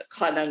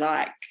kind of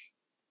like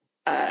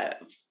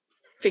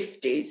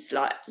 50s,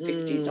 like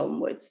 50s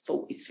onwards,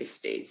 40s,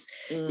 50s.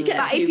 You get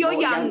But if you're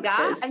younger,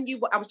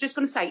 I was just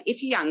going to say,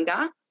 if you're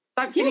younger,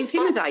 don't feel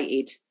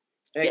intimidated.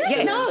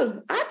 Yeah,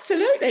 no,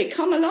 absolutely.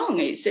 Come along.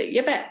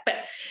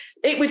 But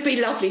it would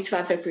be lovely to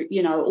have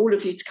all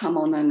of you to come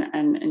on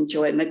and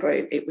join the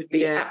group. It would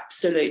be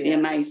absolutely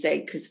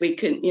amazing, because we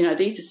can,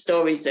 these are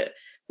stories that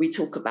we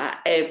talk about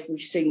every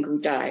single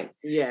day.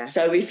 Yeah.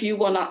 So if you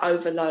want to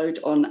overload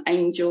on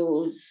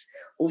angels,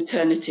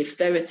 alternative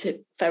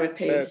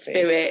therapy,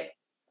 spirit,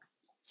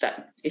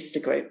 that is the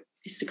group.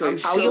 It's the group.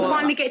 You'll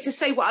finally get to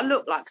see what I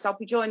look like, because I'll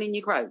be joining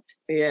your group.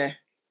 Yeah.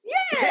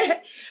 Yeah.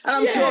 And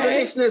I'm sure the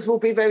listeners will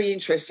be very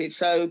interested.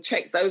 So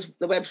check the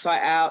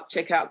website out,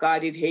 check out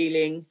Guided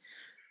Healing.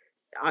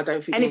 I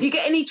don't think. And if you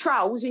get any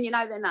trolls and you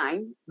know their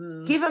name,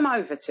 give them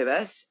over to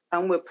us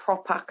and we'll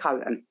proper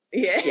coat them.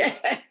 Yeah.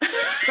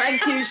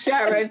 Thank you,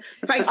 Sharon.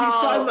 Thank you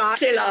so much.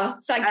 Silla,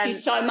 thank you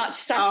so much,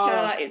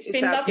 Sasha. It's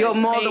been lovely. You're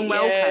more than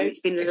welcome. It's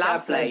been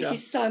lovely. Thank you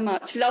so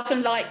much. Love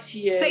and light to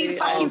you. See the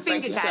fucking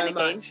finger down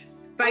again.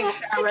 Thanks,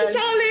 Sharon. Thank you,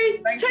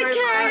 darling. Thanks Take very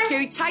care. much. Thank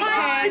you. Take Bye,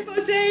 care.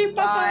 everybody.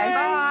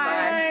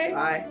 Bye-bye.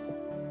 Bye.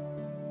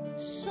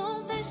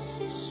 So this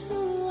is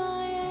who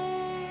I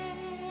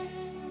am,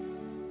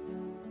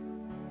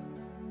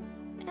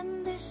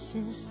 and this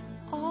is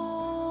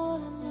all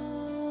I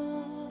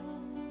know,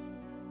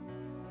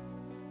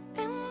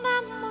 and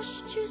I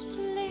must choose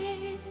to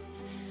live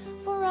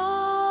for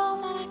all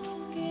that I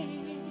can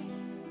give,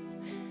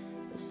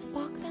 the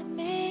spark that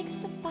makes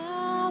the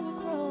fire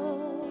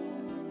grow,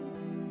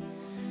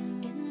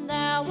 and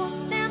I will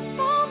stand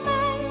for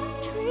my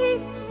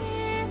dream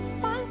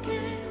if I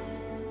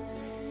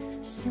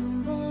can,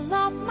 symbol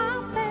of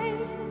my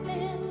faith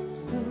in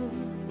who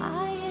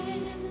I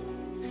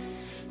am.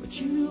 But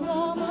you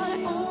are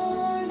my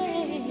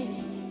only,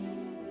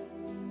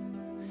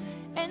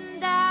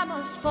 and I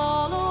must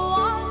follow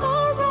on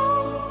the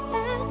road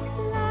that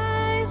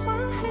lies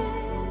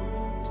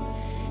ahead.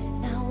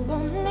 I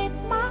won't let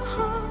my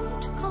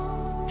heart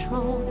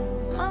control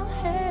my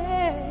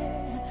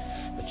head.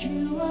 But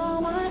you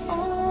are my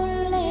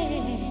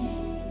only.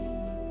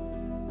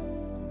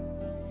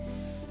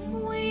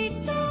 We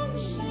don't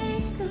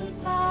say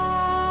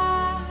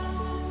goodbye.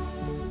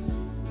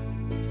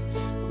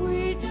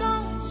 We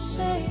don't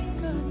say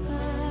goodbye.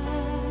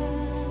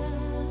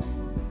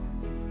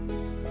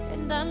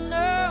 And I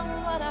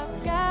know what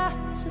I've got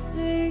to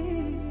be.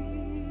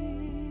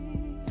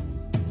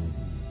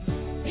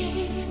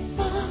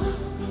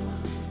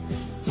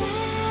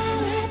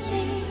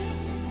 Immortality.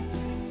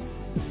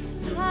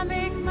 I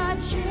make my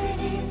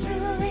journey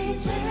through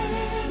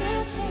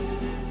eternity.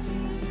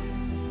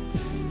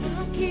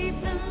 I'll keep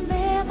the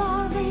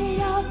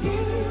memory of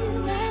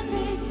you and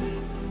me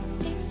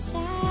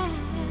inside.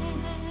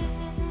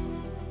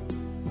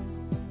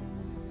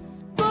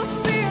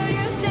 Fulfill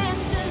your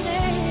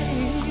destiny.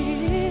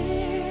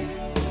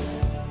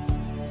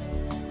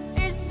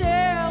 It's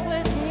there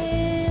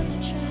within the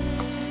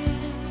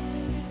child.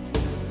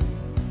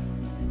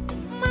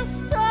 My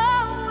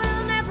story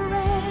will never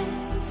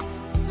end.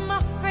 My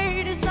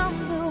fate is on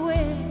the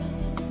wind.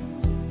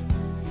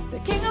 The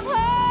King of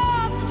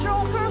Hearts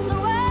controls her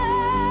away.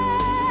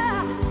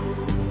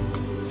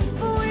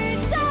 We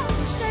don't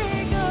say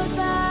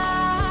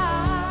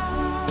goodbye.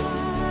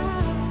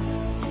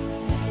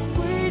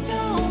 We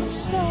don't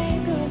say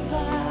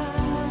goodbye.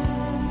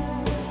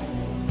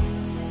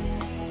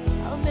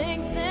 I'll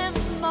make them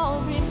all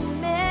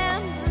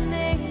remember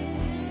me.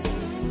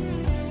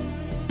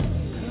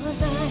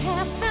 'Cause I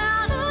have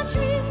found a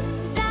dream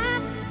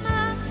that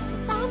must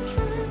come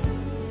true.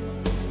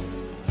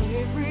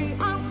 Every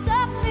ounce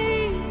of me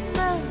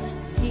must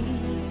see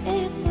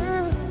it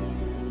through.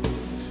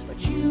 But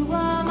you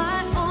are my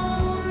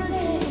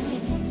only.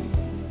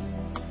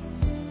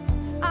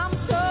 I'm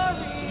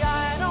sorry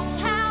I don't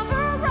have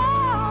a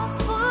role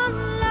for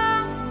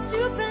love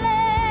to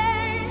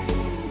play.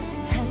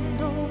 Hand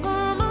over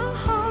my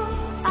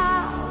heart,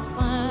 I'll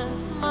find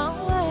my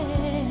way.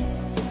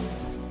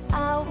 I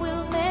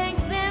will make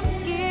them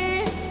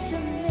give to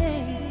me.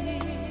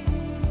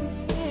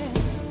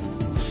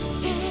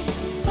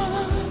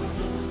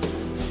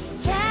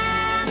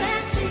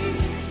 Immortality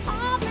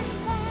of the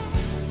land.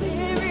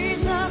 There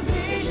is a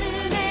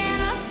vision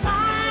and a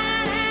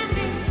fire in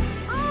me.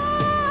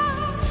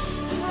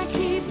 I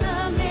keep the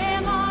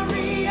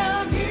memory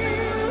of you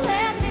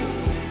and me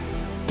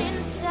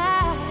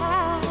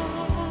inside.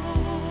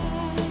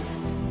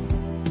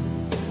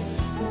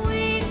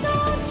 We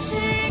don't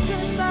say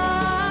goodbye.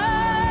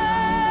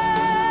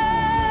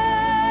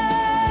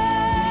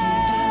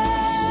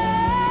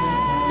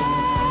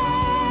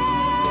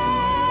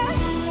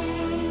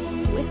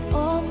 With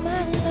all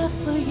my love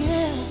for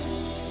you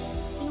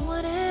and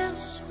what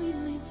else we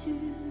may do,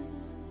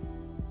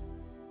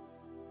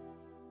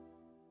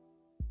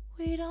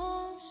 we don't